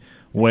team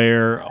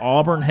where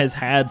Auburn has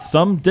had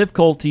some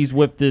difficulties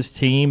with this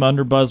team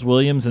under Buzz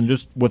Williams and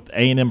just with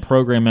A&M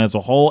program as a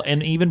whole,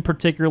 and even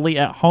particularly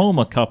at home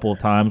a couple of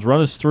times.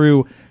 Run us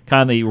through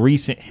kind of the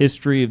recent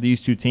history of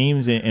these two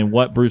teams and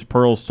what Bruce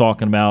Pearl's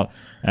talking about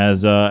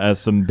as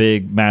some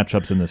big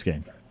matchups in this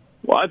game.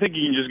 Well, I think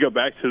you can just go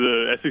back to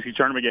the SEC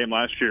tournament game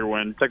last year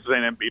when Texas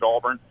A&M beat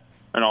Auburn,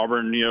 and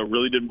Auburn,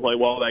 really didn't play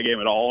well that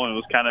game at all, and it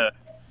was kind of,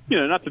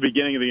 not the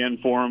beginning of the end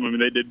for them.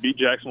 They did beat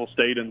Jacksonville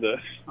State in the,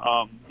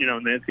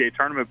 in the NCAA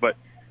tournament. But,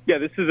 yeah,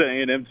 this is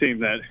an A&M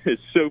team that is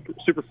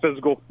super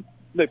physical,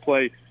 They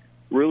play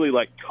really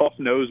like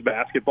tough-nosed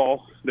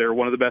basketball. They're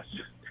one of the best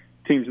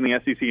teams in the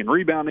SEC in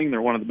rebounding.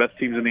 They're one of the best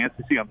teams in the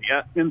SEC on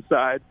the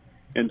inside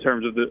in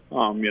terms of the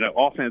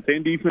offense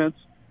and defense.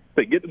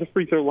 They get to the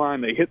free throw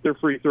line. They hit their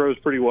free throws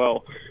pretty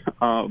well.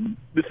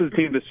 This is a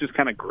team that's just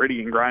kind of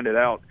gritty and grinded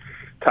out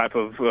type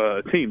of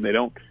team. They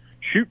don't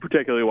shoot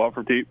particularly well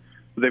from deep.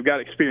 They've got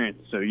experience.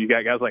 So you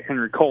got guys like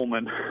Henry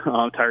Coleman,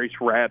 Tyrese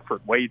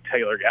Radford, Wade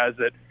Taylor, guys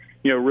that,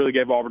 really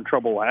gave Auburn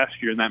trouble last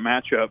year in that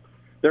matchup.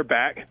 They're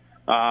back.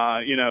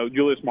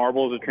 Julius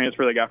Marble is a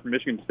transfer they got from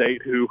Michigan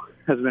State who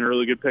has been a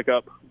really good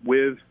pickup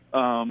with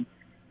Coleman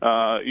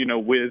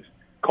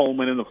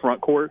in the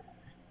front court.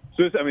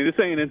 So, this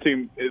A&M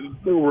team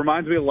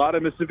reminds me a lot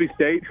of Mississippi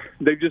State.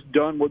 They've just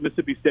done what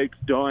Mississippi State's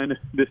done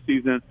this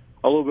season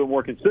a little bit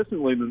more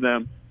consistently than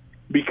them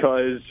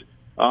because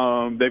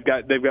they've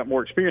got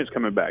more experience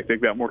coming back.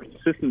 They've got more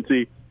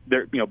consistency.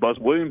 Buzz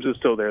Williams is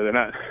still there.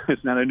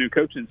 It's not a new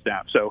coaching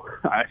staff. So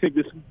I think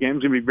this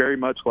game's going to be very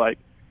much like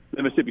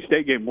the Mississippi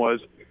State game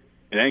was.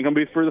 It ain't going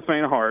to be for the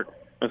faint of heart.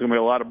 There's going to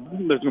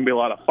be a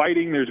lot of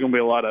fighting. There's going to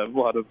be a lot of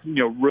it's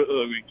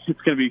going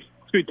to be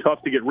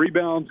tough to get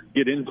rebounds,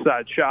 get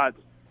inside shots.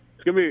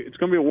 It's going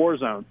to be a war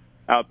zone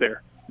out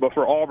there. But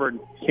for Auburn,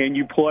 can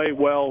you play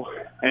well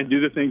and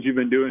do the things you've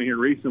been doing here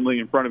recently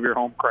in front of your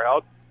home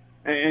crowd,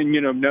 and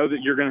know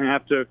that you're going to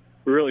have to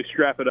really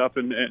strap it up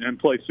and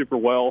play super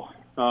well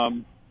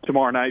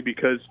tomorrow night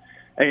because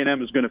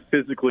A&M is going to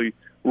physically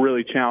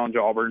really challenge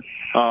Auburn,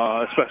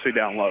 especially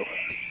down low.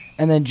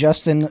 And then,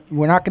 Justin,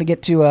 we're not going to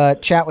get to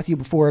chat with you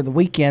before the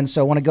weekend,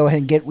 so I want to go ahead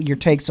and get your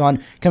takes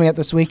on coming up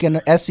this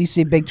weekend.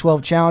 SEC Big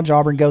 12 Challenge.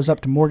 Auburn goes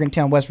up to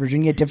Morgantown, West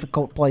Virginia.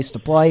 Difficult place to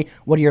play.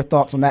 What are your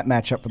thoughts on that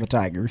matchup for the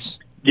Tigers?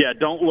 Yeah,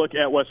 don't look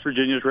at West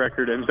Virginia's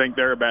record and think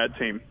they're a bad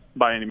team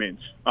by any means.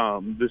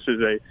 This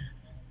is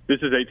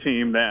a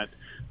team that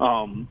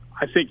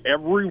I think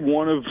every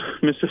one of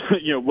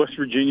West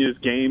Virginia's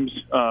games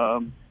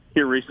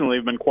here recently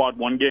have been quad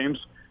one games.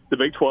 The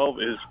Big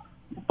 12 is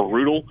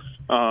brutal.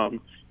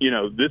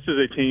 This is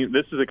a team.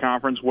 This is a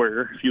conference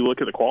where, if you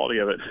look at the quality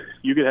of it,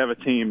 you could have a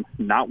team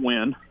not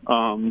win,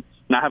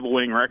 not have a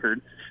winning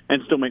record,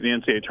 and still make the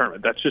NCAA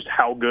tournament. That's just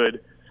how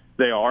good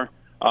they are.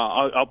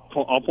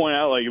 I'll point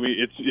out,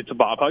 it's a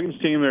Bob Huggins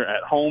team. They're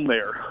at home.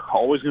 They're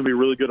always going to be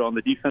really good on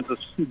the defensive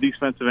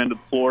end of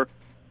the floor.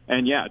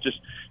 And just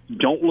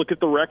don't look at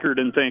the record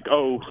and think,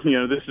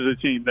 this is a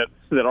team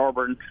that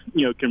Auburn,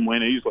 can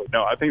win easily.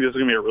 No, I think this is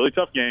going to be a really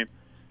tough game.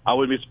 I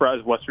wouldn't be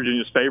surprised if West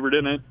Virginia's favored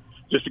in it,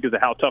 just because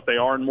of how tough they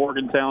are in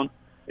Morgantown.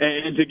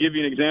 And to give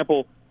you an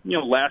example,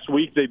 last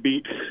week they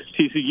beat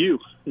TCU,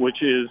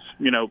 which is,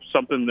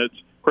 something that's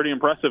pretty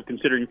impressive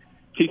considering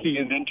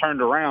TCU then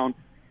turned around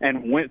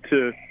and went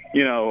to,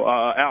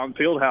 Allen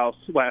Fieldhouse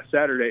last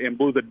Saturday and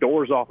blew the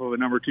doors off of a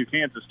number 2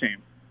 Kansas team.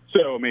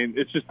 So,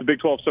 it's just the Big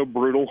 12 so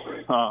brutal,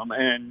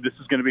 and this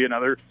is going to be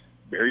another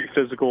very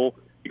physical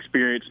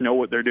experience, know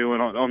what they're doing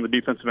on the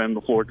defensive end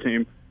of the floor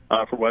team.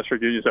 For West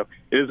Virginia. So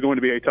it is going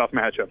to be a tough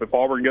matchup. If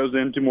Auburn goes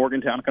into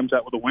Morgantown and comes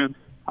out with a win,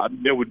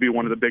 it would be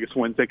one of the biggest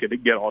wins they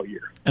could get all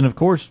year. And, of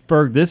course,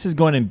 Ferg, this is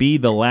going to be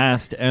the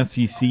last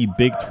SEC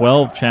Big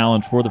 12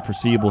 challenge for the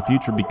foreseeable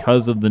future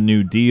because of the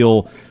new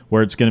deal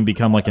where it's going to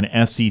become like an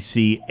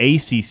SEC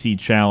ACC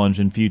challenge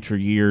in future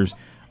years.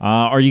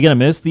 Are you going to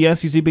miss the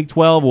SEC Big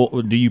 12?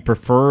 Or do you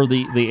prefer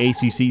the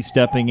ACC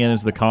stepping in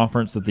as the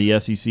conference that the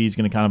SEC is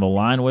going to kind of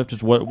align with?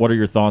 Just what are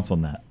your thoughts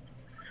on that?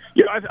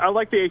 Yeah, I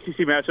like the ACC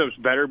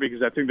matchups better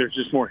because I think there's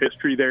just more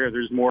history there.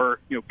 There's more,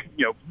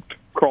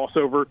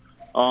 crossover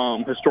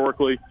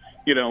historically.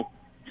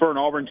 For an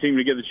Auburn team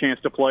to get the chance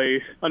to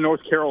play a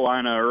North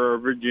Carolina or a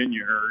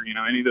Virginia or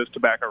any of those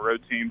Tobacco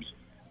Road teams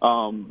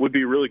would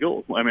be really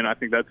cool. I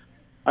think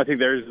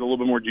there's a little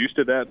bit more juice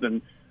to that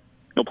than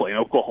playing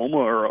Oklahoma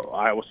or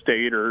Iowa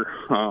State or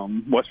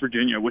West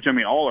Virginia, which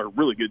all are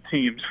really good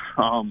teams,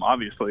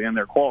 obviously, and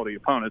they're quality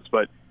opponents.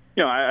 But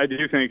I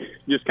do think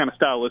just kind of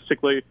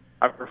stylistically,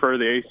 I prefer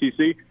the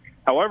ACC.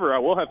 However, I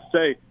will have to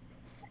say,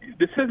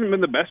 this hasn't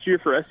been the best year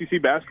for SEC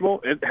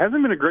basketball. It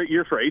hasn't been a great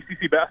year for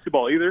ACC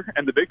basketball either,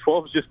 and the Big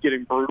 12 is just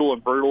getting brutal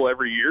and brutal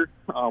every year.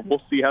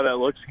 We'll see how that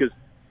looks because,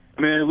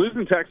 they're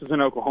losing Texas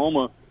and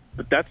Oklahoma,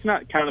 but that's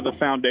not kind of the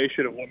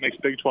foundation of what makes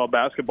Big 12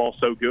 basketball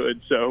so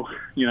good. So,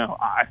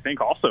 I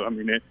think also,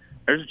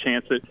 there's a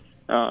chance that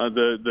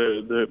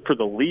for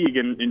the league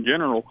in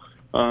general,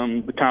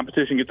 the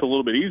competition gets a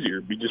little bit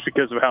easier just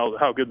because of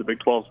how good the Big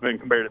 12 has been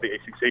compared to the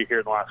ACC here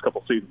in the last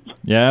couple seasons.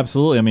 Yeah,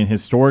 absolutely.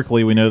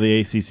 Historically, we know the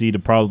ACC to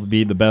probably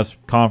be the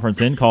best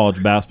conference in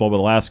college basketball, but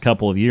the last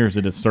couple of years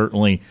it has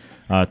certainly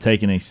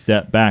taken a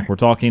step back. We're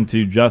talking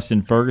to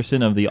Justin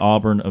Ferguson of the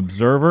Auburn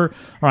Observer.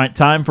 All right,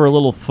 time for a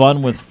little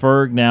fun with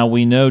Ferg. Now,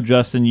 we know,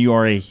 Justin, you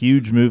are a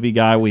huge movie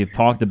guy. We have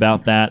talked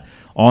about that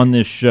on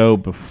this show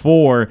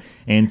before,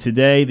 and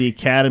today the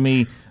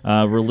Academy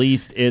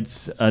released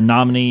its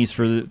nominees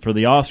for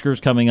the Oscars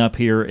coming up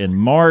here in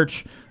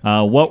March.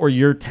 What were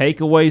your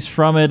takeaways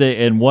from it,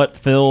 and what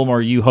film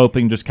are you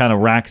hoping just kind of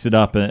racks it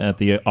up at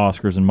the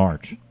Oscars in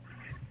March?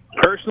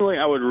 personally,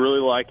 I would really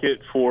like it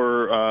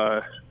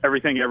for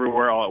Everything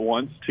Everywhere All at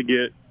Once to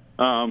get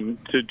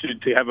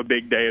to have a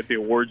big day at the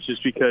awards,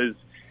 just because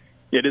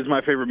it is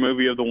my favorite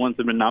movie of the ones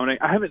that have been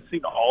nominated. I haven't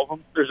seen all of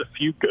them. There's a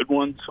few good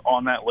ones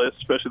on that list,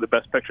 especially the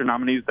Best Picture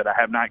nominees that I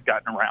have not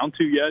gotten around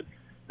to yet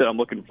that I'm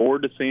looking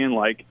forward to seeing.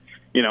 Like,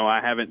 I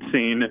haven't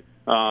seen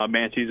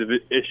Banshees of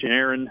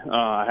Inisherin.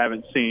 I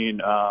haven't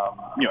seen,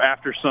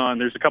 After Sun.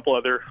 There's a couple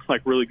other,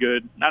 really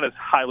good, not as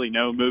highly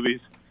known movies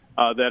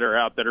that are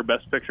out that are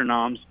Best Picture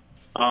noms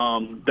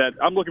that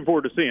I'm looking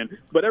forward to seeing.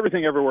 But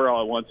Everything Everywhere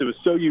All at Once, it was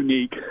so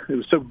unique. It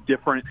was so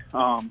different.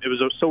 It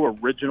was so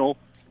original.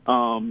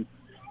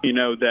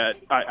 That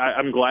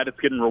I'm glad it's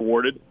getting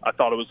rewarded. I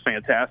thought it was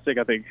fantastic.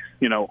 I think,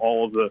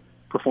 all of the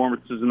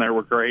performances in there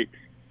were great.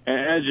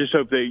 And I just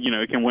hope that,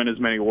 it can win as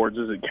many awards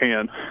as it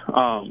can.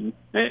 And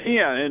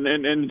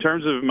in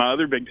terms of my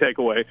other big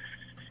takeaway,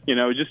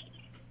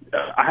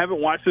 I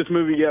haven't watched this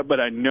movie yet, but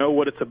I know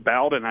what it's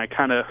about, and I'm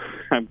kind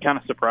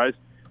of surprised.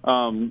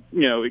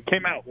 It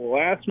came out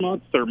last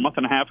month or a month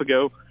and a half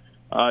ago.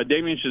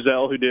 Damien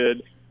Chazelle, who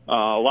did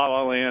La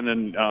La Land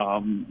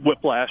and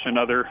Whiplash and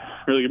other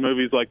really good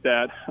movies like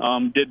that,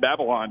 did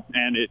Babylon,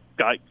 and it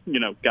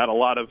got a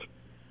lot of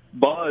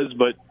buzz,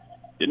 but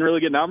didn't really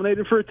get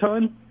nominated for a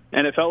ton.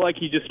 And it felt like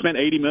he just spent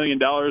 $80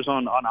 million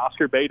on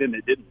Oscar bait, and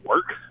it didn't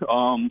work.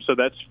 So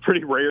that's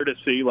pretty rare to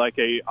see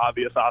a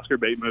obvious Oscar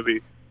bait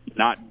movie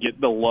not get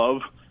the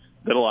love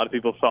that a lot of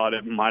people thought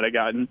it might have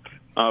gotten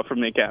from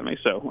the Academy.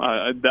 So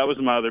that was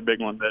my other big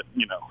one that,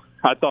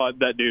 I thought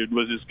that dude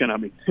was just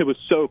it was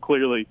so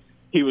clearly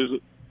he was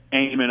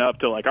aiming up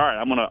to all right,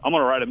 I'm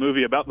gonna write a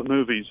movie about the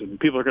movies, and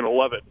people are gonna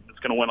love it. It's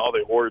gonna win all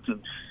the awards,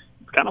 and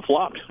kind of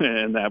flopped,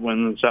 and that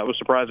was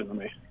surprising to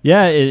me.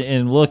 Yeah,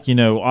 and look,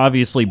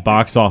 obviously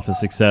box office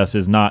success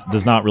does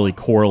not really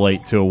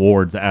correlate to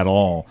awards at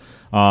all.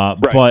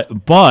 Right.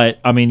 But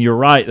I mean, you're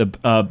right.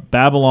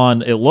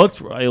 Babylon, it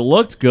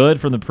looked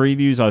good from the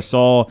previews. I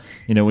saw,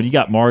 when you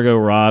got Margot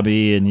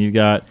Robbie and you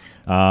got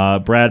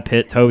Brad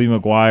Pitt, Tobey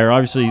Maguire.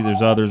 Obviously,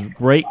 there's others.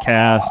 Great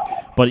cast.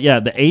 But yeah,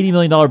 the $80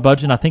 million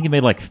budget, I think it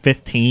made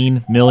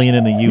 $15 million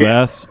in the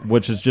U.S.,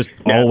 which is just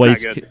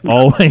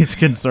always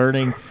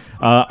concerning.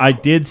 I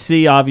did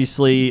see,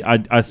 obviously,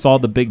 I saw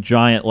The Big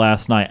Giant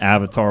last night,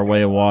 Avatar: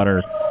 Way of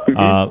Water.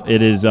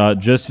 It is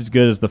just as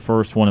good as the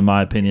first one, in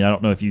my opinion. I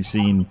don't know if you've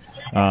seen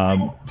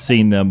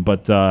them,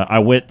 but I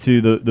went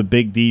to the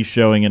Big D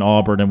showing in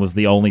Auburn and was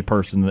the only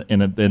person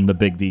in the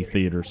Big D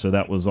theater, so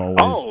that was always...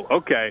 Oh,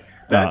 okay.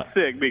 That's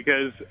sick,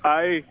 because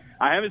I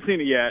haven't seen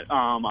it yet.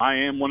 I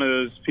am one of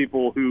those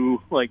people who,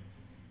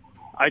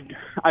 I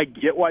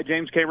get why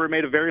James Cameron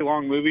made a very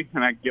long movie,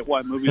 and I get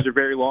why movies are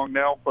very long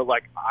now, but,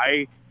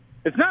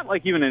 it's not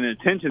even an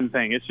attention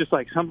thing. It's just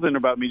something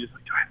about me just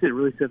do I have to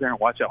really sit there and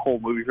watch that whole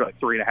movie for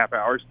 3.5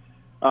 hours?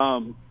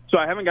 So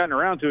I haven't gotten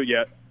around to it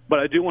yet, but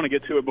I do want to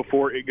get to it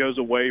before it goes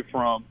away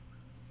from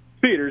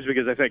theaters,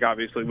 because I think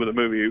obviously with a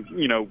movie,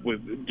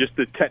 with just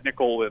the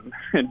technical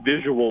and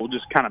visual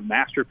just kind of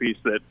masterpiece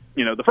that,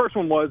 the first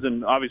one was,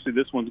 and obviously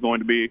this one's going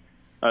to be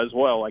as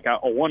well. I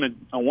want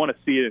to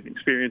see it and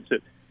experience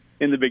it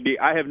in the Big D.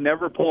 I have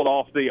never pulled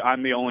off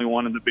I'm the only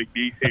one in the Big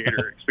D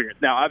theater experience.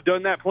 Now, I've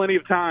done that plenty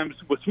of times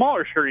with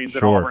smaller screens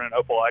at Auburn and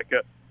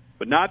Opelika,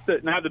 but not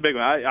the big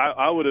one.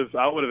 I would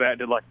have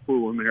acted like a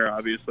fool in there.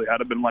 Obviously, I'd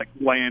have been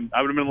laying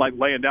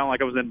down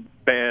like I was in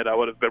bed. I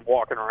would have been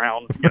walking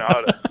around.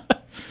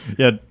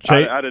 Yeah,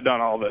 I'd have done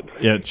all of it.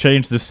 Yeah,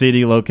 change the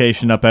seating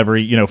location up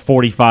every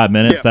 45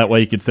 minutes. Yeah. That way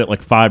you could sit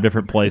 5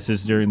 different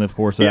places during the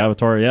course of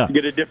Avatar. Yeah,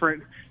 get a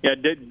different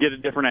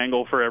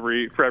angle for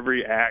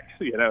every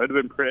act. It'd have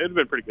been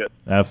pretty good.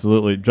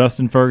 Absolutely.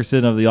 Justin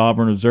Ferguson of the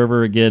Auburn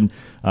Observer again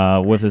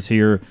with us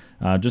here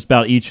just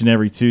about each and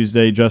every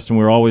Tuesday. Justin,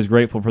 we're always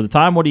grateful for the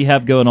time. What do you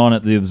have going on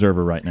at the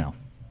Observer right now?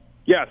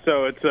 Yeah,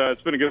 so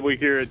it's been a good week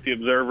here at the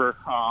Observer.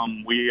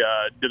 We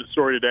did a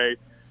story today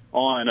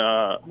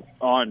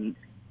on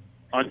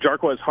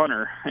Jarquez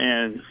Hunter,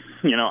 and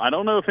I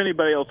don't know if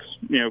anybody else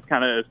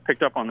kind of has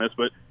picked up on this,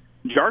 but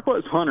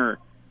Jarquez Hunter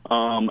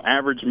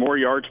averaged more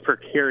yards per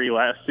carry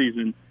last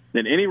season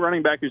than any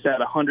running back who's had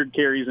 100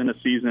 carries in a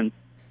season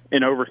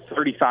in over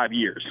 35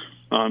 years.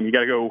 You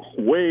got to go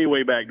way,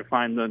 way back to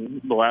find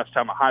the last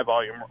time a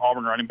high-volume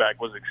Auburn running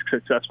back was as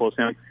successful as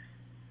him.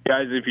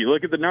 Guys, if you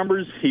look at the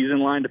numbers, he's in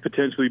line to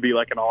potentially be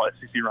an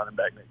all-SEC running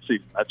back next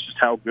season. That's just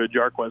how good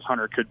Jarquez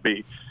Hunter could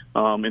be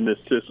in this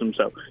system.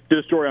 So did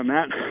a story on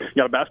that.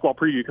 Got a basketball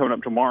preview coming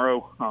up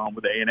tomorrow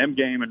with the A&M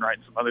game and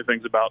writing some other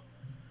things about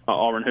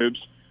Auburn hoops.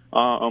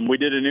 We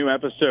did a new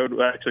episode.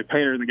 Actually,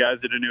 Painter and the guys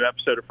did a new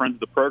episode of Friends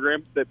of the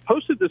Program that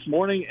posted this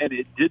morning, and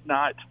it did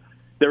not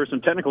 – there were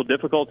some technical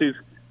difficulties.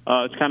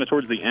 It's kind of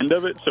towards the end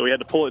of it, so we had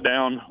to pull it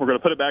down. We're going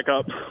to put it back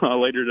up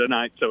later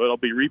tonight, so it'll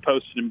be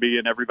reposted and be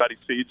in everybody's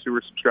feeds who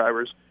are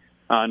subscribers.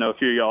 I know a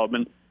few of y'all have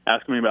been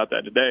asking me about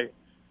that today.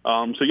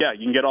 So, yeah,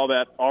 you can get all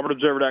that,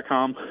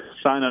 auburnobserver.com.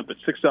 Sign up at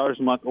 $6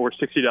 a month or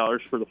 $60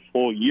 for the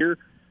full year,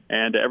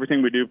 and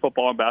everything we do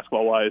football and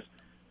basketball-wise,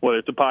 whether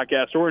it's a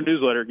podcast or a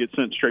newsletter, gets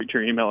sent straight to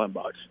your email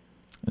inbox.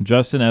 And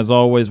Justin, as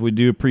always, we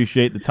do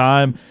appreciate the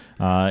time.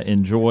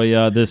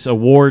 Enjoy this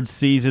awards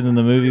season in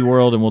the movie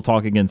world, and we'll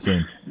talk again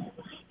soon.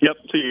 Yep,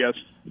 see you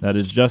guys. That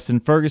is Justin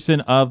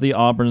Ferguson of the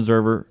Auburn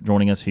Observer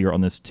joining us here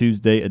on this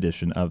Tuesday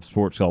edition of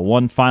Sports Call.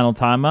 One final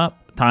timeout,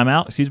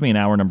 in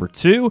hour number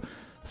 2.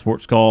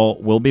 Sports Call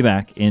will be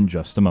back in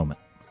just a moment.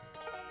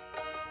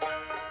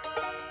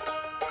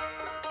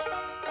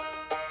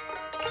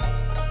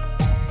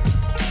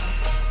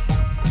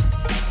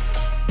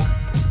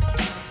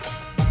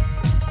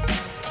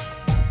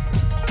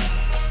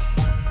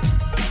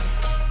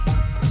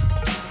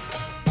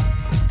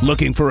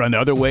 Looking for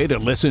another way to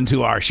listen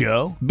to our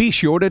show? Be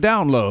sure to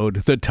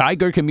download the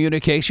Tiger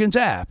Communications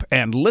app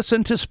and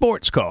listen to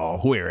Sports Call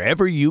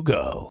wherever you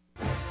go.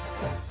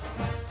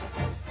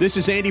 This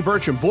is Andy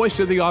Burcham, voice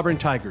of the Auburn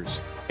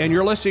Tigers, and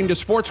you're listening to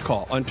Sports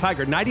Call on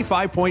Tiger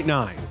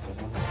 95.9.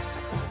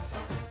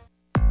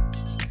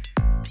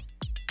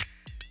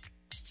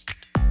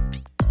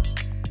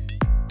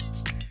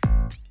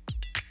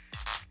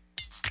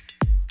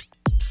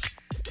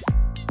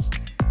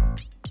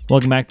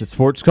 Welcome back to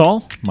Sports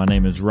Call. My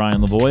name is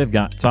Ryan Lavoie. I've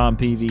got Tom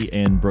Peavy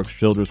and Brooks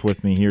Childress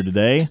with me here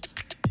today.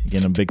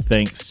 Again, a big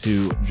thanks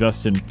to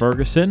Justin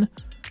Ferguson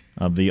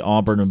of the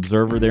Auburn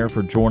Observer there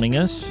for joining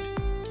us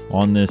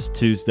on this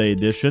Tuesday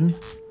edition,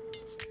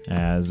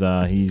 as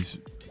he's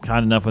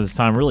kind enough with his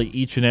time really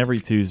each and every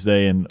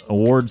Tuesday, and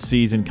awards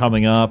season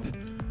coming up.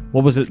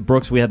 What was it,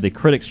 Brooks? We had the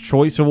Critics'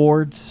 Choice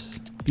Awards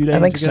a few days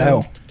ago. I think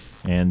so.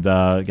 And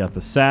got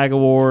the SAG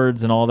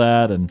Awards and all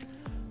that, and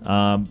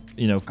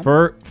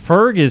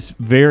Ferg is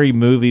very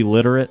movie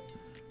literate.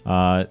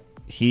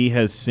 He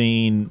has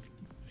seen.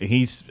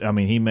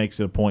 He makes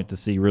it a point to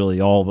see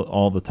really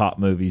all the top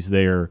movies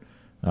there,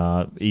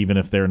 even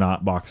if they're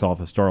not box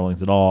office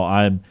darlings at all.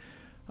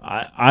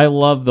 I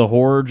love the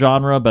horror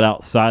genre, but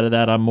outside of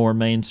that, I'm more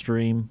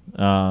mainstream.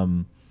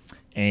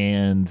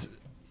 And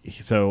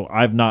so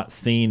I've not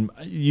seen.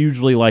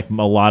 Usually, like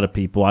a lot of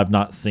people, I've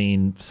not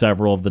seen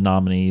several of the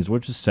nominees,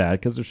 which is sad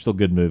because they're still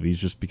good movies,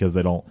 just because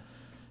they don't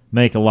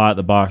make a lot at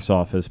the box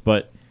office.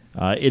 But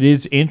it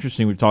is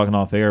interesting. We're talking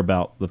off air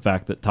about the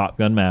fact that Top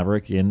Gun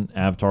Maverick and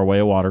Avatar Way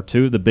of Water,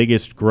 two of the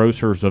biggest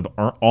grossers of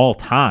all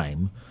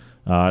time.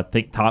 I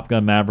think Top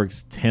Gun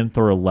Maverick's 10th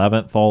or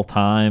 11th all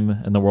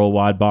time in the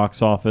worldwide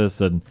box office,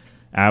 and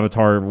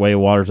Avatar Way of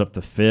Water's up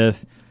to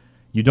 5th.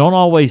 You don't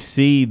always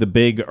see the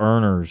big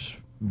earners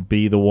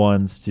be the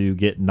ones to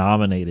get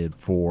nominated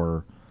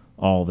for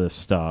all this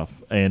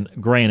stuff. And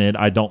granted,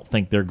 I don't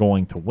think they're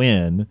going to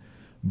win,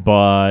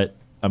 but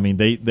I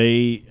mean,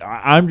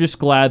 I'm just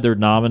glad they're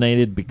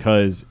nominated,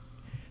 because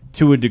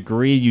to a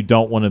degree you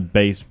don't want to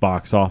base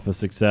box office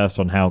success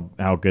on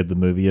how good the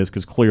movie is,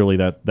 because clearly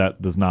that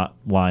does not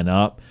line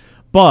up.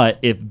 But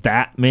if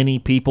that many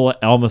people,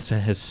 almost a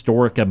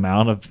historic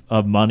amount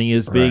of money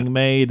is being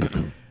made,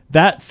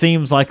 that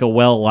seems like a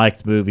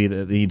well-liked movie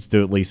that needs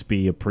to at least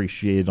be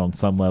appreciated on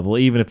some level,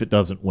 even if it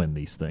doesn't win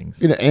these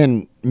things.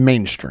 And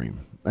mainstream,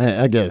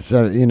 I guess.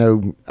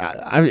 I've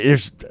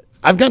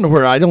gotten to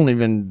where I don't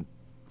even...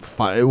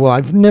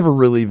 I've never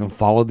really even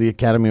followed the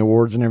Academy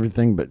Awards and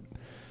everything, but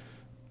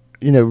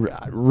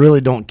I really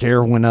don't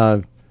care when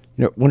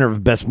winner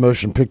of Best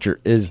Motion Picture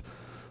is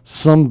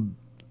some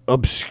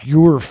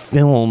obscure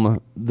film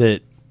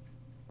that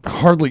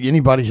hardly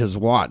anybody has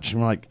watched.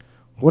 I'm like,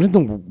 what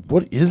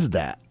is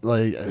that?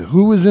 Like,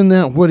 who is in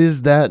that? What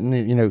is that?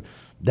 And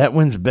that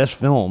wins Best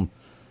Film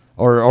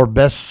or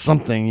Best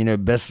something.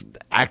 Best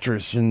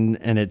Actress,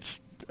 and it's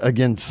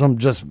again some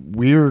just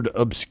weird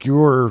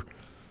obscure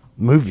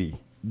movie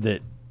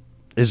that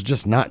is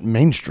just not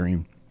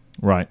mainstream.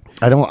 Right.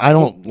 I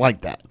don't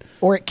like that.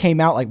 Or it came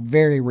out like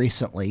very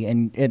recently,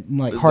 and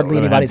hardly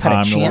anybody's had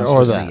a chance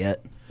to see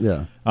it.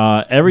 Yeah.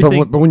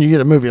 Everything. But when you get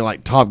a movie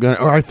like Top Gun,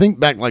 or I think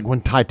back like when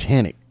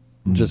Titanic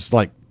just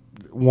like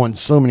won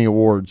so many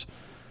awards,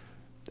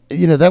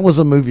 that was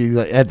a movie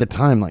that at the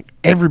time, like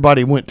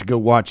everybody went to go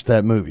watch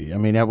that movie. I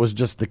mean, that was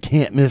just the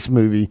can't miss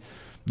movie.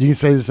 You can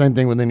say the same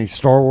thing with any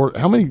Star Wars.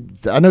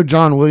 I know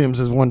John Williams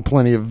has won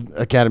plenty of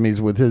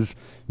academies with his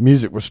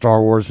music with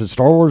Star Wars. Has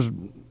Star Wars,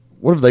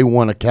 what have they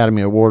won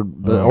Academy Award?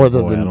 I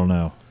don't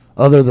know.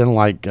 Other than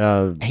like...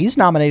 he's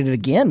nominated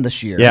again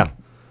this year. Yeah.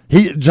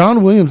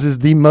 John Williams is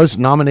the most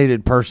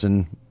nominated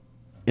person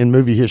in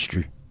movie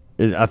history,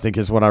 I think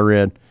is what I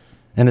read.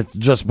 And it's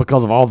just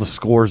because of all the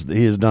scores that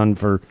he has done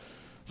for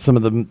some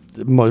of the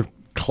most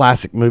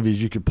classic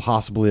movies you could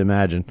possibly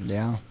imagine.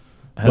 Yeah.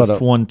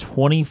 Has won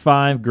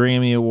 25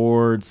 Grammy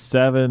Awards,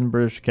 7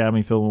 British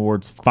Academy Film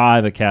Awards,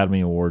 5 Academy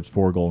Awards,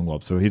 4 Golden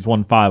Globes. So he's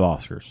won 5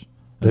 Oscars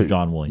as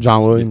John Williams.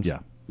 John Williams?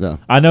 Yeah.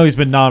 I know he's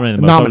been nominated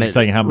the most. I was just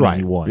saying how many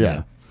he won.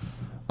 Yeah.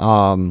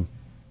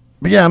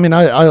 But yeah, I mean,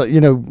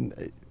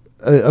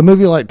 a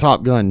movie like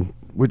Top Gun,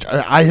 which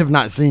I have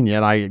not seen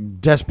yet, I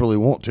desperately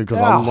want to, because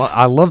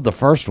I love the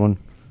first one.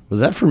 Was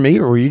that for me,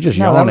 or were you just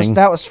yawning?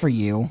 That was for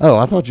you. Oh,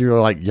 I thought you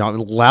were like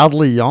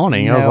loudly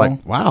yawning. No. I was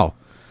like, wow.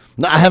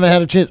 I haven't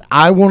had a chance.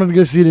 I wanted to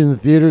go see it in the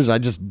theaters. I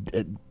just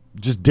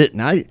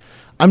didn't.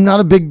 I'm not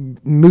a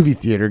big movie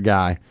theater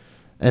guy,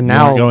 and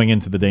now going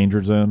into the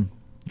danger zone.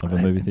 of a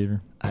movie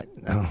theater?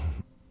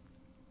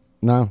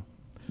 No.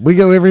 We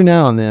go every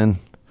now and then,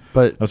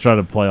 but let's try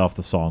to play off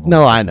the song.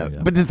 No, I know. Yeah.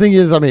 But the thing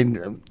is, I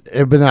mean,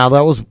 but now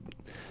that was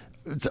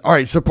all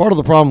right. So part of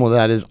the problem with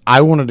that is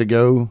I wanted to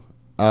go.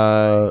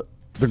 The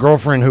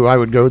girlfriend who I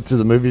would go to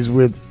the movies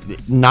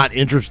with, not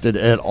interested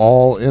at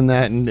all in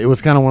that, and it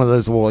was kind of one of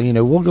those. Well,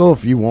 we'll go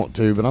if you want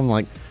to, but I'm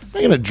like, I'm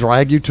not going to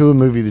drag you to a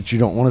movie that you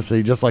don't want to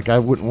see, just like I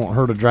wouldn't want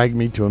her to drag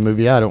me to a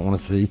movie I don't want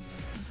to see.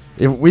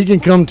 If we can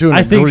come to an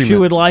agreement. I think she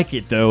would like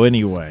it though.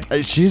 Anyway,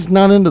 she's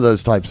not into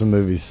those types of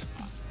movies.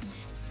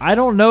 I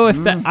don't know if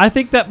that. I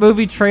think that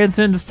movie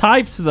transcends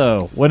types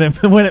though. When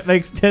it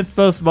makes 10th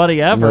most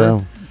money ever.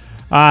 No.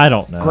 I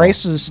don't know.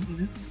 Grace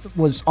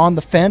was on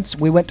the fence.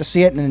 We went to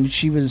see it, and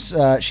she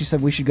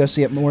said we should go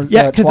see it more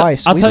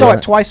twice. We saw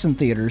it twice in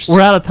theaters. We're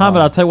out of time,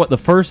 but I'll tell you what, the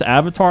first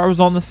Avatar I was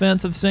on the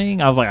fence of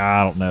seeing, I was like,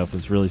 I don't know if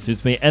this really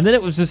suits me. And then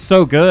it was just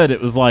so good. It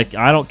was like,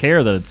 I don't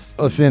care that it's...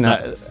 Listen,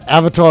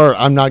 Avatar,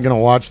 I'm not going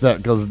to watch that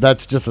because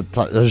that's just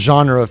a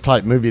genre of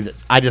type movie that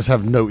I just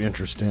have no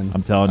interest in.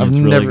 I'm telling you, it's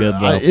really good,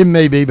 though. It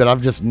may be, but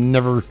I've just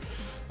never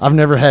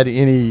had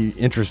any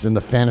interest in the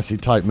fantasy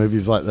type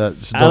movies like that.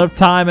 Just out of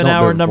time in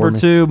hour number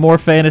 2. More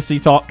fantasy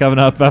talk coming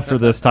up after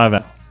this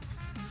timeout.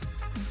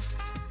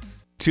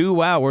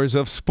 2 hours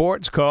of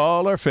Sports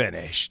Call are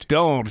finished.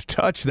 Don't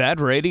touch that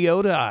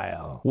radio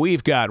dial.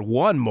 We've got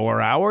 1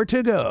 more hour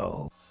to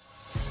go.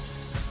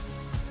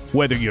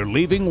 Whether you're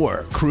leaving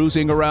work,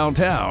 cruising around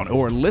town,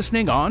 or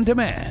listening on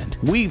demand,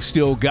 we've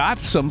still got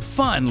some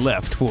fun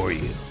left for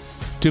you.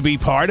 To be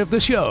part of the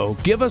show,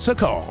 give us a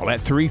call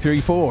at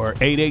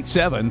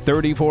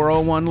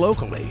 334-887-3401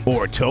 locally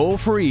or toll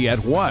free at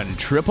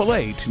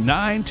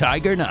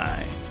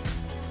 1-888-9-TIGER-9.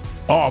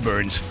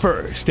 Auburn's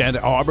first and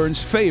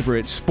Auburn's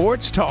favorite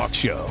sports talk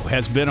show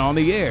has been on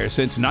the air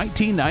since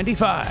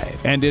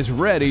 1995 and is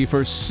ready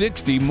for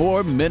 60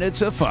 more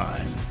minutes of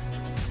fun.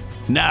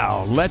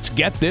 Now, let's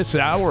get this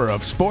hour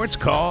of Sports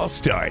Call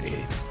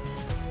started.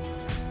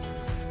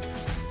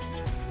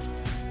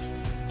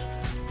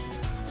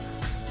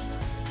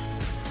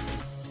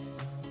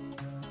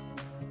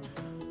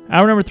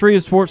 Hour number 3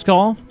 of Sports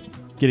Call.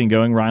 Getting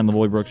going. Ryan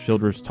Lavoie, Brooks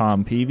Childress,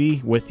 Tom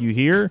Peavy with you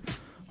here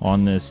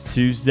on this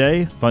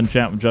Tuesday. Fun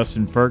chat with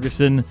Justin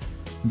Ferguson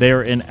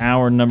there in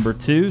hour number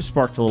 2.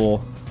 Sparked a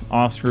little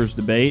Oscars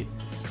debate.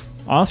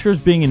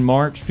 Oscars being in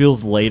March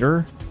feels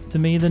later to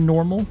me than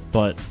normal,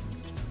 but...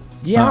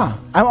 Yeah.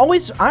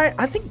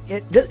 I think,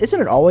 isn't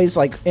it always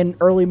like in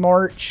early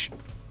March?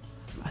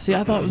 See,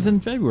 I thought it was in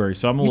February,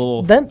 so I'm a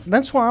little...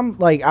 That's why I'm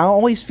like, I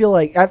always feel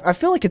like, I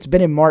feel like it's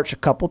been in March a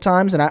couple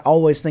times, and I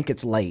always think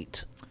it's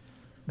late.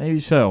 Maybe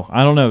so.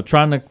 I don't know.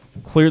 Trying to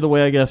clear the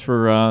way, I guess,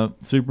 for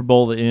Super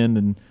Bowl to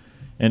end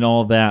and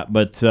all that.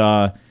 But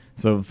so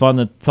fun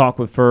to talk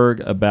with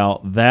Ferg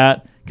about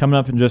that. Coming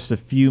up in just a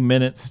few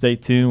minutes, stay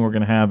tuned. We're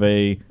going to have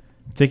a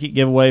ticket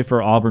giveaway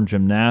for Auburn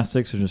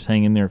Gymnastics, so just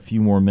hang in there a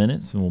few more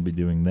minutes, and we'll be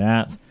doing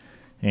that.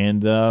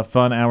 And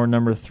fun hour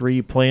number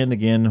 3 planned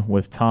again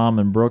with Tom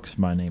and Brooks.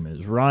 My name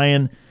is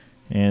Ryan.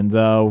 And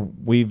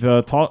we've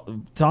talked.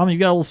 Tom, you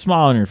got a little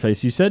smile on your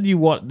face. You said you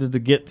wanted to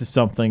get to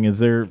something. Is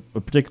there a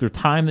particular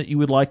time that you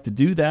would like to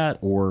do that,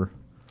 or?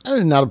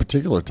 Not a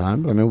particular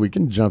time, but I mean, we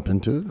can jump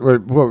into it.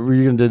 What were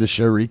you going to do, the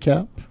show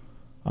recap?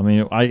 I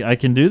mean, I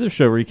can do the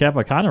show recap.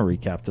 I kind of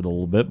recapped it a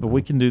little bit, but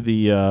we can do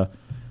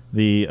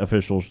the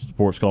official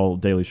Sports Call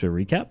Daily Show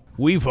recap.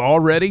 We've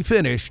already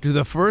finished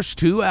the first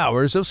 2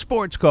 hours of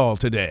Sports Call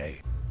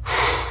today.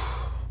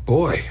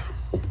 Boy,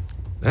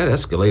 that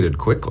escalated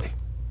quickly.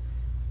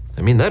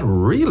 I mean, that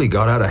really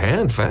got out of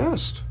hand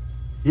fast.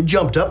 It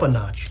jumped up a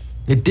notch.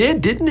 It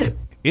did, didn't it?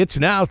 It's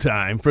now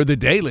time for the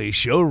Daily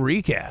Show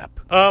recap.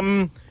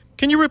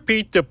 Can you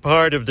repeat the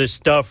part of this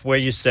stuff where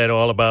you said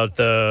all about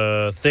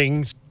the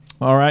things?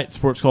 All right,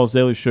 Sports Call's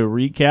Daily Show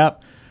recap.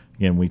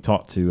 Again, we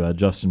talked to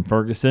Justin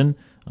Ferguson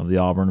of the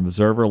Auburn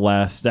Observer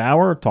last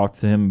hour.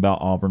 Talked to him about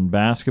Auburn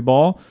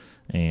basketball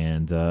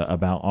and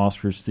about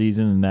Oscars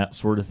season and that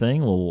sort of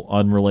thing. A little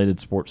unrelated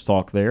sports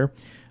talk there.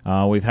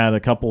 We've had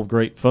a couple of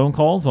great phone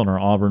calls on our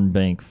Auburn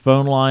Bank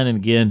phone line. And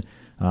again,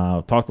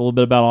 talked a little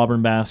bit about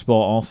Auburn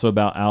basketball, also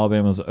about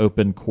Alabama's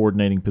open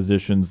coordinating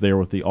positions there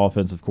with the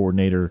offensive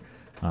coordinator,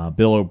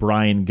 Bill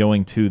O'Brien,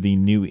 going to the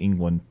New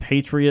England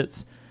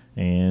Patriots.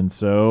 And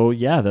so,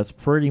 yeah, that's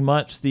pretty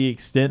much the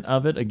extent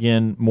of it.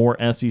 Again, more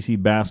SEC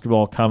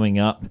basketball coming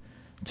up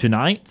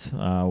tonight.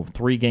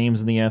 3 games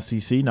in the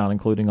SEC, not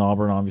including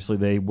Auburn. Obviously,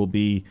 they will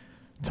be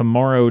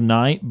tomorrow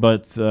night,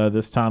 but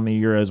this time of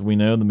year, as we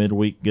know, the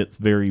midweek gets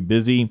very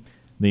busy.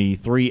 The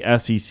 3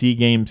 SEC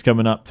games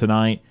coming up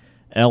tonight.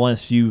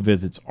 LSU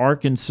visits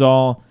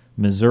Arkansas,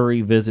 Missouri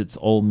visits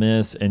Ole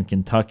Miss, and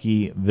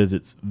Kentucky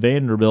visits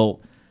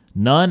Vanderbilt.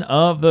 None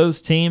of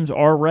those teams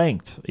are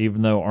ranked,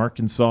 even though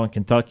Arkansas and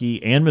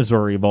Kentucky and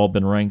Missouri have all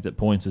been ranked at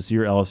points this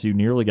year. LSU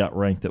nearly got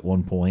ranked at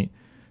one point.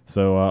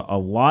 So a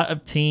lot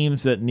of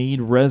teams that need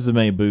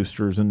resume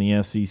boosters in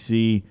the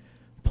SEC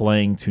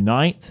playing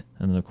tonight.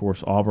 And then, of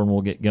course, Auburn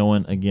will get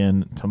going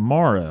again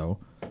tomorrow.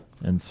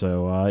 And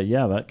so,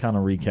 yeah, that kind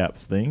of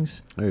recaps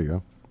things. There you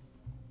go.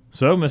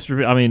 So,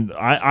 Mr. I mean,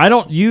 I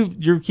don't.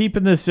 You're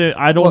keeping this.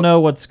 I don't know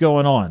what's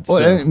going on.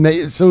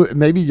 So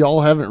maybe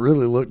y'all haven't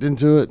really looked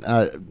into it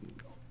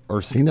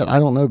or seen it. I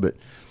don't know, but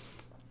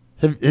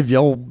have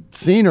y'all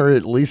seen or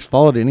at least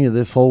followed any of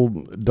this whole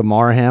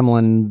Damar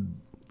Hamlin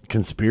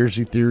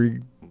conspiracy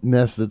theory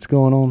mess that's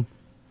going on?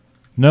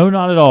 No,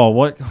 not at all.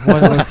 What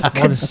is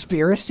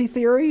conspiracy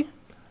theory?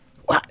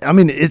 I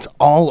mean, it's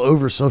all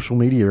over social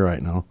media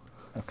right now.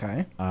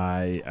 Okay.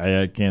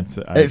 I can't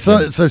say.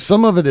 So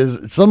some of it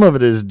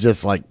is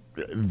just like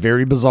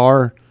very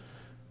bizarre.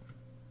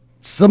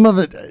 Some of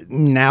it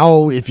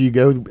now, if you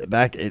go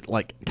back, it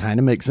like kind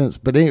of makes sense.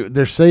 But anyway,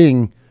 they're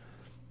saying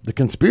the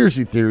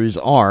conspiracy theories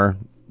are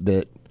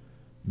that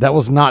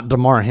was not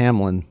Damar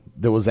Hamlin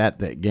that was at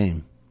that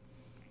game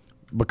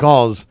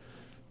because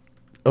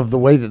of the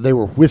way that they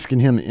were whisking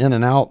him in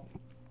and out.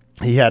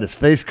 He had his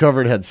face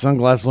covered, had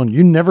sunglasses on.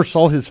 You never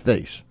saw his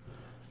face.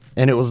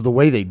 And it was the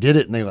way they did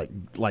it, and they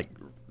like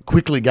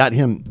quickly got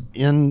him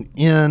in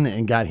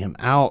and got him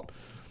out.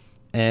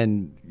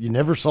 And you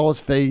never saw his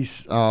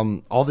face.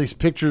 All these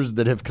pictures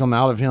that have come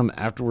out of him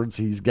afterwards,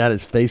 he's got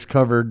his face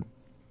covered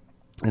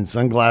and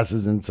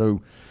sunglasses. And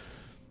so,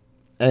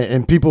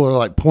 and people are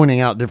like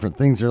pointing out different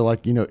things. They're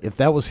like, if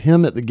that was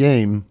him at the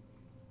game,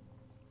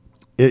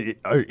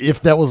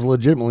 if that was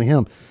legitimately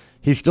him,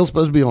 he's still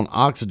supposed to be on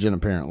oxygen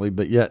apparently,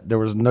 but yet there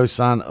was no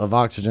sign of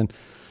oxygen.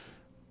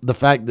 The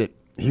fact that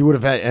he would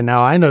have had, and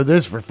now I know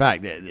this for a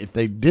fact, if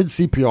they did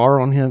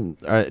CPR on him,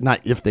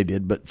 not if they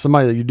did, but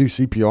somebody that you do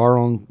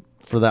CPR on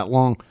for that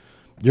long,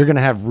 you're going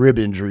to have rib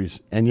injuries.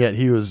 And yet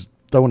he was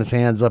throwing his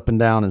hands up and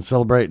down and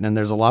celebrating. And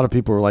there's a lot of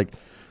people who are like,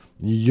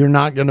 you're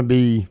not going to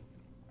be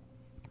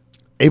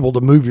able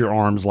to move your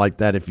arms like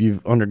that if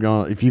you've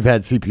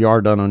had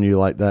CPR done on you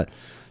like that.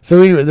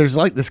 So anyway, there's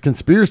like this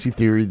conspiracy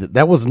theory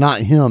that was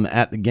not him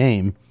at the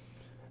game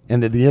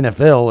and that the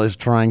NFL is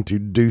trying to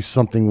do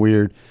something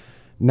weird.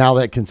 Now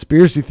that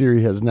conspiracy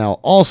theory has now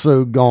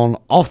also gone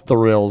off the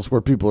rails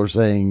where people are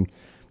saying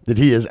that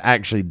he is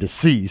actually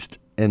deceased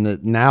and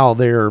that now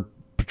they're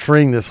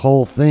portraying this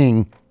whole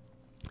thing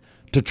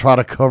to try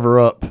to cover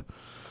up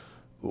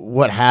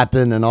what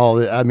happened and all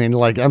that. I mean,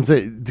 like I'm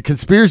saying, the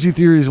conspiracy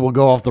theories will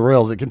go off the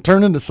rails. It can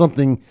turn into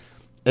something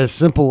as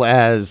simple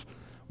as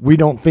we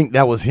don't think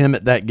that was him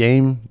at that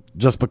game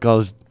just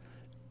because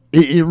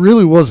it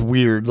really was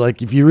weird.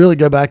 Like if you really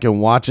go back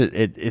and watch it,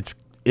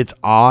 it's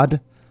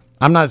odd.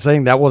 I'm not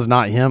saying that was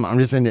not him. I'm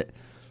just saying that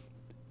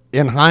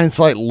in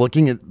hindsight,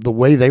 looking at the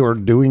way they were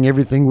doing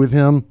everything with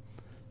him,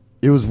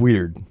 it was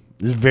weird.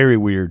 It was very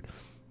weird.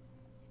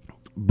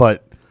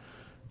 But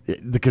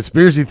the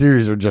conspiracy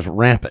theories are just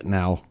rampant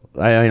now.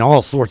 I mean,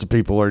 all sorts of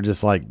people are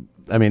just like,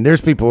 I mean, there's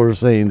people who are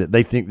saying that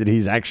they think that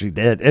he's actually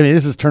dead. I mean,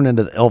 this has turned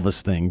into the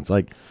Elvis thing. It's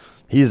like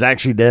he is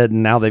actually dead,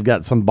 and now they've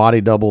got some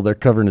body double. They're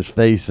covering his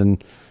face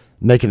and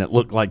making it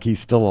look like he's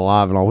still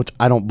alive and all, which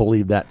I don't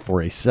believe that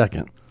for a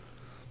second.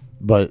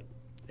 But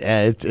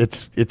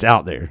it's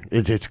out there.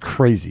 It's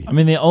crazy. I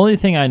mean, the only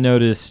thing I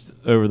noticed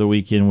over the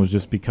weekend was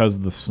just because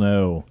of the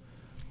snow,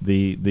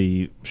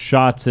 the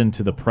shots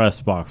into the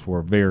press box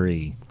were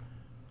very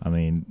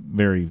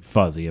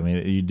fuzzy. I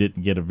mean, you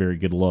didn't get a very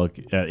good look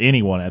at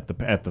anyone, at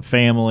the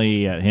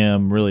family, at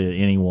him, really at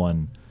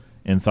anyone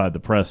inside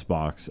the press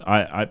box.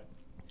 I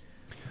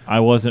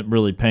wasn't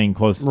really paying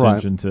close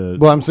attention to.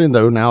 Well, I'm saying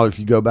though, now if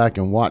you go back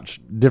and watch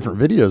different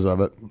videos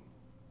of it.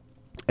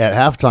 At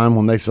halftime,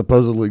 when they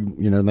supposedly,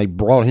 they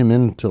brought him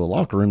into the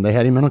locker room, they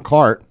had him in a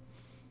cart,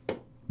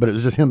 but it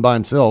was just him by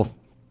himself.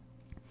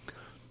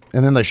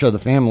 And then they show the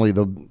family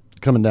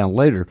coming down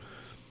later.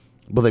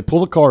 But they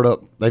pull the cart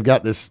up. They've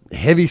got this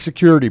heavy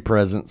security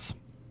presence.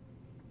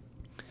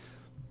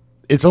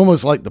 It's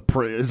almost like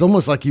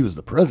he was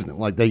the president.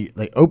 Like they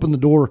opened the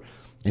door,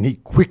 and he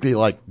quickly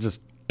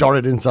just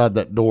darted inside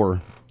that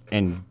door,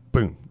 and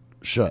boom,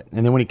 shut.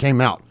 And then when he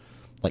came out,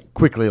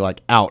 quickly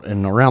out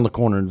and around the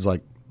corner, and was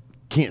like.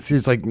 Can't see.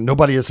 It's like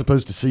nobody is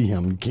supposed to see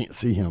him. You can't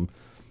see him.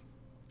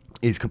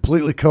 He's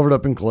completely covered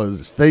up in clothes.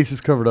 His face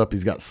is covered up.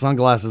 He's got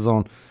sunglasses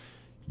on.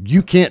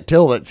 You can't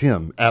tell that's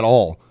him at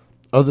all,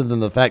 other than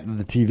the fact that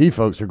the TV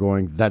folks are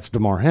going, that's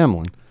Damar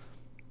Hamlin.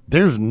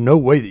 There's no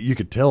way that you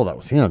could tell that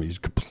was him. He's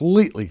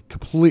completely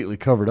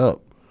covered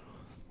up.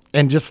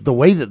 And just the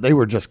way that they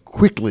were just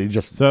quickly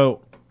just.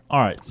 So, all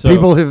right. So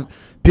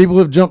people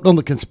have jumped on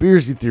the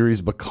conspiracy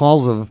theories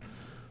because of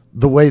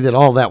the way that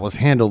all that was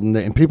handled, and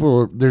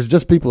there's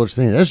just people are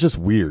saying that's just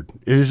weird.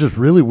 It was just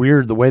really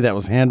weird the way that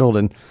was handled,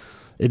 and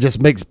it's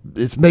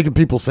making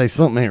people say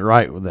something ain't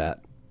right with that.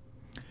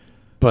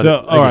 But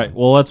all right,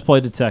 well, let's play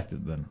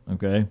detective then.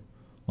 Okay,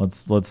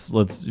 let's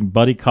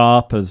buddy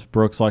cop, as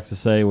Brooks likes to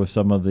say, with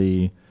some of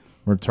the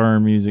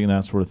return music and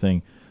that sort of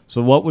thing.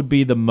 So, what would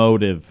be the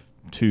motive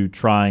to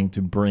trying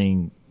to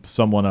bring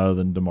someone other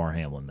than Damar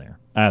Hamlin there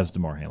as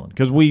Damar Hamlin?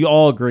 Because we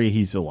all agree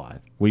he's alive.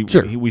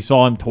 We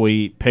saw him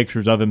tweet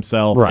pictures of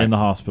himself in the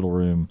hospital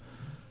room.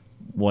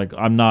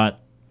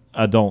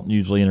 I don't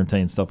usually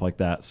entertain stuff like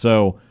that.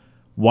 So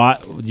why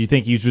do you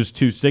think he's just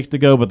too sick to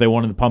go, but they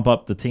wanted to pump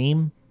up the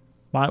team?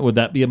 Would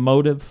that be a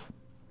motive?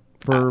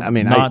 for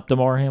not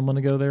Damar Hamlin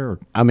to go there? Or?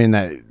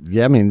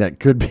 That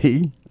could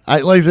be.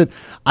 Like I said,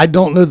 I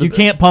don't know. You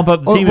can't pump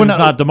up the team if it's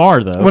not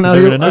Damar, though. Well,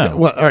 they're going to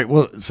know. All right.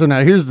 Well, so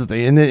now here's the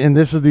thing, and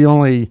this is the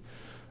only.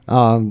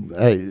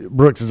 Hey,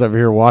 Brooks is over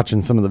here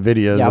watching some of the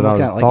videos that I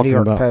was talking New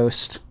York about.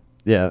 Post.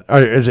 Yeah.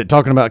 Is it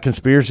talking about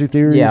conspiracy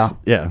theories? Yeah.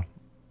 Yeah.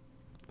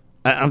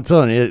 I'm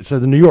telling you. So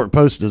the New York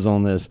Post is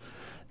on this.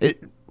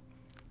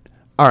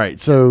 All right.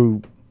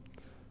 So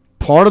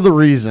part of the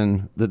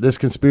reason that this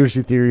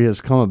conspiracy theory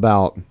has come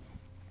about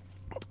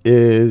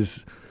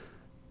is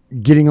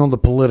getting on the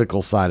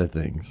political side of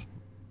things.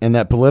 And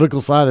that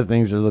political side of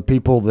things are the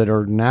people that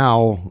are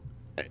now,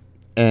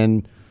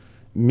 and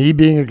me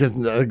being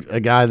a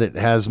guy that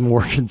has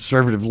more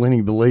conservative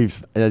leaning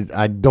beliefs,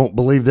 I don't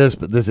believe this,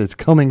 but this is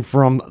coming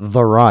from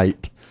the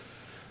right,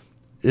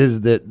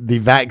 is that the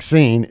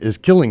vaccine is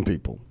killing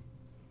people.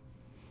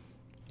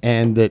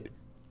 And that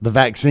the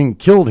vaccine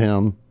killed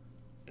him.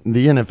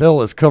 The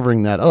NFL is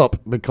covering that up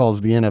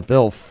because the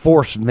NFL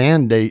forced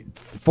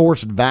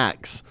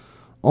vax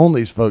on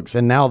these folks,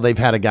 and now they've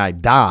had a guy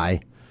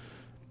die,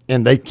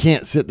 and they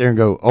can't sit there and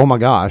go, oh my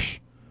gosh,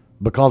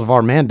 because of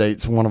our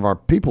mandates, one of our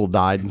people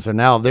died. And so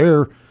now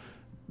they're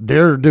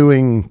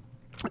doing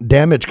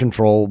damage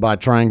control by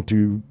trying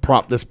to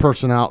prop this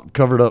person out,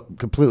 covered up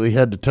completely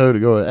head to toe, to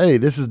go, hey,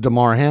 this is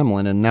Damar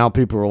Hamlin. And now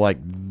people are like,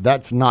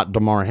 that's not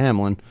Damar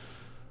Hamlin.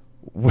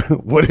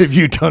 What have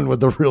you done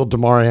with the real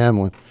Damar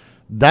Hamlin?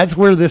 That's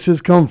where this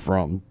has come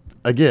from.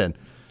 Again,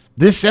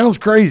 this sounds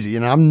crazy,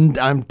 and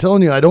I'm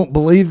telling you, I don't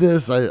believe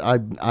this.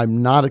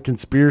 I'm not a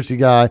conspiracy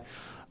guy.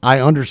 I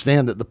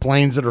understand that the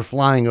planes that are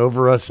flying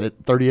over us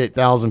at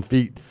 38,000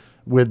 feet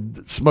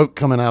with smoke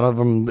coming out of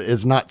them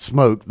is not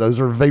smoke. Those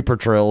are vapor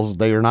trails.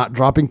 They are not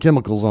dropping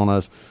chemicals on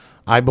us.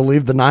 I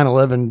believe the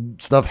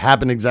 9/11 stuff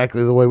happened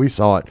exactly the way we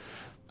saw it.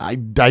 I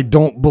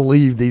don't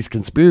believe these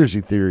conspiracy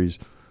theories.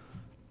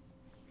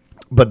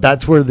 But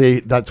that's where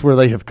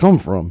they have come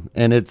from,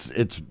 and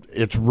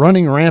it's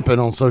running rampant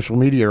on social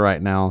media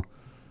right now.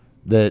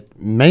 That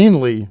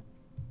mainly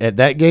at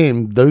that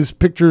game, those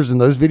pictures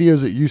and those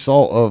videos that you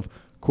saw of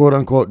quote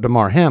unquote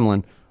Damar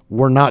Hamlin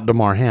were not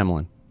Damar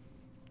Hamlin,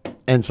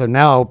 and so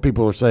now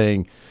people are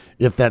saying,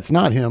 if that's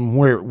not him,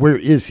 where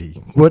is he?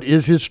 What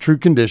is his true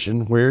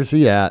condition? Where is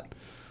he at?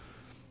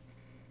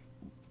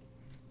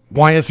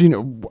 Why is he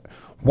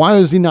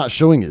not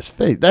showing his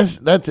face?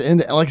 That's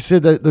and like I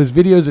said, those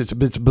videos,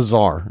 it's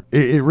bizarre.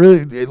 It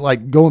really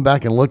like going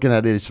back and looking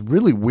at it, it's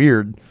really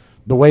weird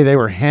the way they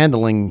were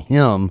handling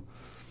him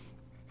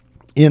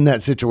in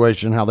that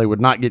situation, how they would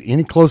not get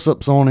any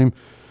close-ups on him,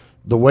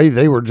 the way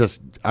they were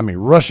just,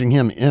 rushing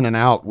him in and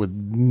out with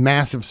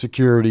massive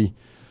security.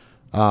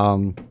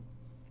 Like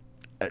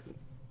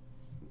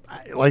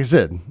I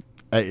said,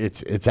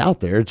 it's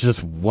out there. It's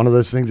just one of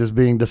those things that's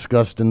being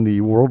discussed in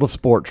the world of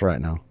sports right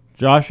now.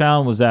 Josh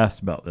Allen was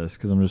asked about this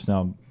because I'm just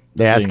now.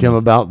 They asked him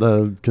about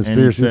the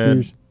conspiracy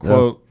theories.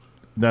 Quote,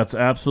 "That's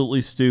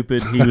absolutely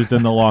stupid. He was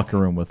in the locker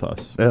room with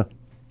us." Yeah.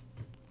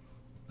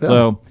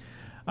 So,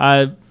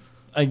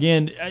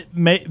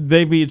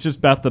 maybe it's just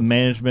about the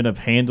management of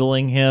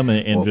handling him,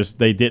 and just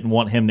they didn't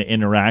want him to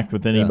interact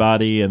with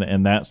anybody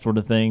and that sort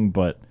of thing.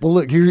 But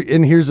look here,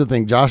 and here's the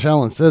thing: Josh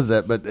Allen says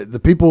that, but the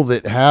people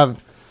that have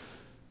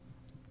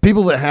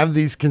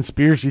these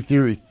conspiracy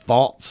theory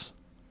thoughts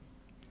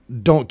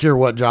don't care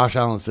what Josh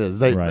Allen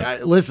says.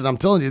 Listen, I'm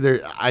telling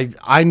you,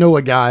 I know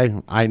a guy.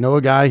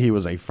 He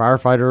was a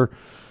firefighter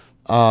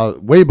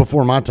way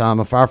before my time,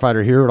 a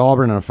firefighter here at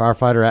Auburn and a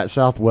firefighter at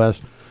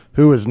Southwest,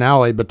 who is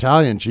now a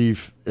battalion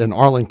chief in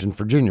Arlington,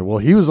 Virginia. Well,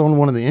 he was on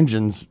one of the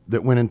engines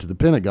that went into the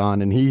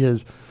Pentagon, and he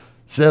has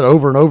said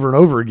over and over and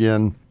over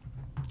again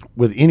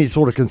with any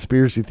sort of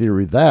conspiracy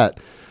theory that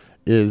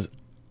is,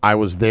 I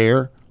was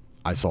there,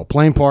 I saw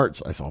plane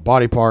parts, I saw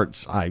body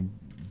parts,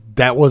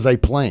 that was a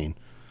plane.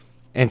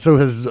 And so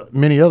has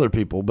many other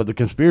people, but the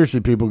conspiracy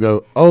people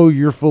go, oh,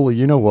 you're full of,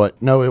 you know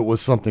what? No, it was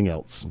something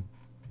else.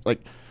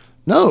 Like,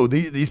 no,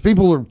 these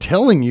people are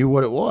telling you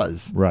what it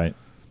was. Right.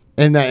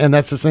 And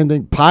that's the same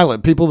thing.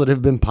 People that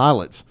have been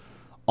pilots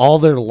all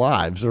their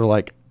lives are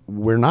like,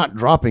 we're not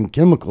dropping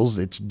chemicals.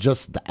 It's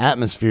just the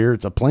atmosphere.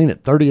 It's a plane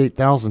at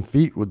 38,000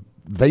 feet with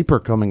vapor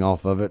coming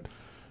off of it.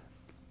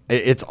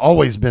 It's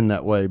always been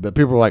that way. But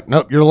people are like,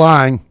 nope, you're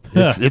lying.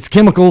 It's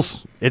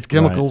chemicals. It's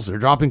chemicals. Right. They're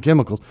dropping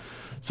chemicals.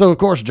 So, of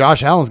course,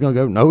 Josh Allen's going to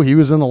go, no, he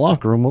was in the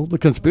locker room. Well, the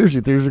conspiracy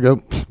theories will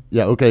go,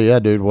 yeah, okay, yeah,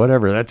 dude,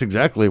 whatever. That's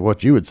exactly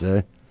what you would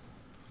say.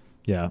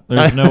 Yeah,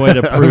 there's no way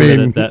to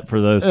prove that for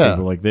those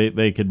people. Like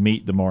they could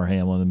meet Damar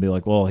Hamlin and be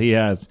like, well, he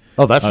has.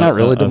 Oh, that's not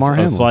really Damar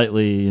Hamlin.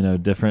 Slightly,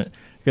 different,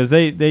 because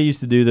they used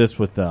to do this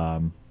with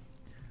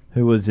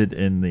who was it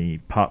in the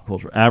pop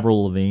culture?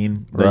 Avril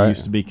Lavigne. They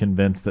used to be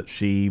convinced that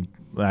she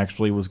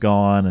actually was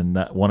gone, and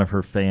that one of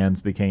her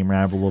fans became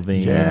Avril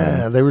Lavigne.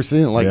 Yeah, they were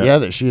seeing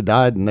that she had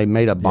died, and they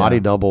made a body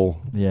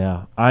double.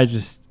 Yeah,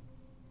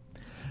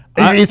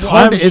 it's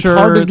hard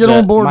to get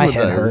on board with that.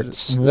 My head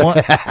hurts.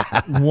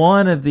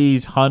 One of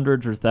these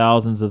hundreds or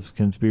thousands of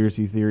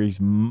conspiracy theories,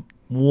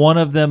 one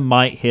of them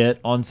might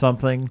hit on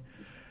something,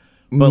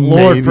 But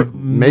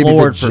maybe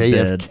Lord the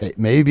forbid. JFK,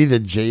 maybe the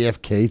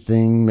JFK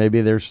thing.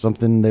 Maybe there's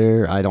something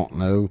there. I don't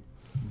know.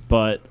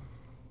 But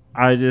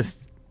I'd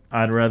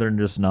rather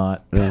just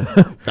not.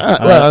 Yeah.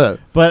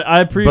 But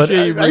I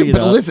appreciate you bringing it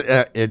But up.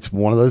 listen, it's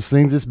one of those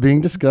things that's being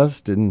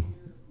discussed, and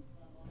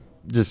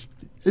just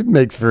it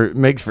makes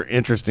for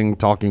interesting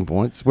talking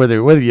points.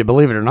 Whether you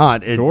believe it or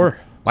not. Sure.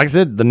 Like I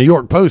said, the New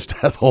York Post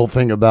has a whole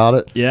thing about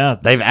it. Yeah.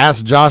 They've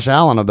asked Josh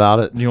Allen about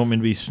it. You want me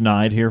to be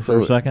snide here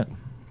for a second?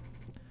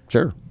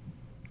 Sure.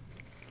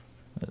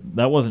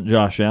 That wasn't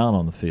Josh Allen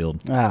on the field.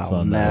 Oh,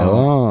 Sunday. no.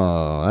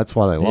 Oh, that's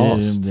why they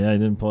lost. He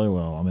didn't play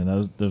well. I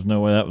mean, there's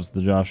no way that was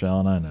the Josh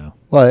Allen I know.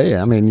 Well,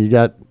 yeah, I mean, you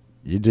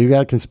do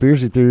got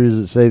conspiracy theories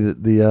that say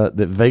that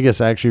that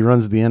Vegas actually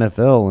runs the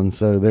NFL, and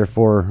so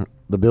therefore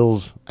the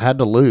Bills had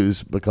to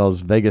lose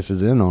because Vegas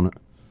is in on it.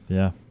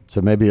 Yeah.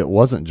 So maybe it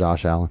wasn't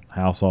Josh Allen.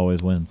 House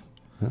always wins.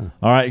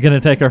 All right, going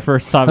to take our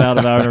first time out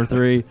of hour number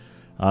 3.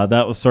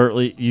 That was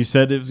certainly, you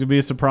said it was going to be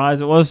a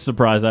surprise. It was a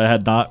surprise. I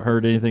had not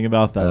heard anything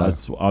about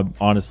that,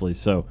 honestly.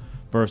 So,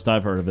 first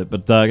I've heard of it.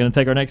 But going to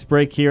take our next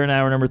break here in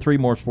hour number 3.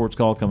 More Sports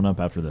Call coming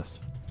up after this.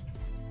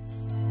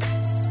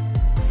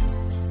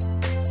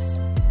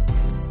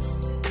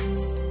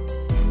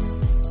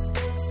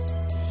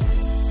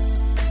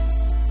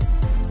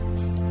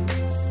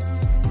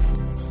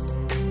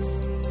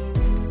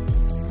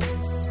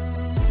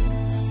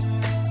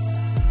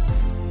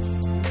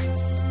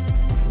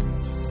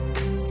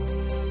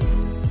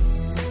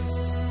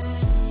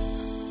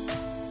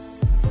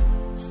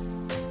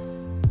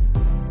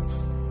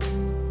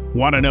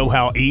 Want to know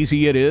how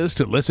easy it is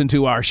to listen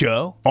to our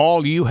show?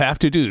 All you have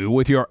to do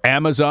with your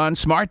Amazon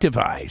smart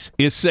device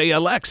is say,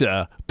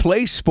 Alexa,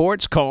 play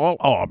Sports Call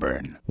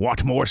Auburn.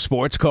 Want more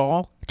Sports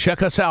Call?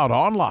 Check us out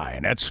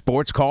online at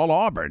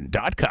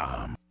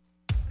sportscallauburn.com.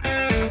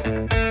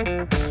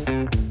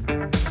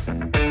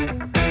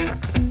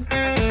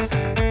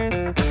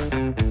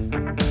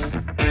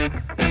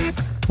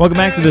 Welcome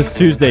back to this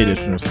Tuesday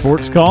edition of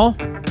Sports Call.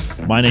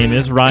 My name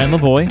is Ryan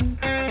Lavoie.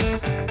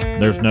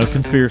 There's no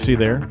conspiracy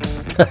there.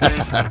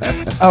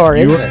 Or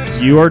is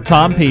it? You are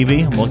Tom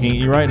Peavy. I'm looking at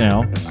you right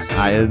now.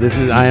 I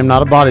am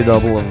not a body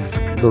double of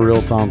the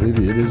real Tom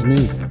Peavy. It is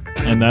me.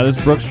 And that is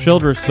Brooks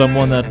Childress,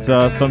 someone that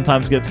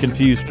sometimes gets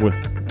confused for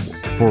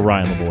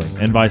Ryan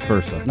Lavoie, and vice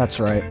versa.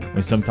 That's right.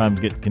 We sometimes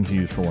get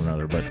confused for one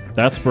another, but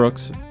that's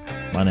Brooks.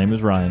 My name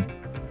is Ryan.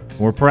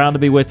 We're proud to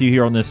be with you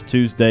here on this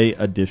Tuesday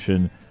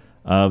edition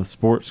of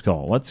Sports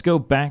Call. Let's go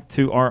back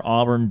to our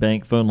Auburn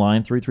Bank phone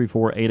line,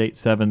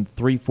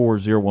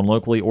 334-887-3401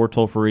 locally, or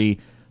toll free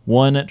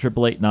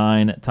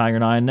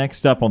 1-888-9-TIGER-9.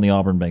 Next up on the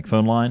Auburn Bank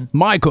phone line,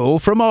 Michael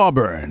from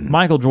Auburn.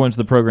 Michael joins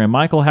the program.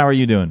 Michael, how are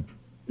you doing?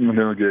 I'm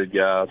doing good,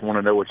 guys. I want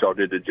to know what y'all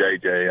did to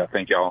JJ. I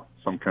think y'all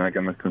some kind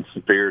of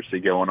conspiracy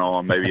going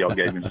on. Maybe y'all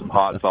gave him some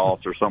hot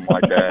sauce or something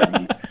like that.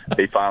 And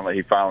he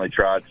finally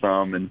tried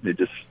some, and it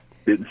just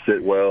didn't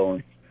sit well,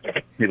 and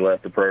he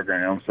left the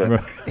program. So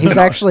he's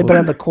actually been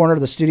in the corner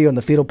of the studio in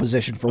the fetal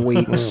position for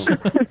weeks. Well,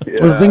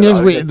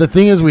 the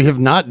thing is, we have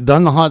not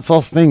done the hot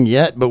sauce thing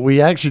yet, but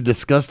we actually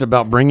discussed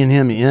about bringing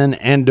him in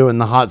and doing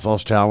the hot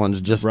sauce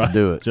challenge just to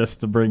do it. Just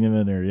to bring him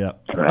in there,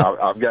 yep.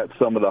 I've got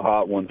some of the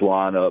hot ones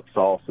lined up,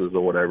 sauces or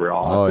whatever.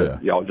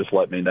 Y'all just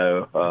let me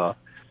know.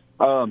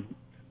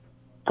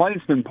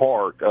 Plainsman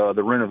Park,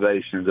 the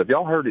renovations. Have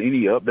y'all heard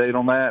any update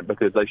on that?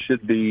 Because they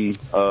should be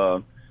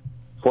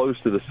close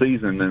to the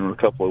season in a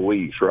couple of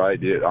weeks, right?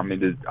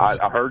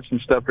 I heard some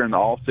stuff during the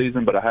off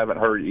season, but I haven't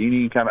heard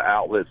any kind of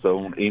outlets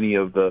on any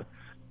of the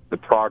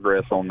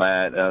progress on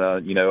that.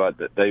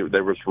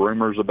 There was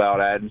rumors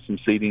about adding some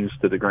seatings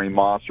to the Green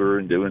Monster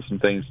and doing some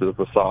things to the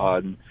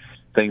facade and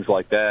things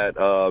like that.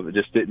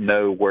 Just didn't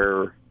know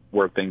where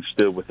things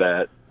stood with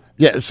that.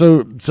 Yeah,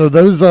 so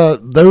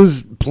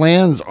those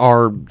plans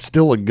are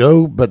still a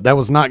go, but that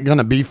was not going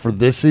to be for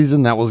this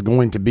season. That was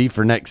going to be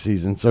for next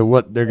season. So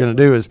what they're going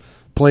to do is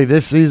play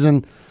this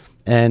season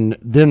and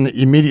then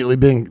immediately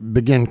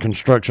begin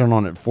construction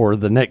on it for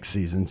the next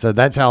season. So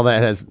that's how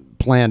that has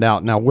planned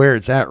out. Now, where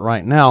it's at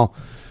right now,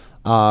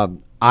 I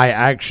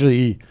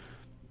actually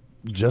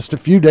just a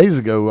few days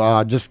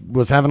ago just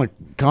was having a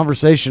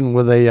conversation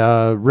with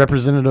a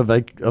representative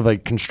of a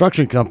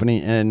construction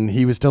company, and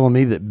he was telling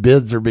me that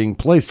bids are being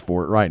placed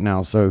for it right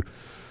now. So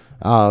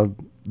the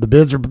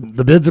bids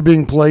are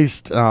being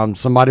placed.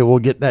 Somebody will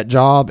get that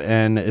job,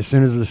 and as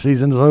soon as the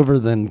season is over,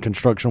 then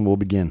construction will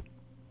begin.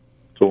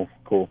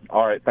 Cool.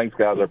 All right. Thanks,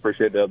 guys. I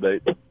appreciate the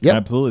update. Yep.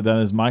 Absolutely. That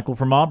is Michael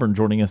from Auburn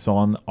joining us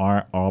on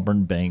our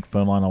Auburn Bank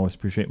phone line. I always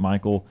appreciate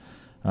Michael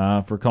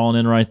for calling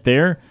in right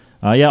there.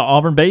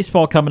 Auburn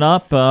baseball coming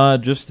up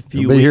just a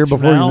few weeks here before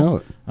from now. You know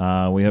it.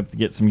 We hope to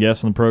get some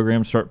guests on the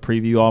program, start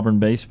preview Auburn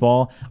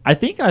baseball. I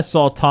think I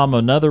saw, Tom,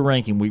 another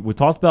ranking. We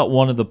talked about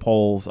one of the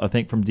polls, I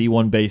think, from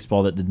D1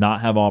 Baseball that did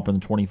not have Auburn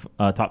in the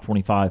top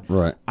 25.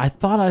 Right. I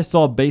thought I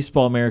saw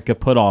Baseball America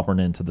put Auburn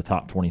into the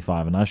top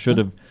 25, and I should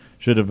have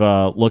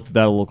looked at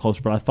that a little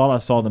closer, but I thought I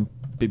saw them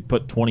be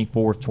put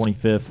 24th,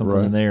 25th,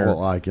 something in there.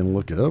 Well, I can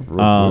look it up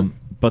real quick.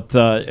 But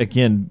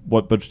again,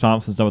 what Butch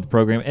Thompson's done with the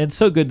program, and it's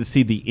so good to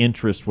see the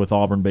interest with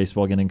Auburn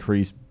baseball getting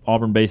increased.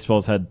 Auburn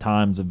baseball's had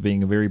times of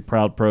being a very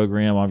proud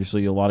program,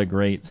 obviously a lot of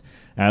greats,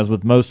 as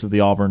with most of the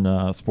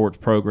Auburn sports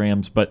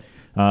programs. But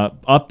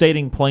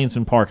updating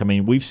Plainsman Park, I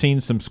mean, we've seen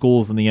some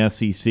schools in the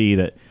SEC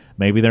that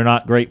maybe they're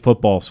not great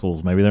football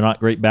schools, maybe they're not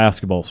great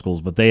basketball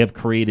schools, but they have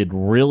created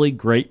really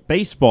great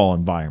baseball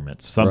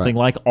environments. Something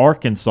like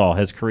Arkansas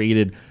has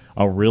created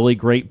a really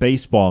great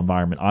baseball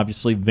environment.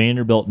 Obviously,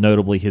 Vanderbilt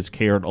notably has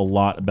cared a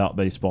lot about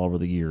baseball over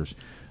the years.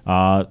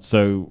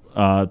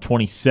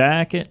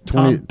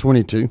 22nd?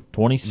 22.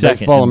 22nd.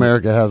 Baseball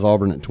America has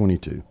Auburn at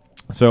 22.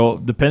 So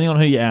depending on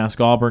who you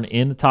ask, Auburn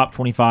in the top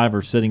 25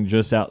 or sitting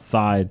just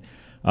outside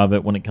of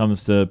it when it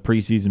comes to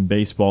preseason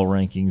baseball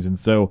rankings. And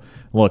so,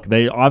 look,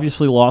 they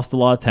obviously lost a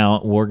lot of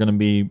talent. We're going to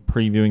be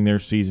previewing their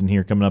season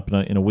here coming up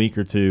in a week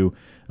or two.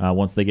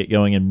 Once they get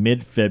going in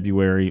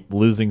mid-February,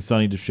 losing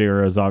Sonny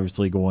DeShera is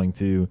obviously going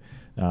to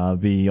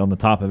be on the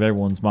top of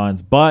everyone's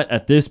minds. But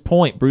at this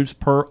point, Bruce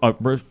Pearl, I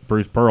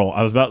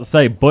was about to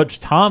say Butch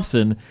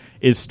Thompson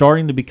is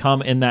starting to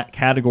become in that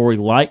category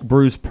like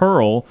Bruce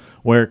Pearl,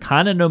 where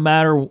kind of no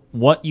matter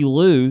what you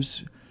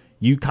lose,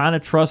 you kind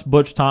of trust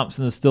Butch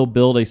Thompson to still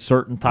build a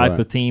certain type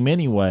of team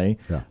anyway.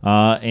 Yeah.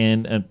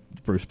 And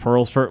Bruce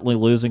Pearl certainly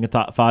losing a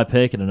top 5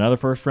 pick and another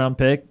first-round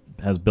pick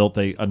has built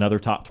another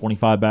top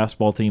 25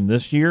 basketball team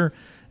this year.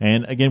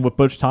 And again, with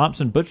Butch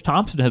Thompson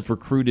has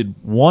recruited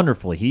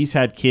wonderfully. He's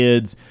had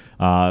kids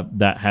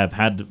that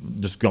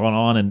have just gone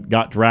on and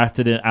got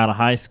drafted out of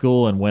high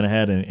school and went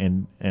ahead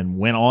and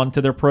went on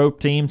to their pro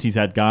teams. He's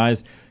had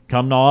guys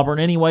come to Auburn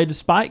anyway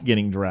despite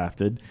getting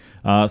drafted.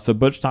 So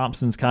Butch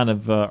Thompson's kind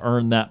of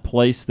earned that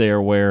place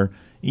there where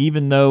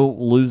even though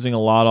losing a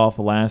lot off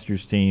of last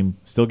year's team,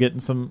 still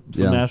getting some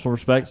national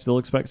respect, still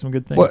expect some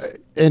good things. Well,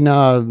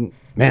 and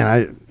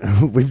man,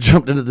 we've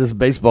jumped into this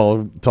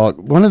baseball talk.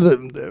 One of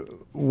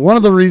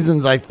the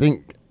reasons I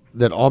think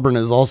that Auburn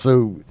is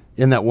also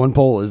in that one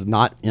poll is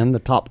not in the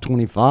top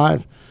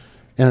 25,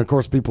 and of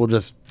course people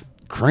just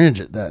cringe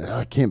at that.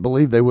 I can't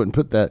believe they wouldn't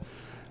put that.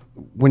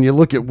 When you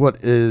look at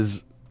what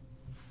is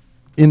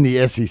in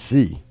the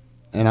SEC,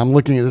 and I'm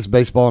looking at this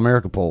Baseball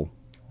America poll,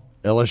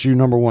 LSU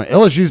number 1.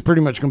 LSU is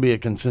pretty much going to be a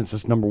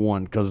consensus number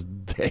 1 because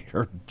they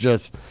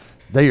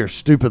are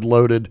stupid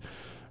loaded.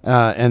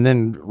 And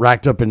then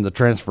racked up in the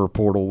transfer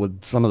portal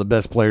with some of the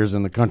best players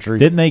in the country.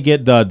 Didn't they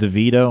get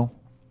DeVito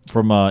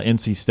from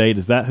NC State?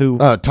 Is that who?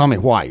 Tommy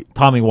White.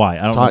 Tommy White.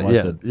 I don't know what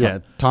I said. Yeah,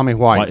 Tommy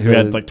White. Who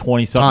had like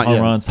 20-something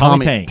home runs.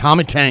 Tommy Tanks.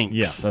 Tommy Tanks.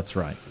 Yeah, that's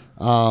right.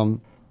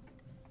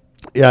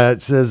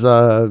 It says,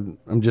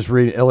 I'm just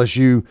reading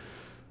LSU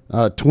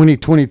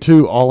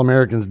 2022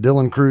 All-Americans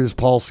Dylan Cruz,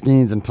 Paul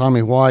Skeens, and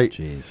Tommy White.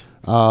 Jeez.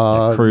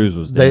 Cruz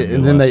was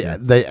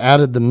they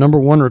added the number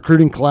 1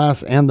 recruiting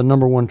class and the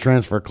number 1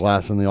 transfer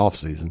class in the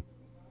offseason.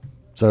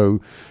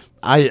 So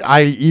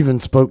I even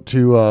spoke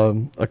to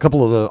a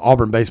couple of the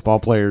Auburn baseball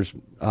players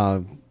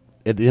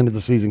at the end of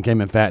the season,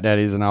 came in Fat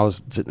Daddies, and I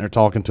was sitting there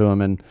talking to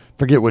them, and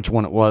forget which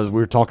one it was.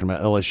 We were talking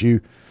about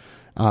LSU.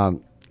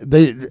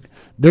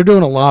 They're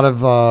doing a lot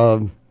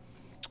of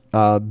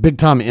big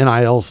time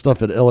NIL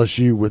stuff at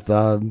LSU with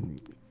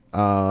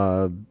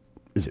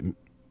is it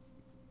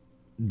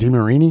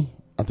DeMarini?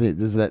 I think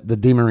is that the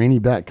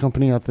DeMarini bat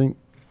company. I think.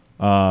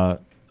 No,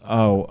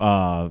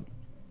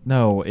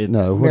 it's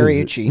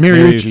Mariucci.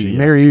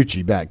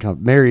 Mariucci bat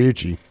company.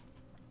 Mariucci.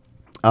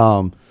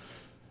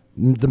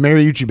 The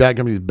Mariucci bat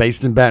company is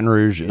based in Baton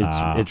Rouge.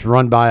 It's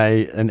run by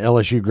an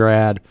LSU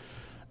grad,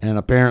 and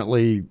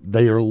apparently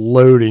they are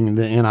loading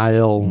the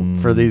NIL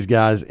for these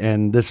guys.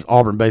 And this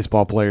Auburn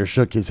baseball player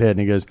shook his head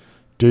and he goes,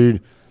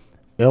 "Dude,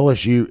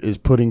 LSU is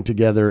putting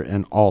together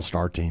an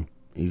all-star team."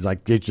 He's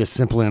like, it's just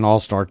simply an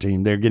all-star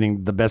team. They're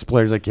getting the best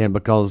players they can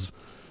because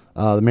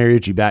the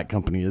Mariucci Bat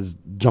Company is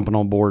jumping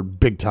on board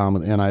big time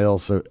with NIL.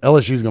 So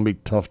LSU is going to be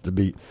tough to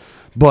beat.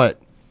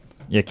 But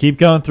yeah, keep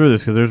going through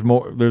this because there's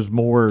more.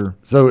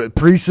 So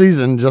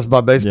preseason, just by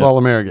Baseball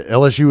America,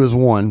 LSU is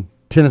 1,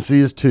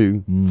 Tennessee is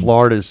 2,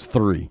 Florida is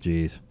 3.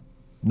 Jeez.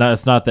 No,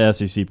 it's not the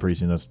SEC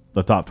preseason. That's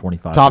the top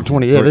 25. Top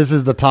 20. Yeah, this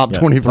is the top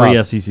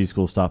 25. 3 SEC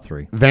schools, top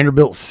 3.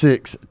 Vanderbilt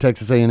 6,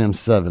 Texas A&M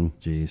 7.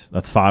 Jeez,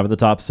 that's 5 of the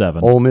top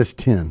 7. Ole Miss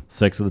 10.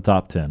 6 of the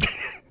top 10.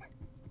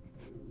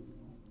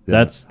 Yeah.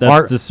 That's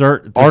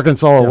dessert.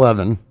 Arkansas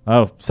 11.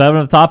 Oh,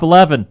 7 of the top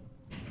 11.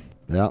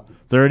 Yeah.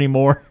 Is there any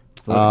more?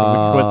 So we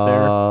quit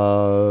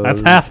there.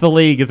 That's half the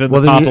league is in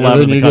the top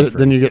 11 in the country.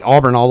 Then you get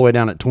Auburn all the way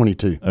down at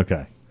 22.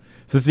 Okay.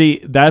 So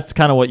see, that's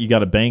kind of what you got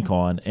to bank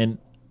on, and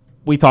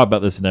we talk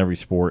about this in every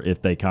sport.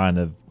 If they kind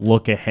of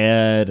look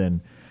ahead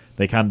and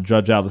they kind of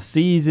judge out the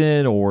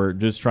season or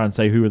just try and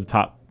say who are the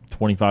top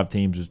 25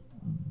 teams, just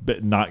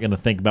not going to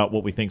think about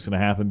what we think is going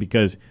to happen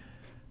because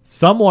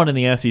someone in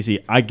the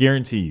SEC, I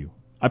guarantee you,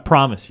 I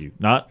promise you,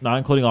 not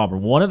including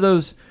Auburn, one of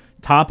those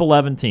top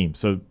 11 teams,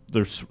 so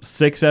there's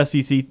 7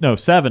 SEC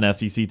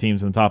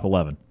teams in the top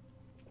 11.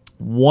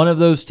 One of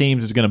those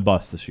teams is going to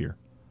bust this year.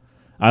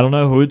 I don't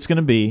know who it's going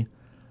to be.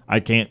 I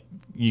can't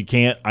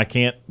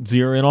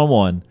zero in on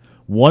one.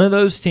 One of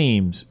those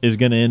teams is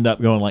going to end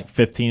up going like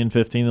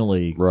 15-15 in the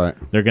league. Right.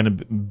 They're going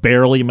to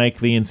barely make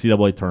the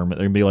NCAA tournament.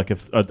 They're going to be like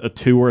a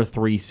 2 or a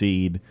 3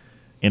 seed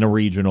in a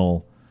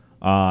regional,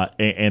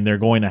 and they're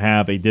going to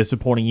have a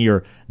disappointing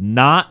year,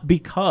 not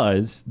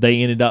because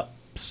they ended up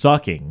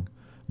sucking,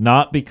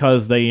 not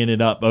because they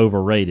ended up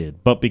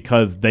overrated, but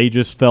because they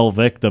just fell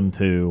victim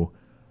to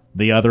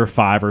the other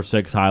 5 or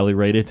 6 highly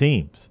rated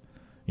teams.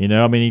 You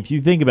know, I mean, if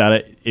you think about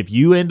it, if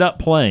you end up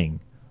playing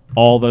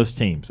all those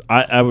teams,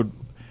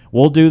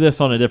 we'll do this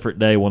on a different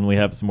day when we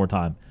have some more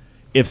time.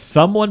 If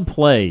someone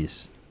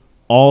plays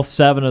all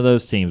 7 of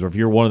those teams, or if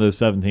you're one of those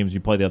 7 teams,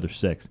 you play the other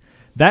 6,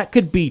 that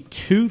could be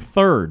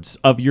 2/3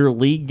 of your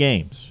league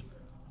games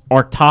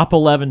are top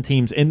 11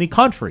 teams in the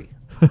country.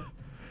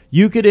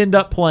 You could end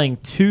up playing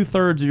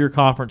 2/3 of your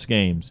conference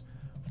games,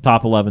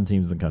 top 11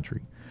 teams in the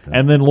country.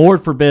 And then,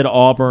 Lord forbid,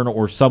 Auburn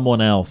or someone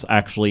else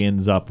actually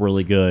ends up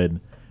really good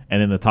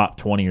and in the top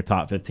 20 or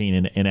top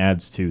 15 and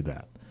adds to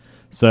that.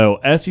 So,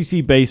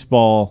 SEC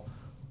baseball,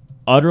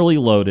 utterly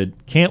loaded.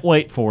 Can't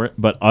wait for it,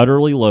 but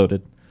utterly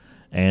loaded.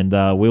 And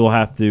we will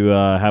have to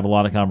have a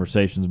lot of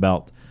conversations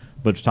about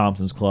Butch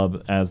Thompson's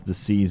club as the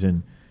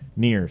season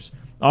nears.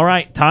 All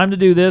right, time to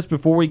do this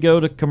before we go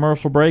to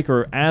commercial break,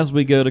 or as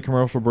we go to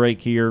commercial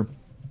break here.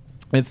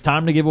 It's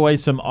time to give away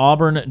some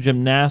Auburn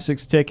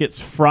gymnastics tickets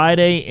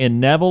Friday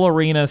in Neville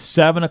Arena,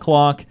 7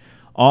 o'clock,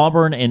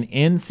 Auburn and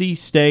NC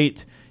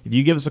State. If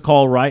you give us a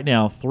call right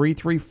now,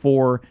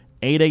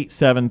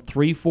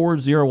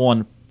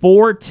 334-887-3401,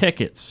 4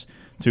 tickets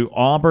to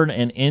Auburn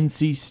and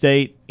NC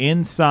State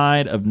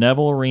inside of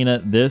Neville Arena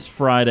this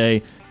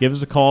Friday. Give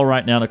us a call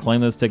right now to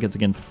claim those tickets.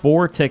 Again,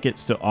 4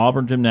 tickets to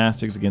Auburn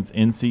Gymnastics against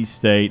NC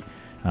State.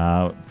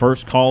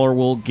 First caller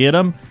will get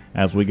them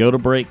as we go to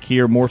break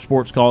here. More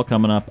Sports Call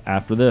coming up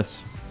after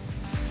this.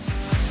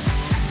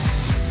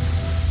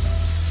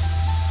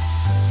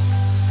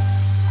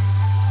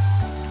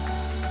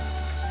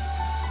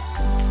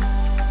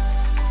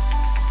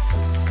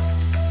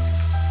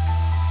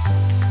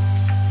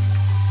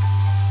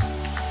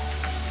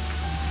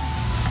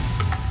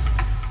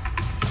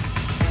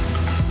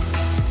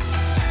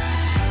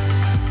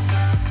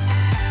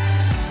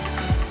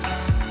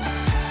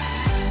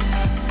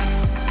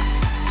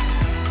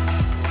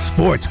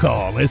 Sports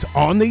Call is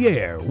on the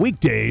air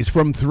weekdays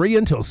from 3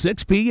 until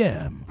 6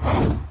 p.m.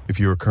 If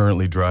you are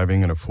currently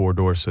driving in a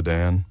 4-door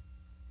sedan,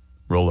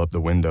 roll up the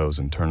windows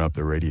and turn up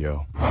the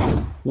radio.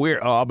 We're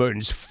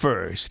Auburn's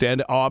first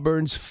and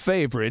Auburn's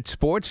favorite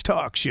sports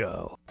talk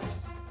show.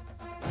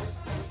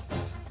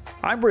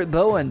 I'm Britt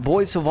Bowen,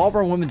 voice of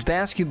Auburn women's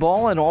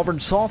basketball and Auburn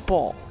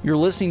softball. You're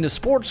listening to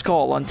Sports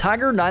Call on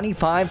Tiger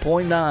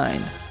 95.9.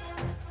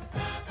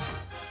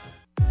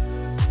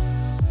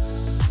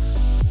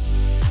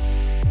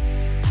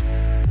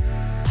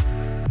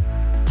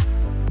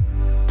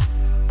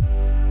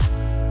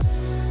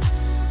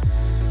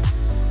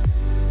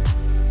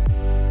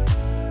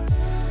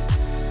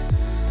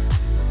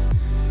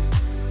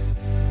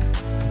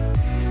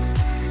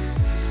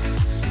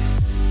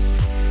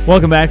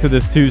 Welcome back to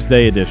this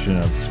Tuesday edition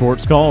of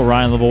Sports Call.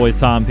 Ryan Lavoie,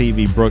 Tom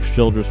Peavy, Brooks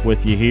Childress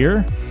with you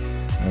here.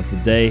 As the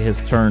day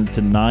has turned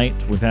to night,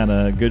 we've had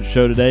a good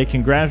show today.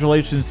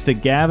 Congratulations to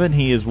Gavin.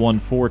 He has won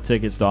 4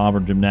 tickets to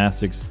Auburn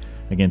Gymnastics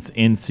against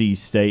NC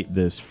State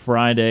this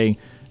Friday.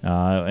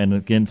 And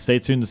again, stay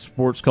tuned to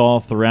Sports Call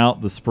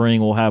throughout the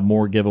spring. We'll have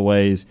more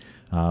giveaways,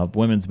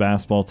 women's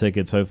basketball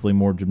tickets, hopefully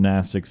more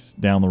gymnastics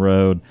down the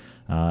road,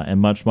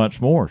 and much,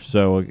 much more.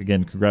 So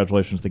again,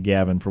 congratulations to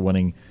Gavin for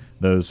winning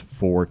those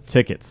 4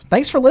 tickets.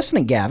 Thanks for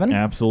listening, Gavin.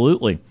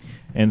 Absolutely.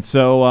 And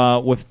so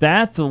with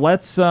that,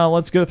 let's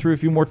go through a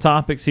few more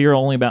topics here.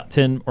 Only about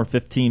 10 or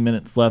 15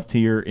 minutes left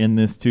here in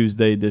this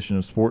Tuesday edition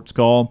of Sports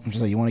Call.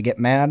 So you want to get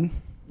mad?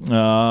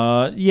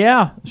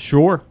 Yeah,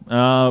 sure.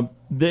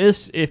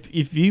 This,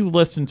 if you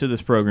listened to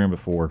this program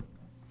before,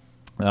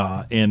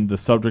 and the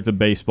subject of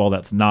baseball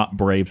that's not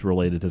Braves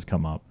related has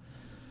come up,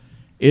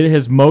 it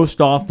has most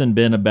often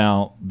been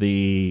about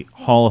the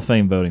Hall of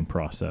Fame voting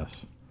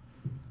process.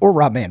 Or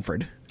Rob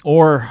Manfred.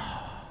 Or,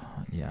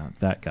 yeah,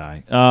 that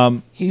guy.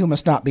 He who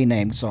must not be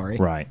named, sorry.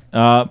 Right.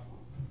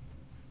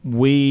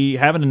 We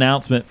have an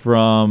announcement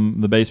from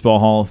the Baseball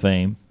Hall of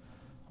Fame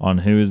on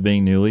who is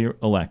being newly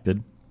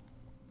elected,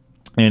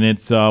 and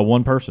it's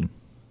one person.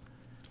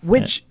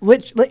 Which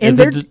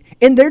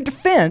in their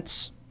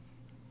defense,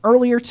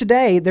 earlier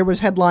today there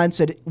was headlines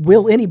that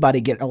will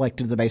anybody get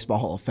elected to the Baseball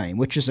Hall of Fame,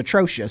 which is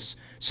atrocious.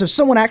 So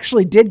someone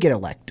actually did get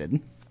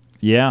elected.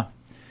 Yeah.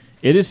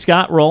 It is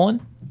Scott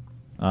Rowland.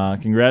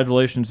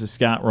 Congratulations to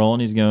Scott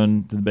Rowland. He's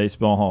going to the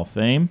Baseball Hall of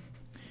Fame.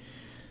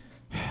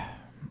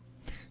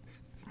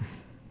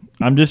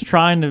 I'm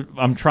trying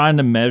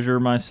to measure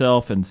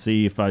myself and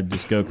see if I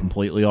just go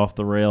completely off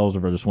the rails or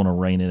if I just want to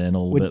rein it in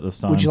a little bit this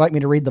time. Would you like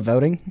me to read the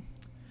voting?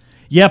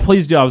 Yeah,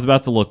 please do. I was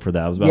about to look for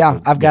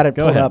that. I've got it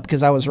pulled up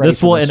because I was ready for this.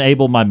 This will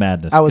enable my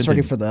madness. I was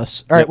ready for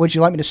this. All right, would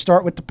you like me to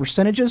start with the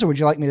percentages or would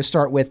you like me to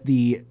start with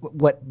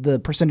what the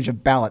percentage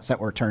of ballots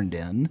that were turned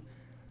in?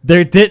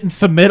 They didn't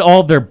submit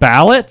all of their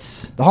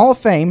ballots? The Hall of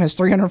Fame has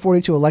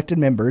 342 elected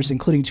members,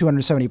 including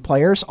 270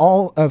 players,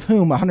 all of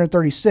whom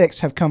 136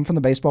 have come from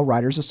the Baseball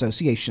Writers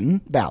Association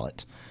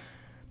ballot.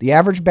 The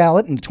average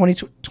ballot in the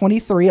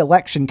 2023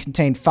 election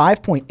contained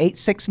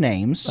 5.86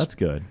 names. That's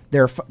good.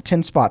 There are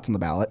 10 spots on the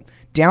ballot,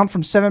 down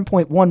from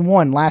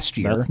 7.11 last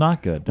year. That's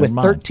not good. With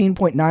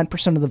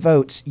 13.9% of the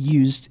votes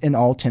used in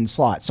all 10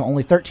 slots. So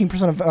only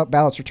 13% of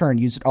ballots returned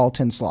used all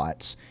 10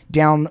 slots,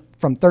 down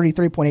from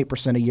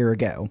 33.8% a year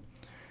ago.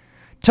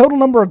 Total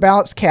number of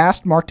ballots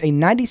cast marked a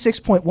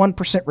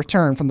 96.1%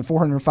 return from the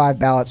 405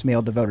 ballots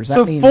mailed to voters.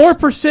 So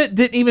 4%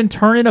 didn't even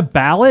turn in a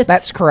ballot?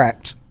 That's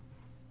correct.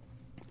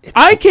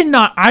 I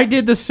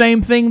did the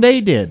same thing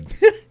they did.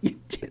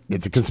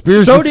 It's a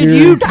conspiracy So did theory.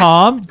 you,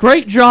 Tom.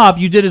 Great job.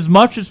 You did as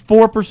much as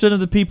 4% of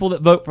the people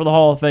that vote for the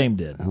Hall of Fame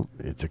did.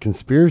 It's a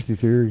conspiracy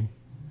theory.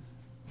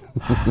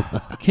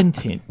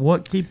 Continue.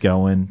 What? Keep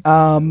going.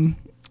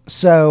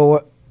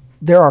 So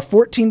there are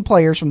 14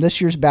 players from this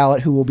year's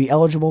ballot who will be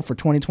eligible for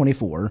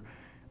 2024,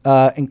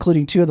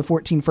 including 2 of the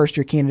 14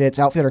 first-year candidates.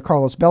 Outfielder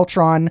Carlos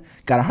Beltran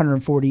got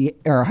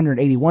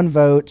 181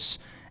 votes,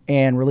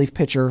 and relief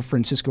pitcher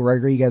Francisco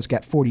Rodriguez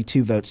got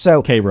 42 votes.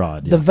 So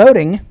K-Rod, the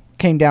voting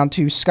came down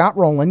to Scott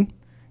Rowland,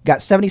 got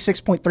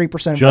 76.3% of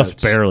votes. Just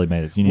barely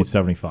made it. You need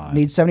 75.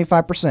 Needs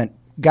 75%.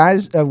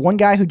 Guys, one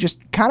guy who just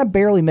kind of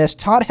barely missed,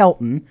 Todd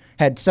Helton,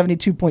 had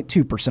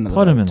 72.2% of the votes.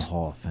 Put him in the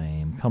Hall of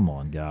Fame. Come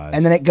on, guys.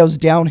 And then it goes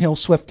downhill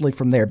swiftly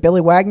from there.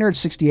 Billy Wagner at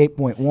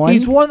 68.1.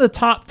 He's one of the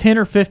top 10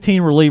 or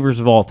 15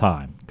 relievers of all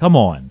time. Come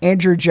on.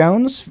 Andrew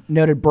Jones,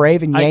 noted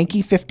Brave and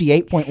Yankee,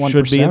 58.1%.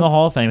 Should be in the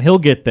Hall of Fame. He'll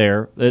get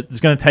there. It's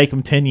going to take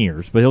him 10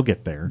 years, but he'll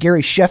get there.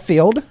 Gary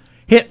Sheffield.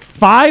 Hit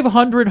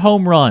 500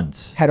 home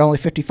runs. Had only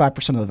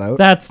 55% of the vote.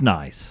 That's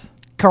nice.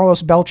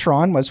 Carlos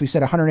Beltran, as we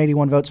said,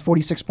 181 votes,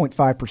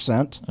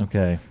 46.5%.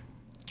 Okay.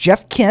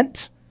 Jeff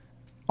Kent,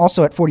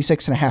 also at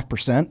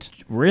 46.5%.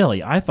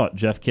 Really? I thought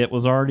Jeff Kent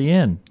was already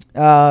in.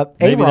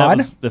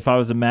 A-Rod. If I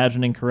was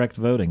imagining correct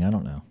voting, I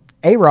don't know.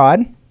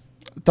 A-Rod,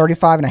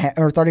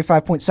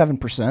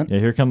 35.7%. Yeah,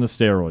 here come the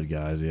steroid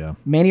guys, yeah.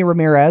 Manny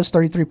Ramirez,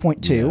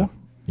 33.2%.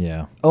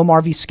 Yeah.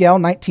 Omar Vizquel,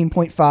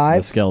 19.5%.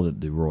 Vizquel didn't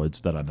do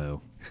roids that I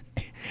know.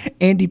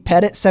 Andy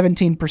Pettit,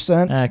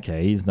 17%.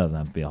 Okay, he doesn't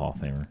have to be a Hall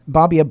of Famer.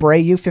 Bobby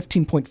Abreu,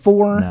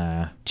 15.4%.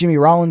 Nah. Jimmy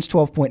Rollins,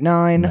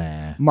 12.9%.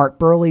 Nah. Mark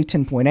Burley,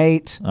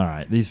 10.8%. All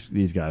right,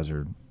 these guys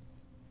are.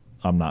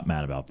 I'm not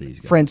mad about these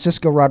guys.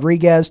 Francisco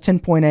Rodriguez,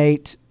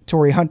 10.8%.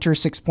 Torrey Hunter,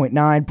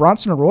 6.9%.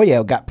 Bronson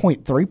Arroyo got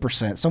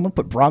 0.3%. Someone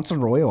put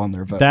Bronson Arroyo on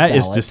their vote. That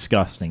is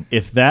disgusting.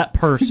 If that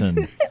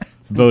person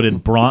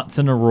voted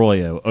Bronson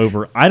Arroyo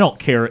over, I don't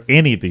care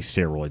any of these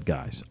steroid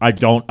guys. I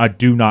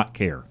do not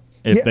care.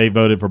 If they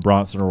voted for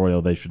Bronson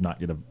Arroyo, they should not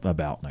get a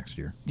ballot next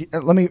year.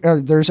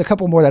 There's a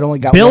couple more that only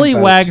got Billy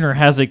one vote. Wagner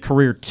has a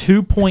career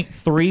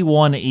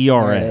 2.31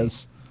 ERA, There it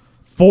is.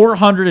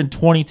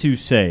 422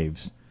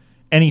 saves,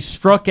 and he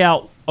struck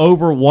out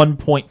over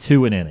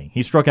 1.2 an inning.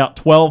 He struck out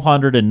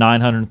 1,200 and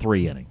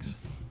 903 innings.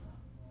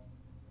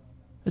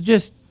 It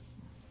just,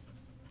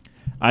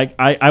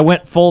 I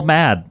went full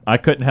mad. I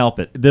couldn't help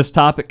it. This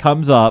topic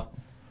comes up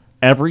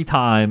every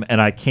time, and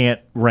I can't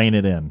rein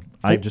it in.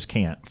 I just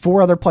can't.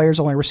 4 other players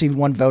only received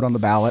 1 vote on the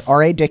ballot.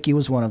 R.A. Dickey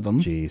was one of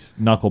them. Jeez.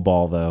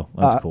 Knuckleball, though.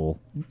 That's cool.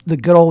 The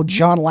good old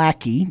John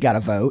Lackey got a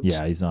vote.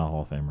 Yeah, he's not a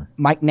Hall of Famer.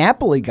 Mike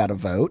Napoli got a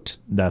vote.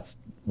 That's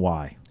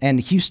why. And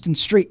Houston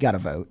Street got a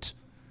vote.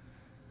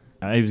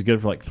 He was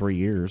good for like 3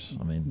 years.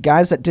 I mean,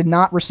 Guys that did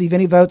not receive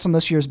any votes on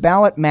this year's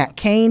ballot: Matt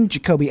Cain,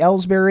 Jacoby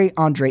Ellsbury,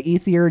 Andre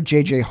Ethier,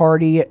 J.J.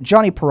 Hardy,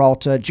 Johnny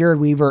Peralta, Jared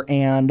Weaver,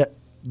 and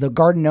the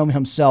Garden Gnome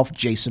himself,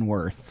 Jason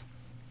Worth.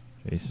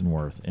 Jason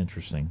Worth.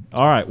 Interesting.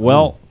 All right.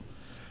 Well,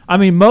 I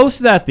mean, most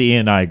of that at the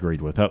end I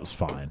agreed with. That was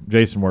fine.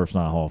 Jason Worth's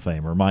not a Hall of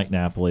Famer. Mike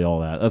Napoli,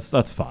 all that.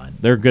 That's fine.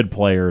 They're good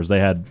players. They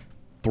had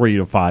 3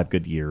 to 5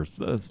 good years.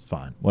 That's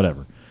fine.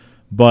 Whatever.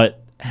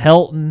 But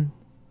Helton,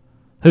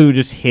 who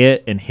just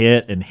hit and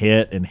hit and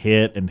hit and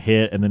hit and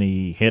hit, and then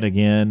he hit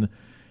again.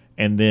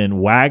 And then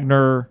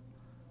Wagner,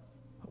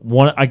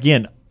 one of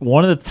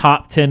the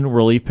top 10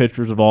 relief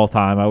pitchers of all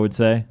time, I would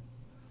say.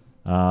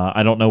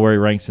 I don't know where he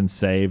ranks in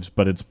saves,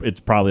 but it's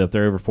probably up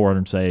there, over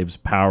 400 saves.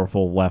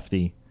 Powerful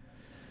lefty.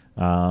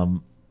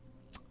 You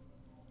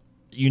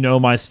know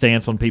my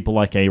stance on people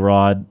like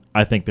A-Rod.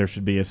 I think there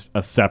should be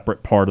a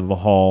separate part of the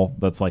Hall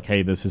that's like,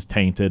 hey, this is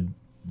tainted.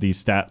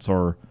 These stats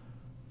are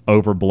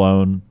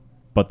overblown,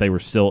 but they were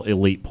still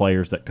elite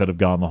players that could have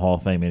gone in the Hall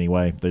of Fame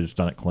anyway. They just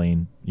done it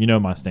clean. You know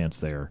my stance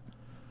there.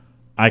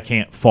 I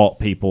can't fault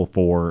people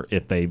for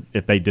if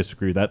they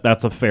disagree.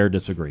 That's a fair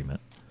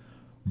disagreement.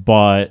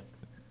 But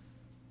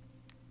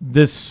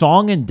this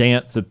song and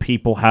dance of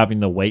people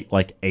having to wait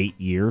like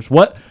 8 years.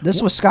 This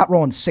was Scott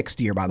Rowland's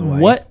 6th year, by the way.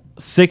 What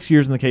 6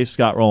 years in the case of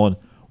Scott Rowland?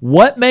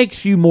 What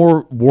makes you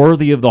more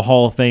worthy of the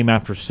Hall of Fame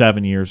after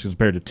 7 years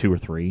compared to 2 or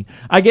 3?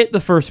 I get the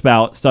first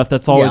ballot stuff.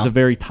 That's always a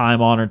very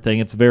time-honored thing.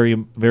 It's a very,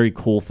 very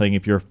cool thing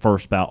if you're a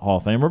first ballot Hall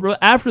of Famer. But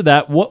after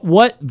that,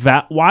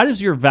 why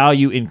does your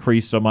value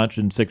increase so much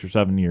in 6 or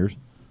 7 years?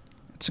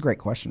 It's a great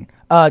question.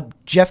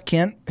 Jeff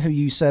Kent, who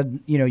you said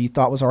you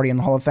thought was already in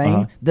the Hall of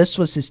Fame, this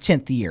was his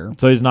 10th year.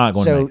 So he's not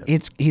going to make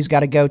it. So he's got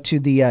to go to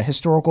the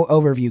Historical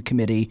Overview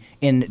Committee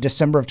in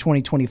December of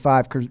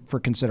 2025 for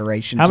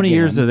consideration. How many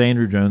years has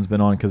Andrew Jones been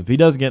on? Because if he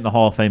doesn't get in the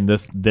Hall of Fame,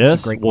 this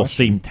will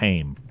seem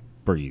tame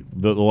for you.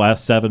 The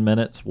last 7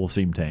 minutes will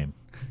seem tame.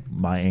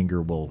 My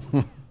anger will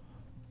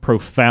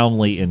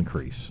profoundly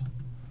increase.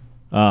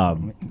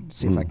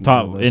 See if I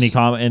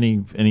can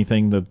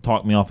anything to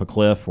talk me off a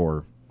cliff,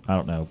 or I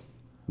don't know.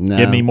 No.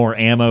 Give me more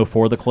ammo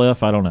for the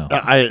cliff. I don't know.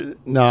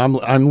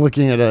 I'm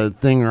looking at a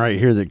thing right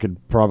here that could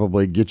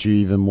probably get you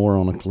even more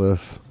on a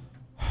cliff.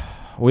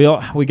 We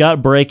got a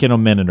break in a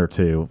minute or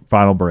two.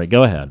 Final break.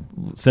 Go ahead.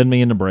 Send me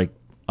into break.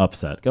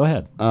 Upset. Go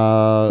ahead.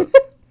 So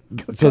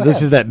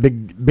this is that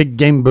big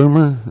game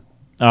boomer.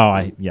 Oh,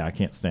 I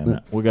can't stand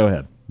that. Well, go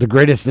ahead. The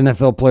greatest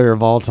NFL player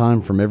of all time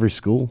from every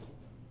school.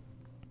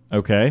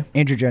 Okay.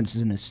 Andrew Jones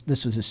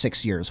this was his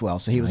 6th year as well,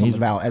 so he was on the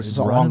ballot as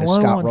long as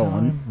Scott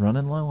Rowland.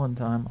 Running low one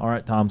time. All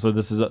right, Tom. So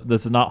this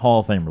is not Hall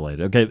of Fame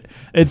related. Okay,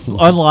 it's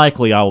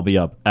unlikely I will be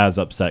as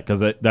upset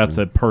because that's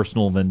a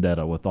personal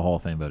vendetta with the Hall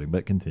of Fame voting.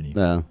 But continue.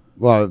 Yeah.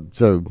 Well,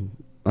 so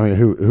I mean,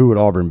 who would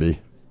Auburn be?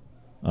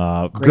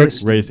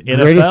 Greatest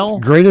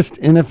NFL? Greatest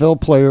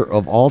NFL player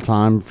of all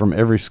time from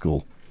every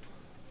school.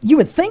 You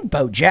would think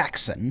Bo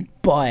Jackson,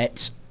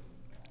 but.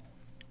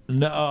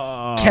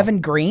 No.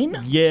 Kevin Green?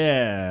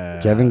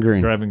 Yeah. Kevin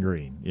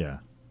Green, yeah.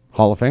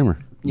 Hall of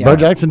Famer. Yeah. Bo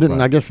Jackson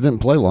didn't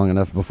play long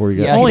enough before he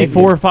got only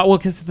 4 or 5. Well,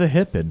 because of the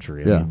hip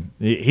injury. Yeah. I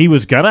mean, he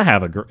was going to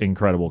have an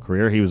incredible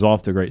career. He was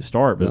off to a great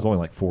start, but it was only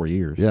like 4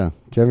 years. Yeah.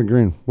 Kevin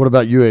Green. What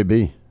about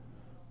UAB?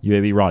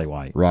 UAB, Roddy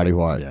White. Roddy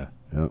White. Yeah.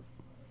 Yep.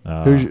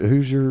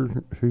 Who's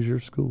your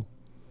school?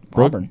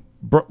 Auburn.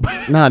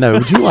 No,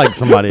 but you like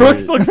somebody.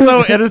 Brooks looks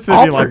so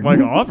innocent. He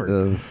like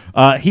Auburn.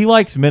 He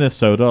likes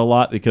Minnesota a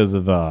lot because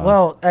of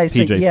I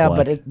say PJ yeah,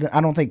 Fleck. but I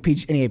don't think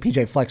any of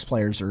PJ Fleck's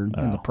players are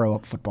in the Pro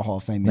Football Hall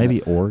of Fame. Maybe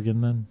yet. Oregon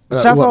then.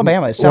 South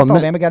Alabama. Has South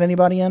Alabama got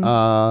anybody in?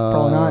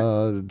 Probably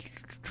not.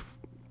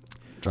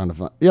 Trying to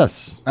find.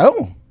 Yes.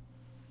 Oh.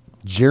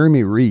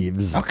 Jeremy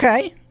Reeves.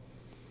 Okay.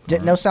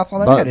 Didn't know South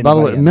Alabama got anybody By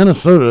the way, in.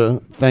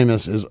 Minnesota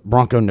famous is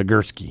Bronco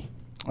Nagurski.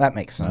 That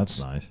makes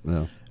sense. That's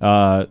nice.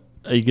 Yeah.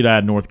 You could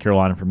add North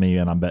Carolina for me,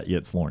 and I bet you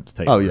it's Lawrence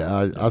Taylor. Oh,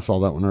 yeah. I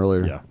saw that one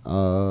earlier. Yeah.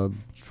 I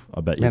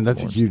bet you man, it's that's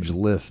Lawrence a huge Taylor.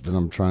 list that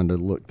I'm trying to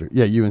look through.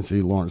 Yeah, UNC,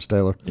 Lawrence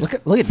Taylor. Yeah.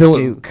 Look at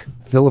Duke.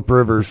 Phillip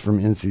Rivers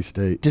from NC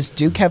State. Does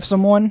Duke have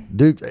someone?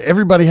 Duke.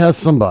 Everybody has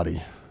somebody.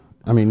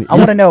 I mean, I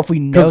want to know if we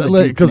know the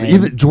Duke because name.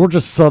 even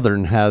Georgia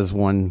Southern has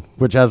one,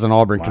 which has an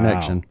Auburn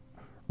connection.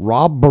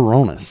 Rob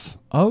Baronis.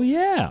 Oh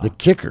yeah, the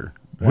kicker.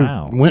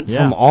 Wow. Who went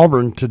from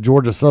Auburn to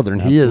Georgia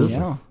Southern. Absolutely. He is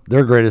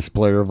their greatest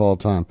player of all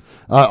time.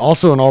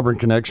 Also an Auburn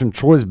connection,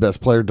 Troy's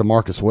best player,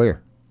 DeMarcus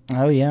Ware.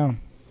 Oh, yeah.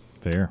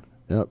 Fair.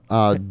 Yep.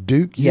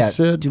 Duke, you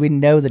said? Do we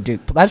know the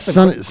Duke? That's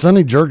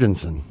Sonny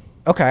Jurgensen.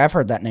 Okay, I've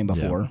heard that name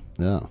before.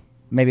 Yeah.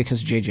 Maybe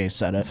because JJ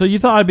said it. So you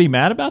thought I'd be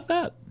mad about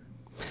that?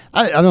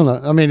 I don't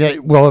know. I mean,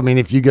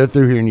 if you go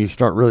through here and you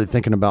start really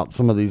thinking about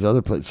some of these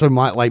other players. So,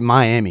 like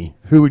Miami,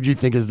 who would you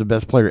think is the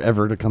best player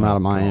ever to come out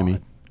of Miami?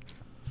 God.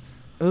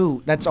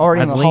 Ooh, that's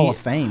already in the Hall of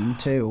Fame,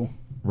 too.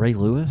 Ray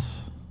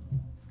Lewis?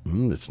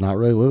 It's not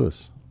Ray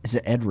Lewis. Is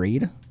it Ed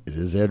Reed? It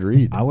is Ed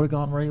Reed. I would have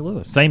gone Ray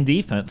Lewis. Same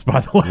defense, by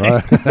the way.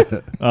 Right.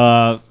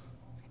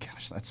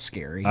 Gosh, that's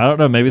scary. I don't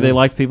know. Maybe they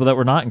liked people that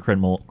were not in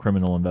criminal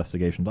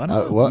investigations. I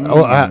don't How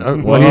know.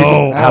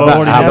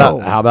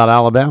 about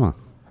Alabama?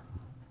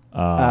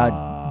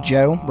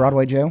 Joe,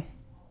 Broadway Joe.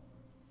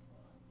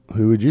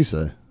 Who would you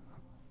say?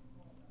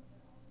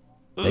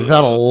 They've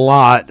had a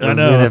lot of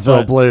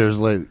NFL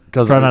players lately.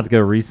 Try not to go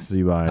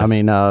recency bias. I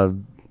mean,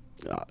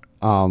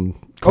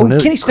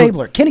 Kenny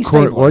Stabler. Kenny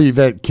Stabler. Well, you've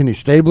had Kenny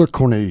Stabler,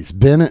 Cornelius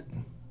Bennett.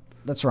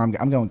 That's where I'm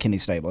going. Kenny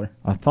Stabler.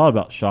 I thought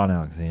about Sean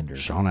Alexander.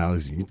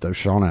 You throw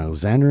Sean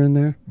Alexander in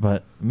there,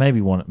 but maybe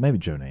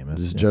Joe Namath.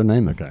 This is Joe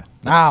Namath. Okay.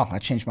 Oh, I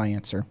changed my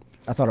answer.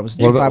 I thought it was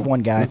the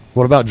 251 guy.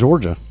 What about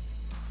Georgia?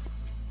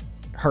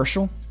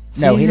 Herschel?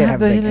 No, he didn't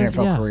have a big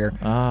NFL career.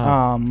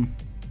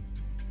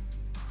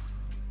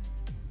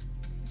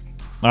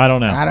 I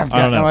don't know. I've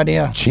got no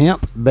idea.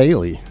 Champ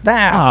Bailey.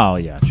 Oh,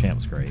 yeah.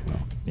 Champ's great.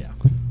 Yeah.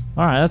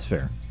 All right, that's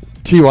fair.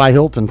 T.Y.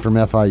 Hilton from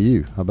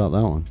FIU. How about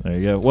that one? There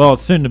you go. Well,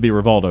 it's soon to be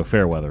Rivaldo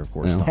Fairweather, of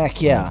course. Yeah.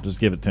 Heck yeah. Just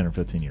give it 10 or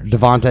 15 years.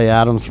 Devontae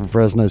Adams from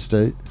Fresno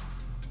State.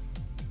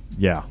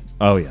 Yeah.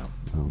 Oh, yeah.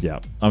 Yeah.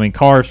 I mean,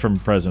 Carr's from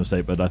Fresno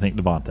State, but I think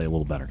Devontae a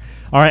little better.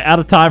 All right, out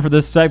of time for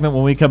this segment.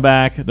 When we come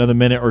back, another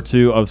minute or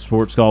two of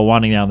Sports Call,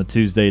 winding down the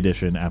Tuesday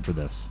edition after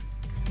this.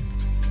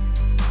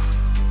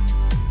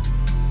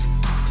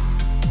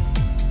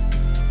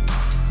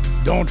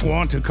 Don't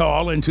want to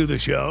call into the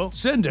show?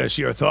 Send us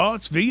your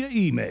thoughts via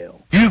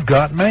email. You've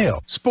got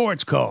mail.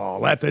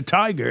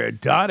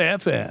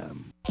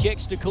 sportscall@thetiger.fm.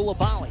 Kicks to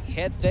Koulibaly.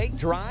 Head fake,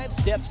 drive,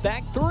 steps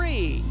back,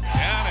 3.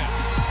 Got it.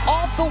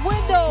 Off the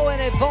window,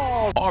 and it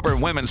falls.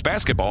 Auburn women's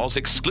basketball's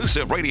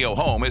exclusive radio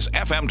home is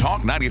FM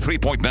Talk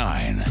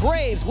 93.9.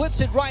 Graves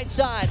whips it right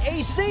side.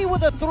 AC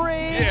with a three.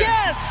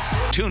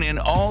 Yes! Tune in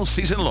all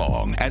season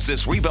long as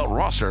this rebuilt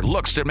roster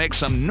looks to make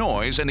some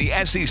noise in the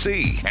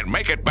SEC and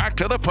make it back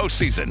to the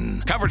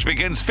postseason. Coverage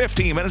begins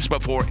 15 minutes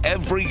before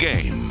every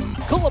game.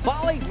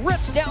 Coulibaly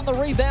rips down the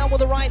rebound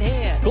with the right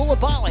hand.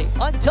 Coulibaly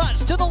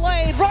untouched to the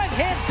lane. Right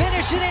hand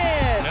finish it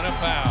in. And a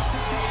foul.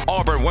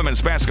 Auburn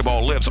women's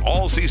basketball lives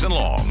all season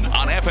long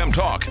on FM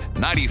Talk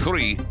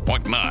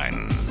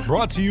 93.9.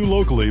 Brought to you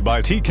locally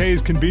by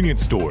TK's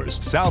Convenience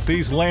Stores,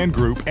 Southeast Land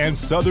Group, and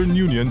Southern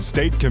Union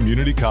State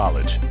Community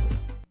College.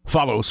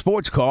 Follow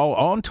Sports Call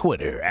on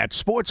Twitter at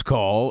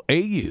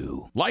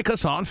SportsCallAU. Like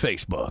us on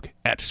Facebook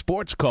at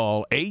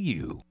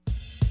SportsCallAU.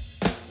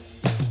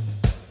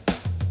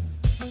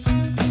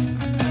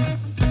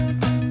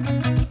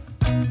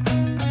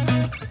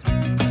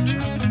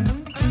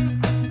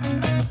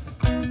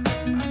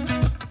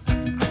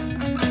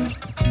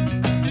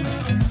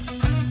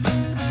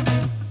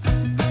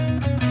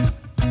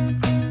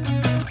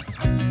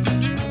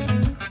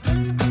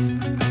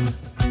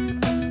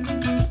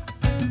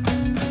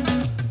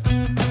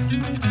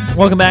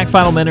 Welcome back.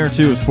 Final minute or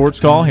two of Sports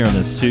Call here on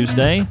this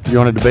Tuesday. You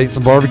want to debate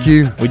some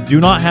barbecue? We do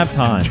not have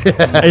time.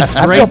 It's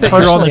great that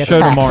you're on the show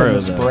tomorrow.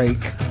 This break.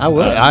 I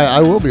will. I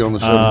will be on the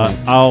show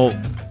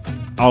tomorrow.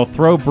 I'll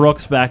throw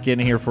Brooks back in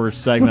here for a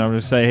segment. I'm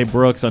going to say, hey,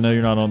 Brooks, I know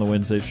you're not on the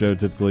Wednesday show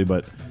typically,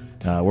 but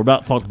we're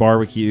about to talk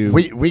barbecue.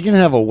 We can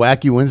have a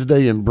wacky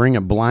Wednesday and bring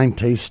a blind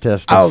taste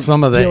test of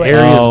some of the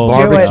area's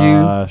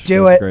barbecue.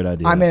 Do it. Great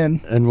idea. I'm in.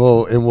 And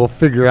we'll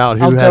figure out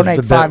who I'll has donate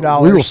the best.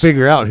 $5. We will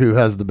figure out who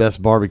has the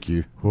best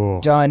barbecue.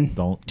 Done.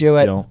 Don't do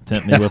it. Don't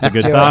tempt me with a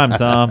good time,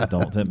 Tom.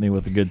 Don't tempt me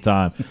with a good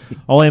time.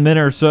 Only a minute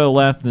or so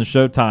left in the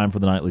show time for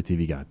the Nightly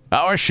TV Guide.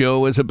 Our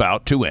show is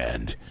about to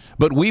end,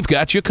 but we've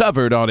got you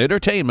covered on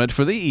entertainment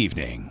for the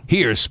evening.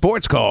 Here's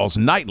Sports Call's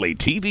Nightly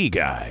TV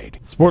Guide.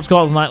 Sports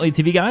Call's Nightly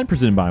TV Guide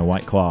presented by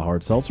White Claw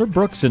Hard Seltzer.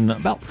 Brooks, in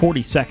about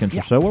 40 seconds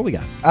or so, what do we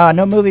got?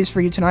 No movies for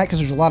you tonight because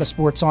there's a lot of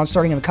sports on.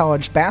 Starting in the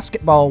college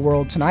basketball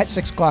world tonight,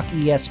 6 o'clock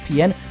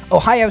ESPN.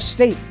 Ohio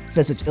State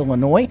visits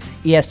Illinois.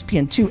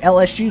 ESPN2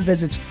 LSU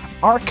visits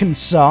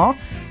Arkansas.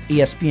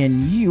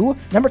 ESPNU.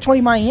 Number 20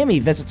 Miami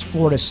visits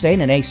Florida State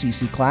in an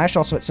ACC clash.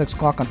 Also at 6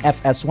 o'clock on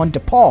FS1,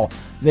 DePaul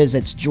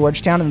visits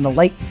Georgetown. And the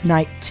late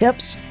night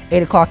tips,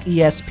 8 o'clock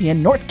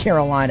ESPN. North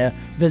Carolina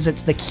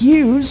visits the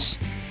Qs.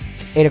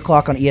 8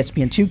 o'clock on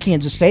ESPN2,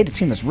 Kansas State, a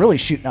team that's really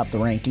shooting up the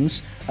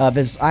rankings,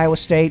 visits Iowa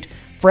State.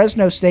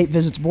 Fresno State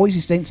visits Boise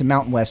State in some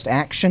Mountain West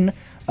action.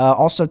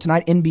 Also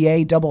tonight,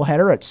 NBA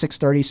doubleheader at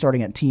 6:30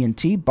 starting at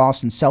TNT.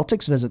 Boston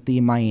Celtics visit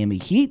the Miami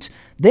Heat.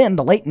 Then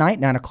the late night,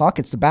 9 o'clock,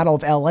 it's the Battle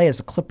of L.A. as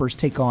the Clippers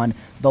take on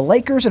the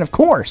Lakers. And, of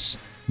course,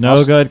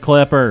 good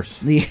Clippers.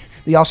 The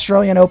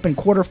Australian Open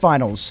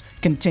quarterfinals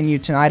continue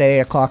tonight at 8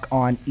 o'clock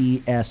on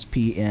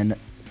ESPN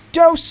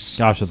Dose.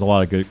 Gosh, there's a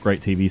lot of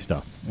great TV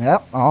stuff.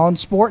 Yep, all in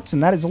sports,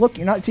 and that is a look.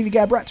 You're not a TV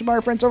guy, brought to you by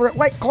our friends over at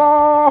White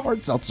Claw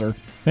Hard Seltzer.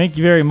 Thank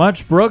you very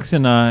much, Brooks,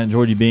 and I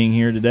enjoyed you being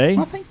here today.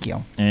 Well, thank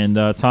you. And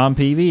Tom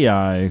Peavy,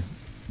 I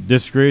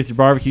disagree with your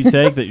barbecue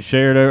take that you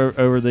shared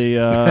over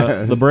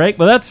the break,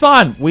 but that's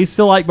fine. We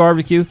still like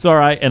barbecue. It's all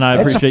right, and I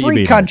appreciate you being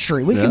here. It's a free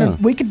country.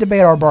 We can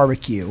debate our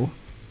barbecue.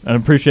 I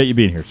appreciate you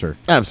being here, sir.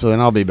 Absolutely,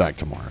 and I'll be back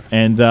tomorrow.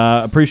 And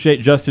appreciate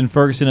Justin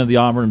Ferguson of the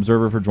Auburn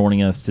Observer for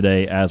joining us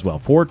today as well.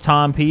 For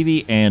Tom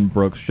Peavy and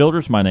Brooks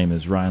Childress, my name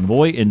is Ryan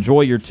Voy.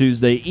 Enjoy your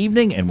Tuesday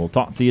evening, and we'll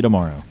talk to you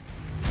tomorrow.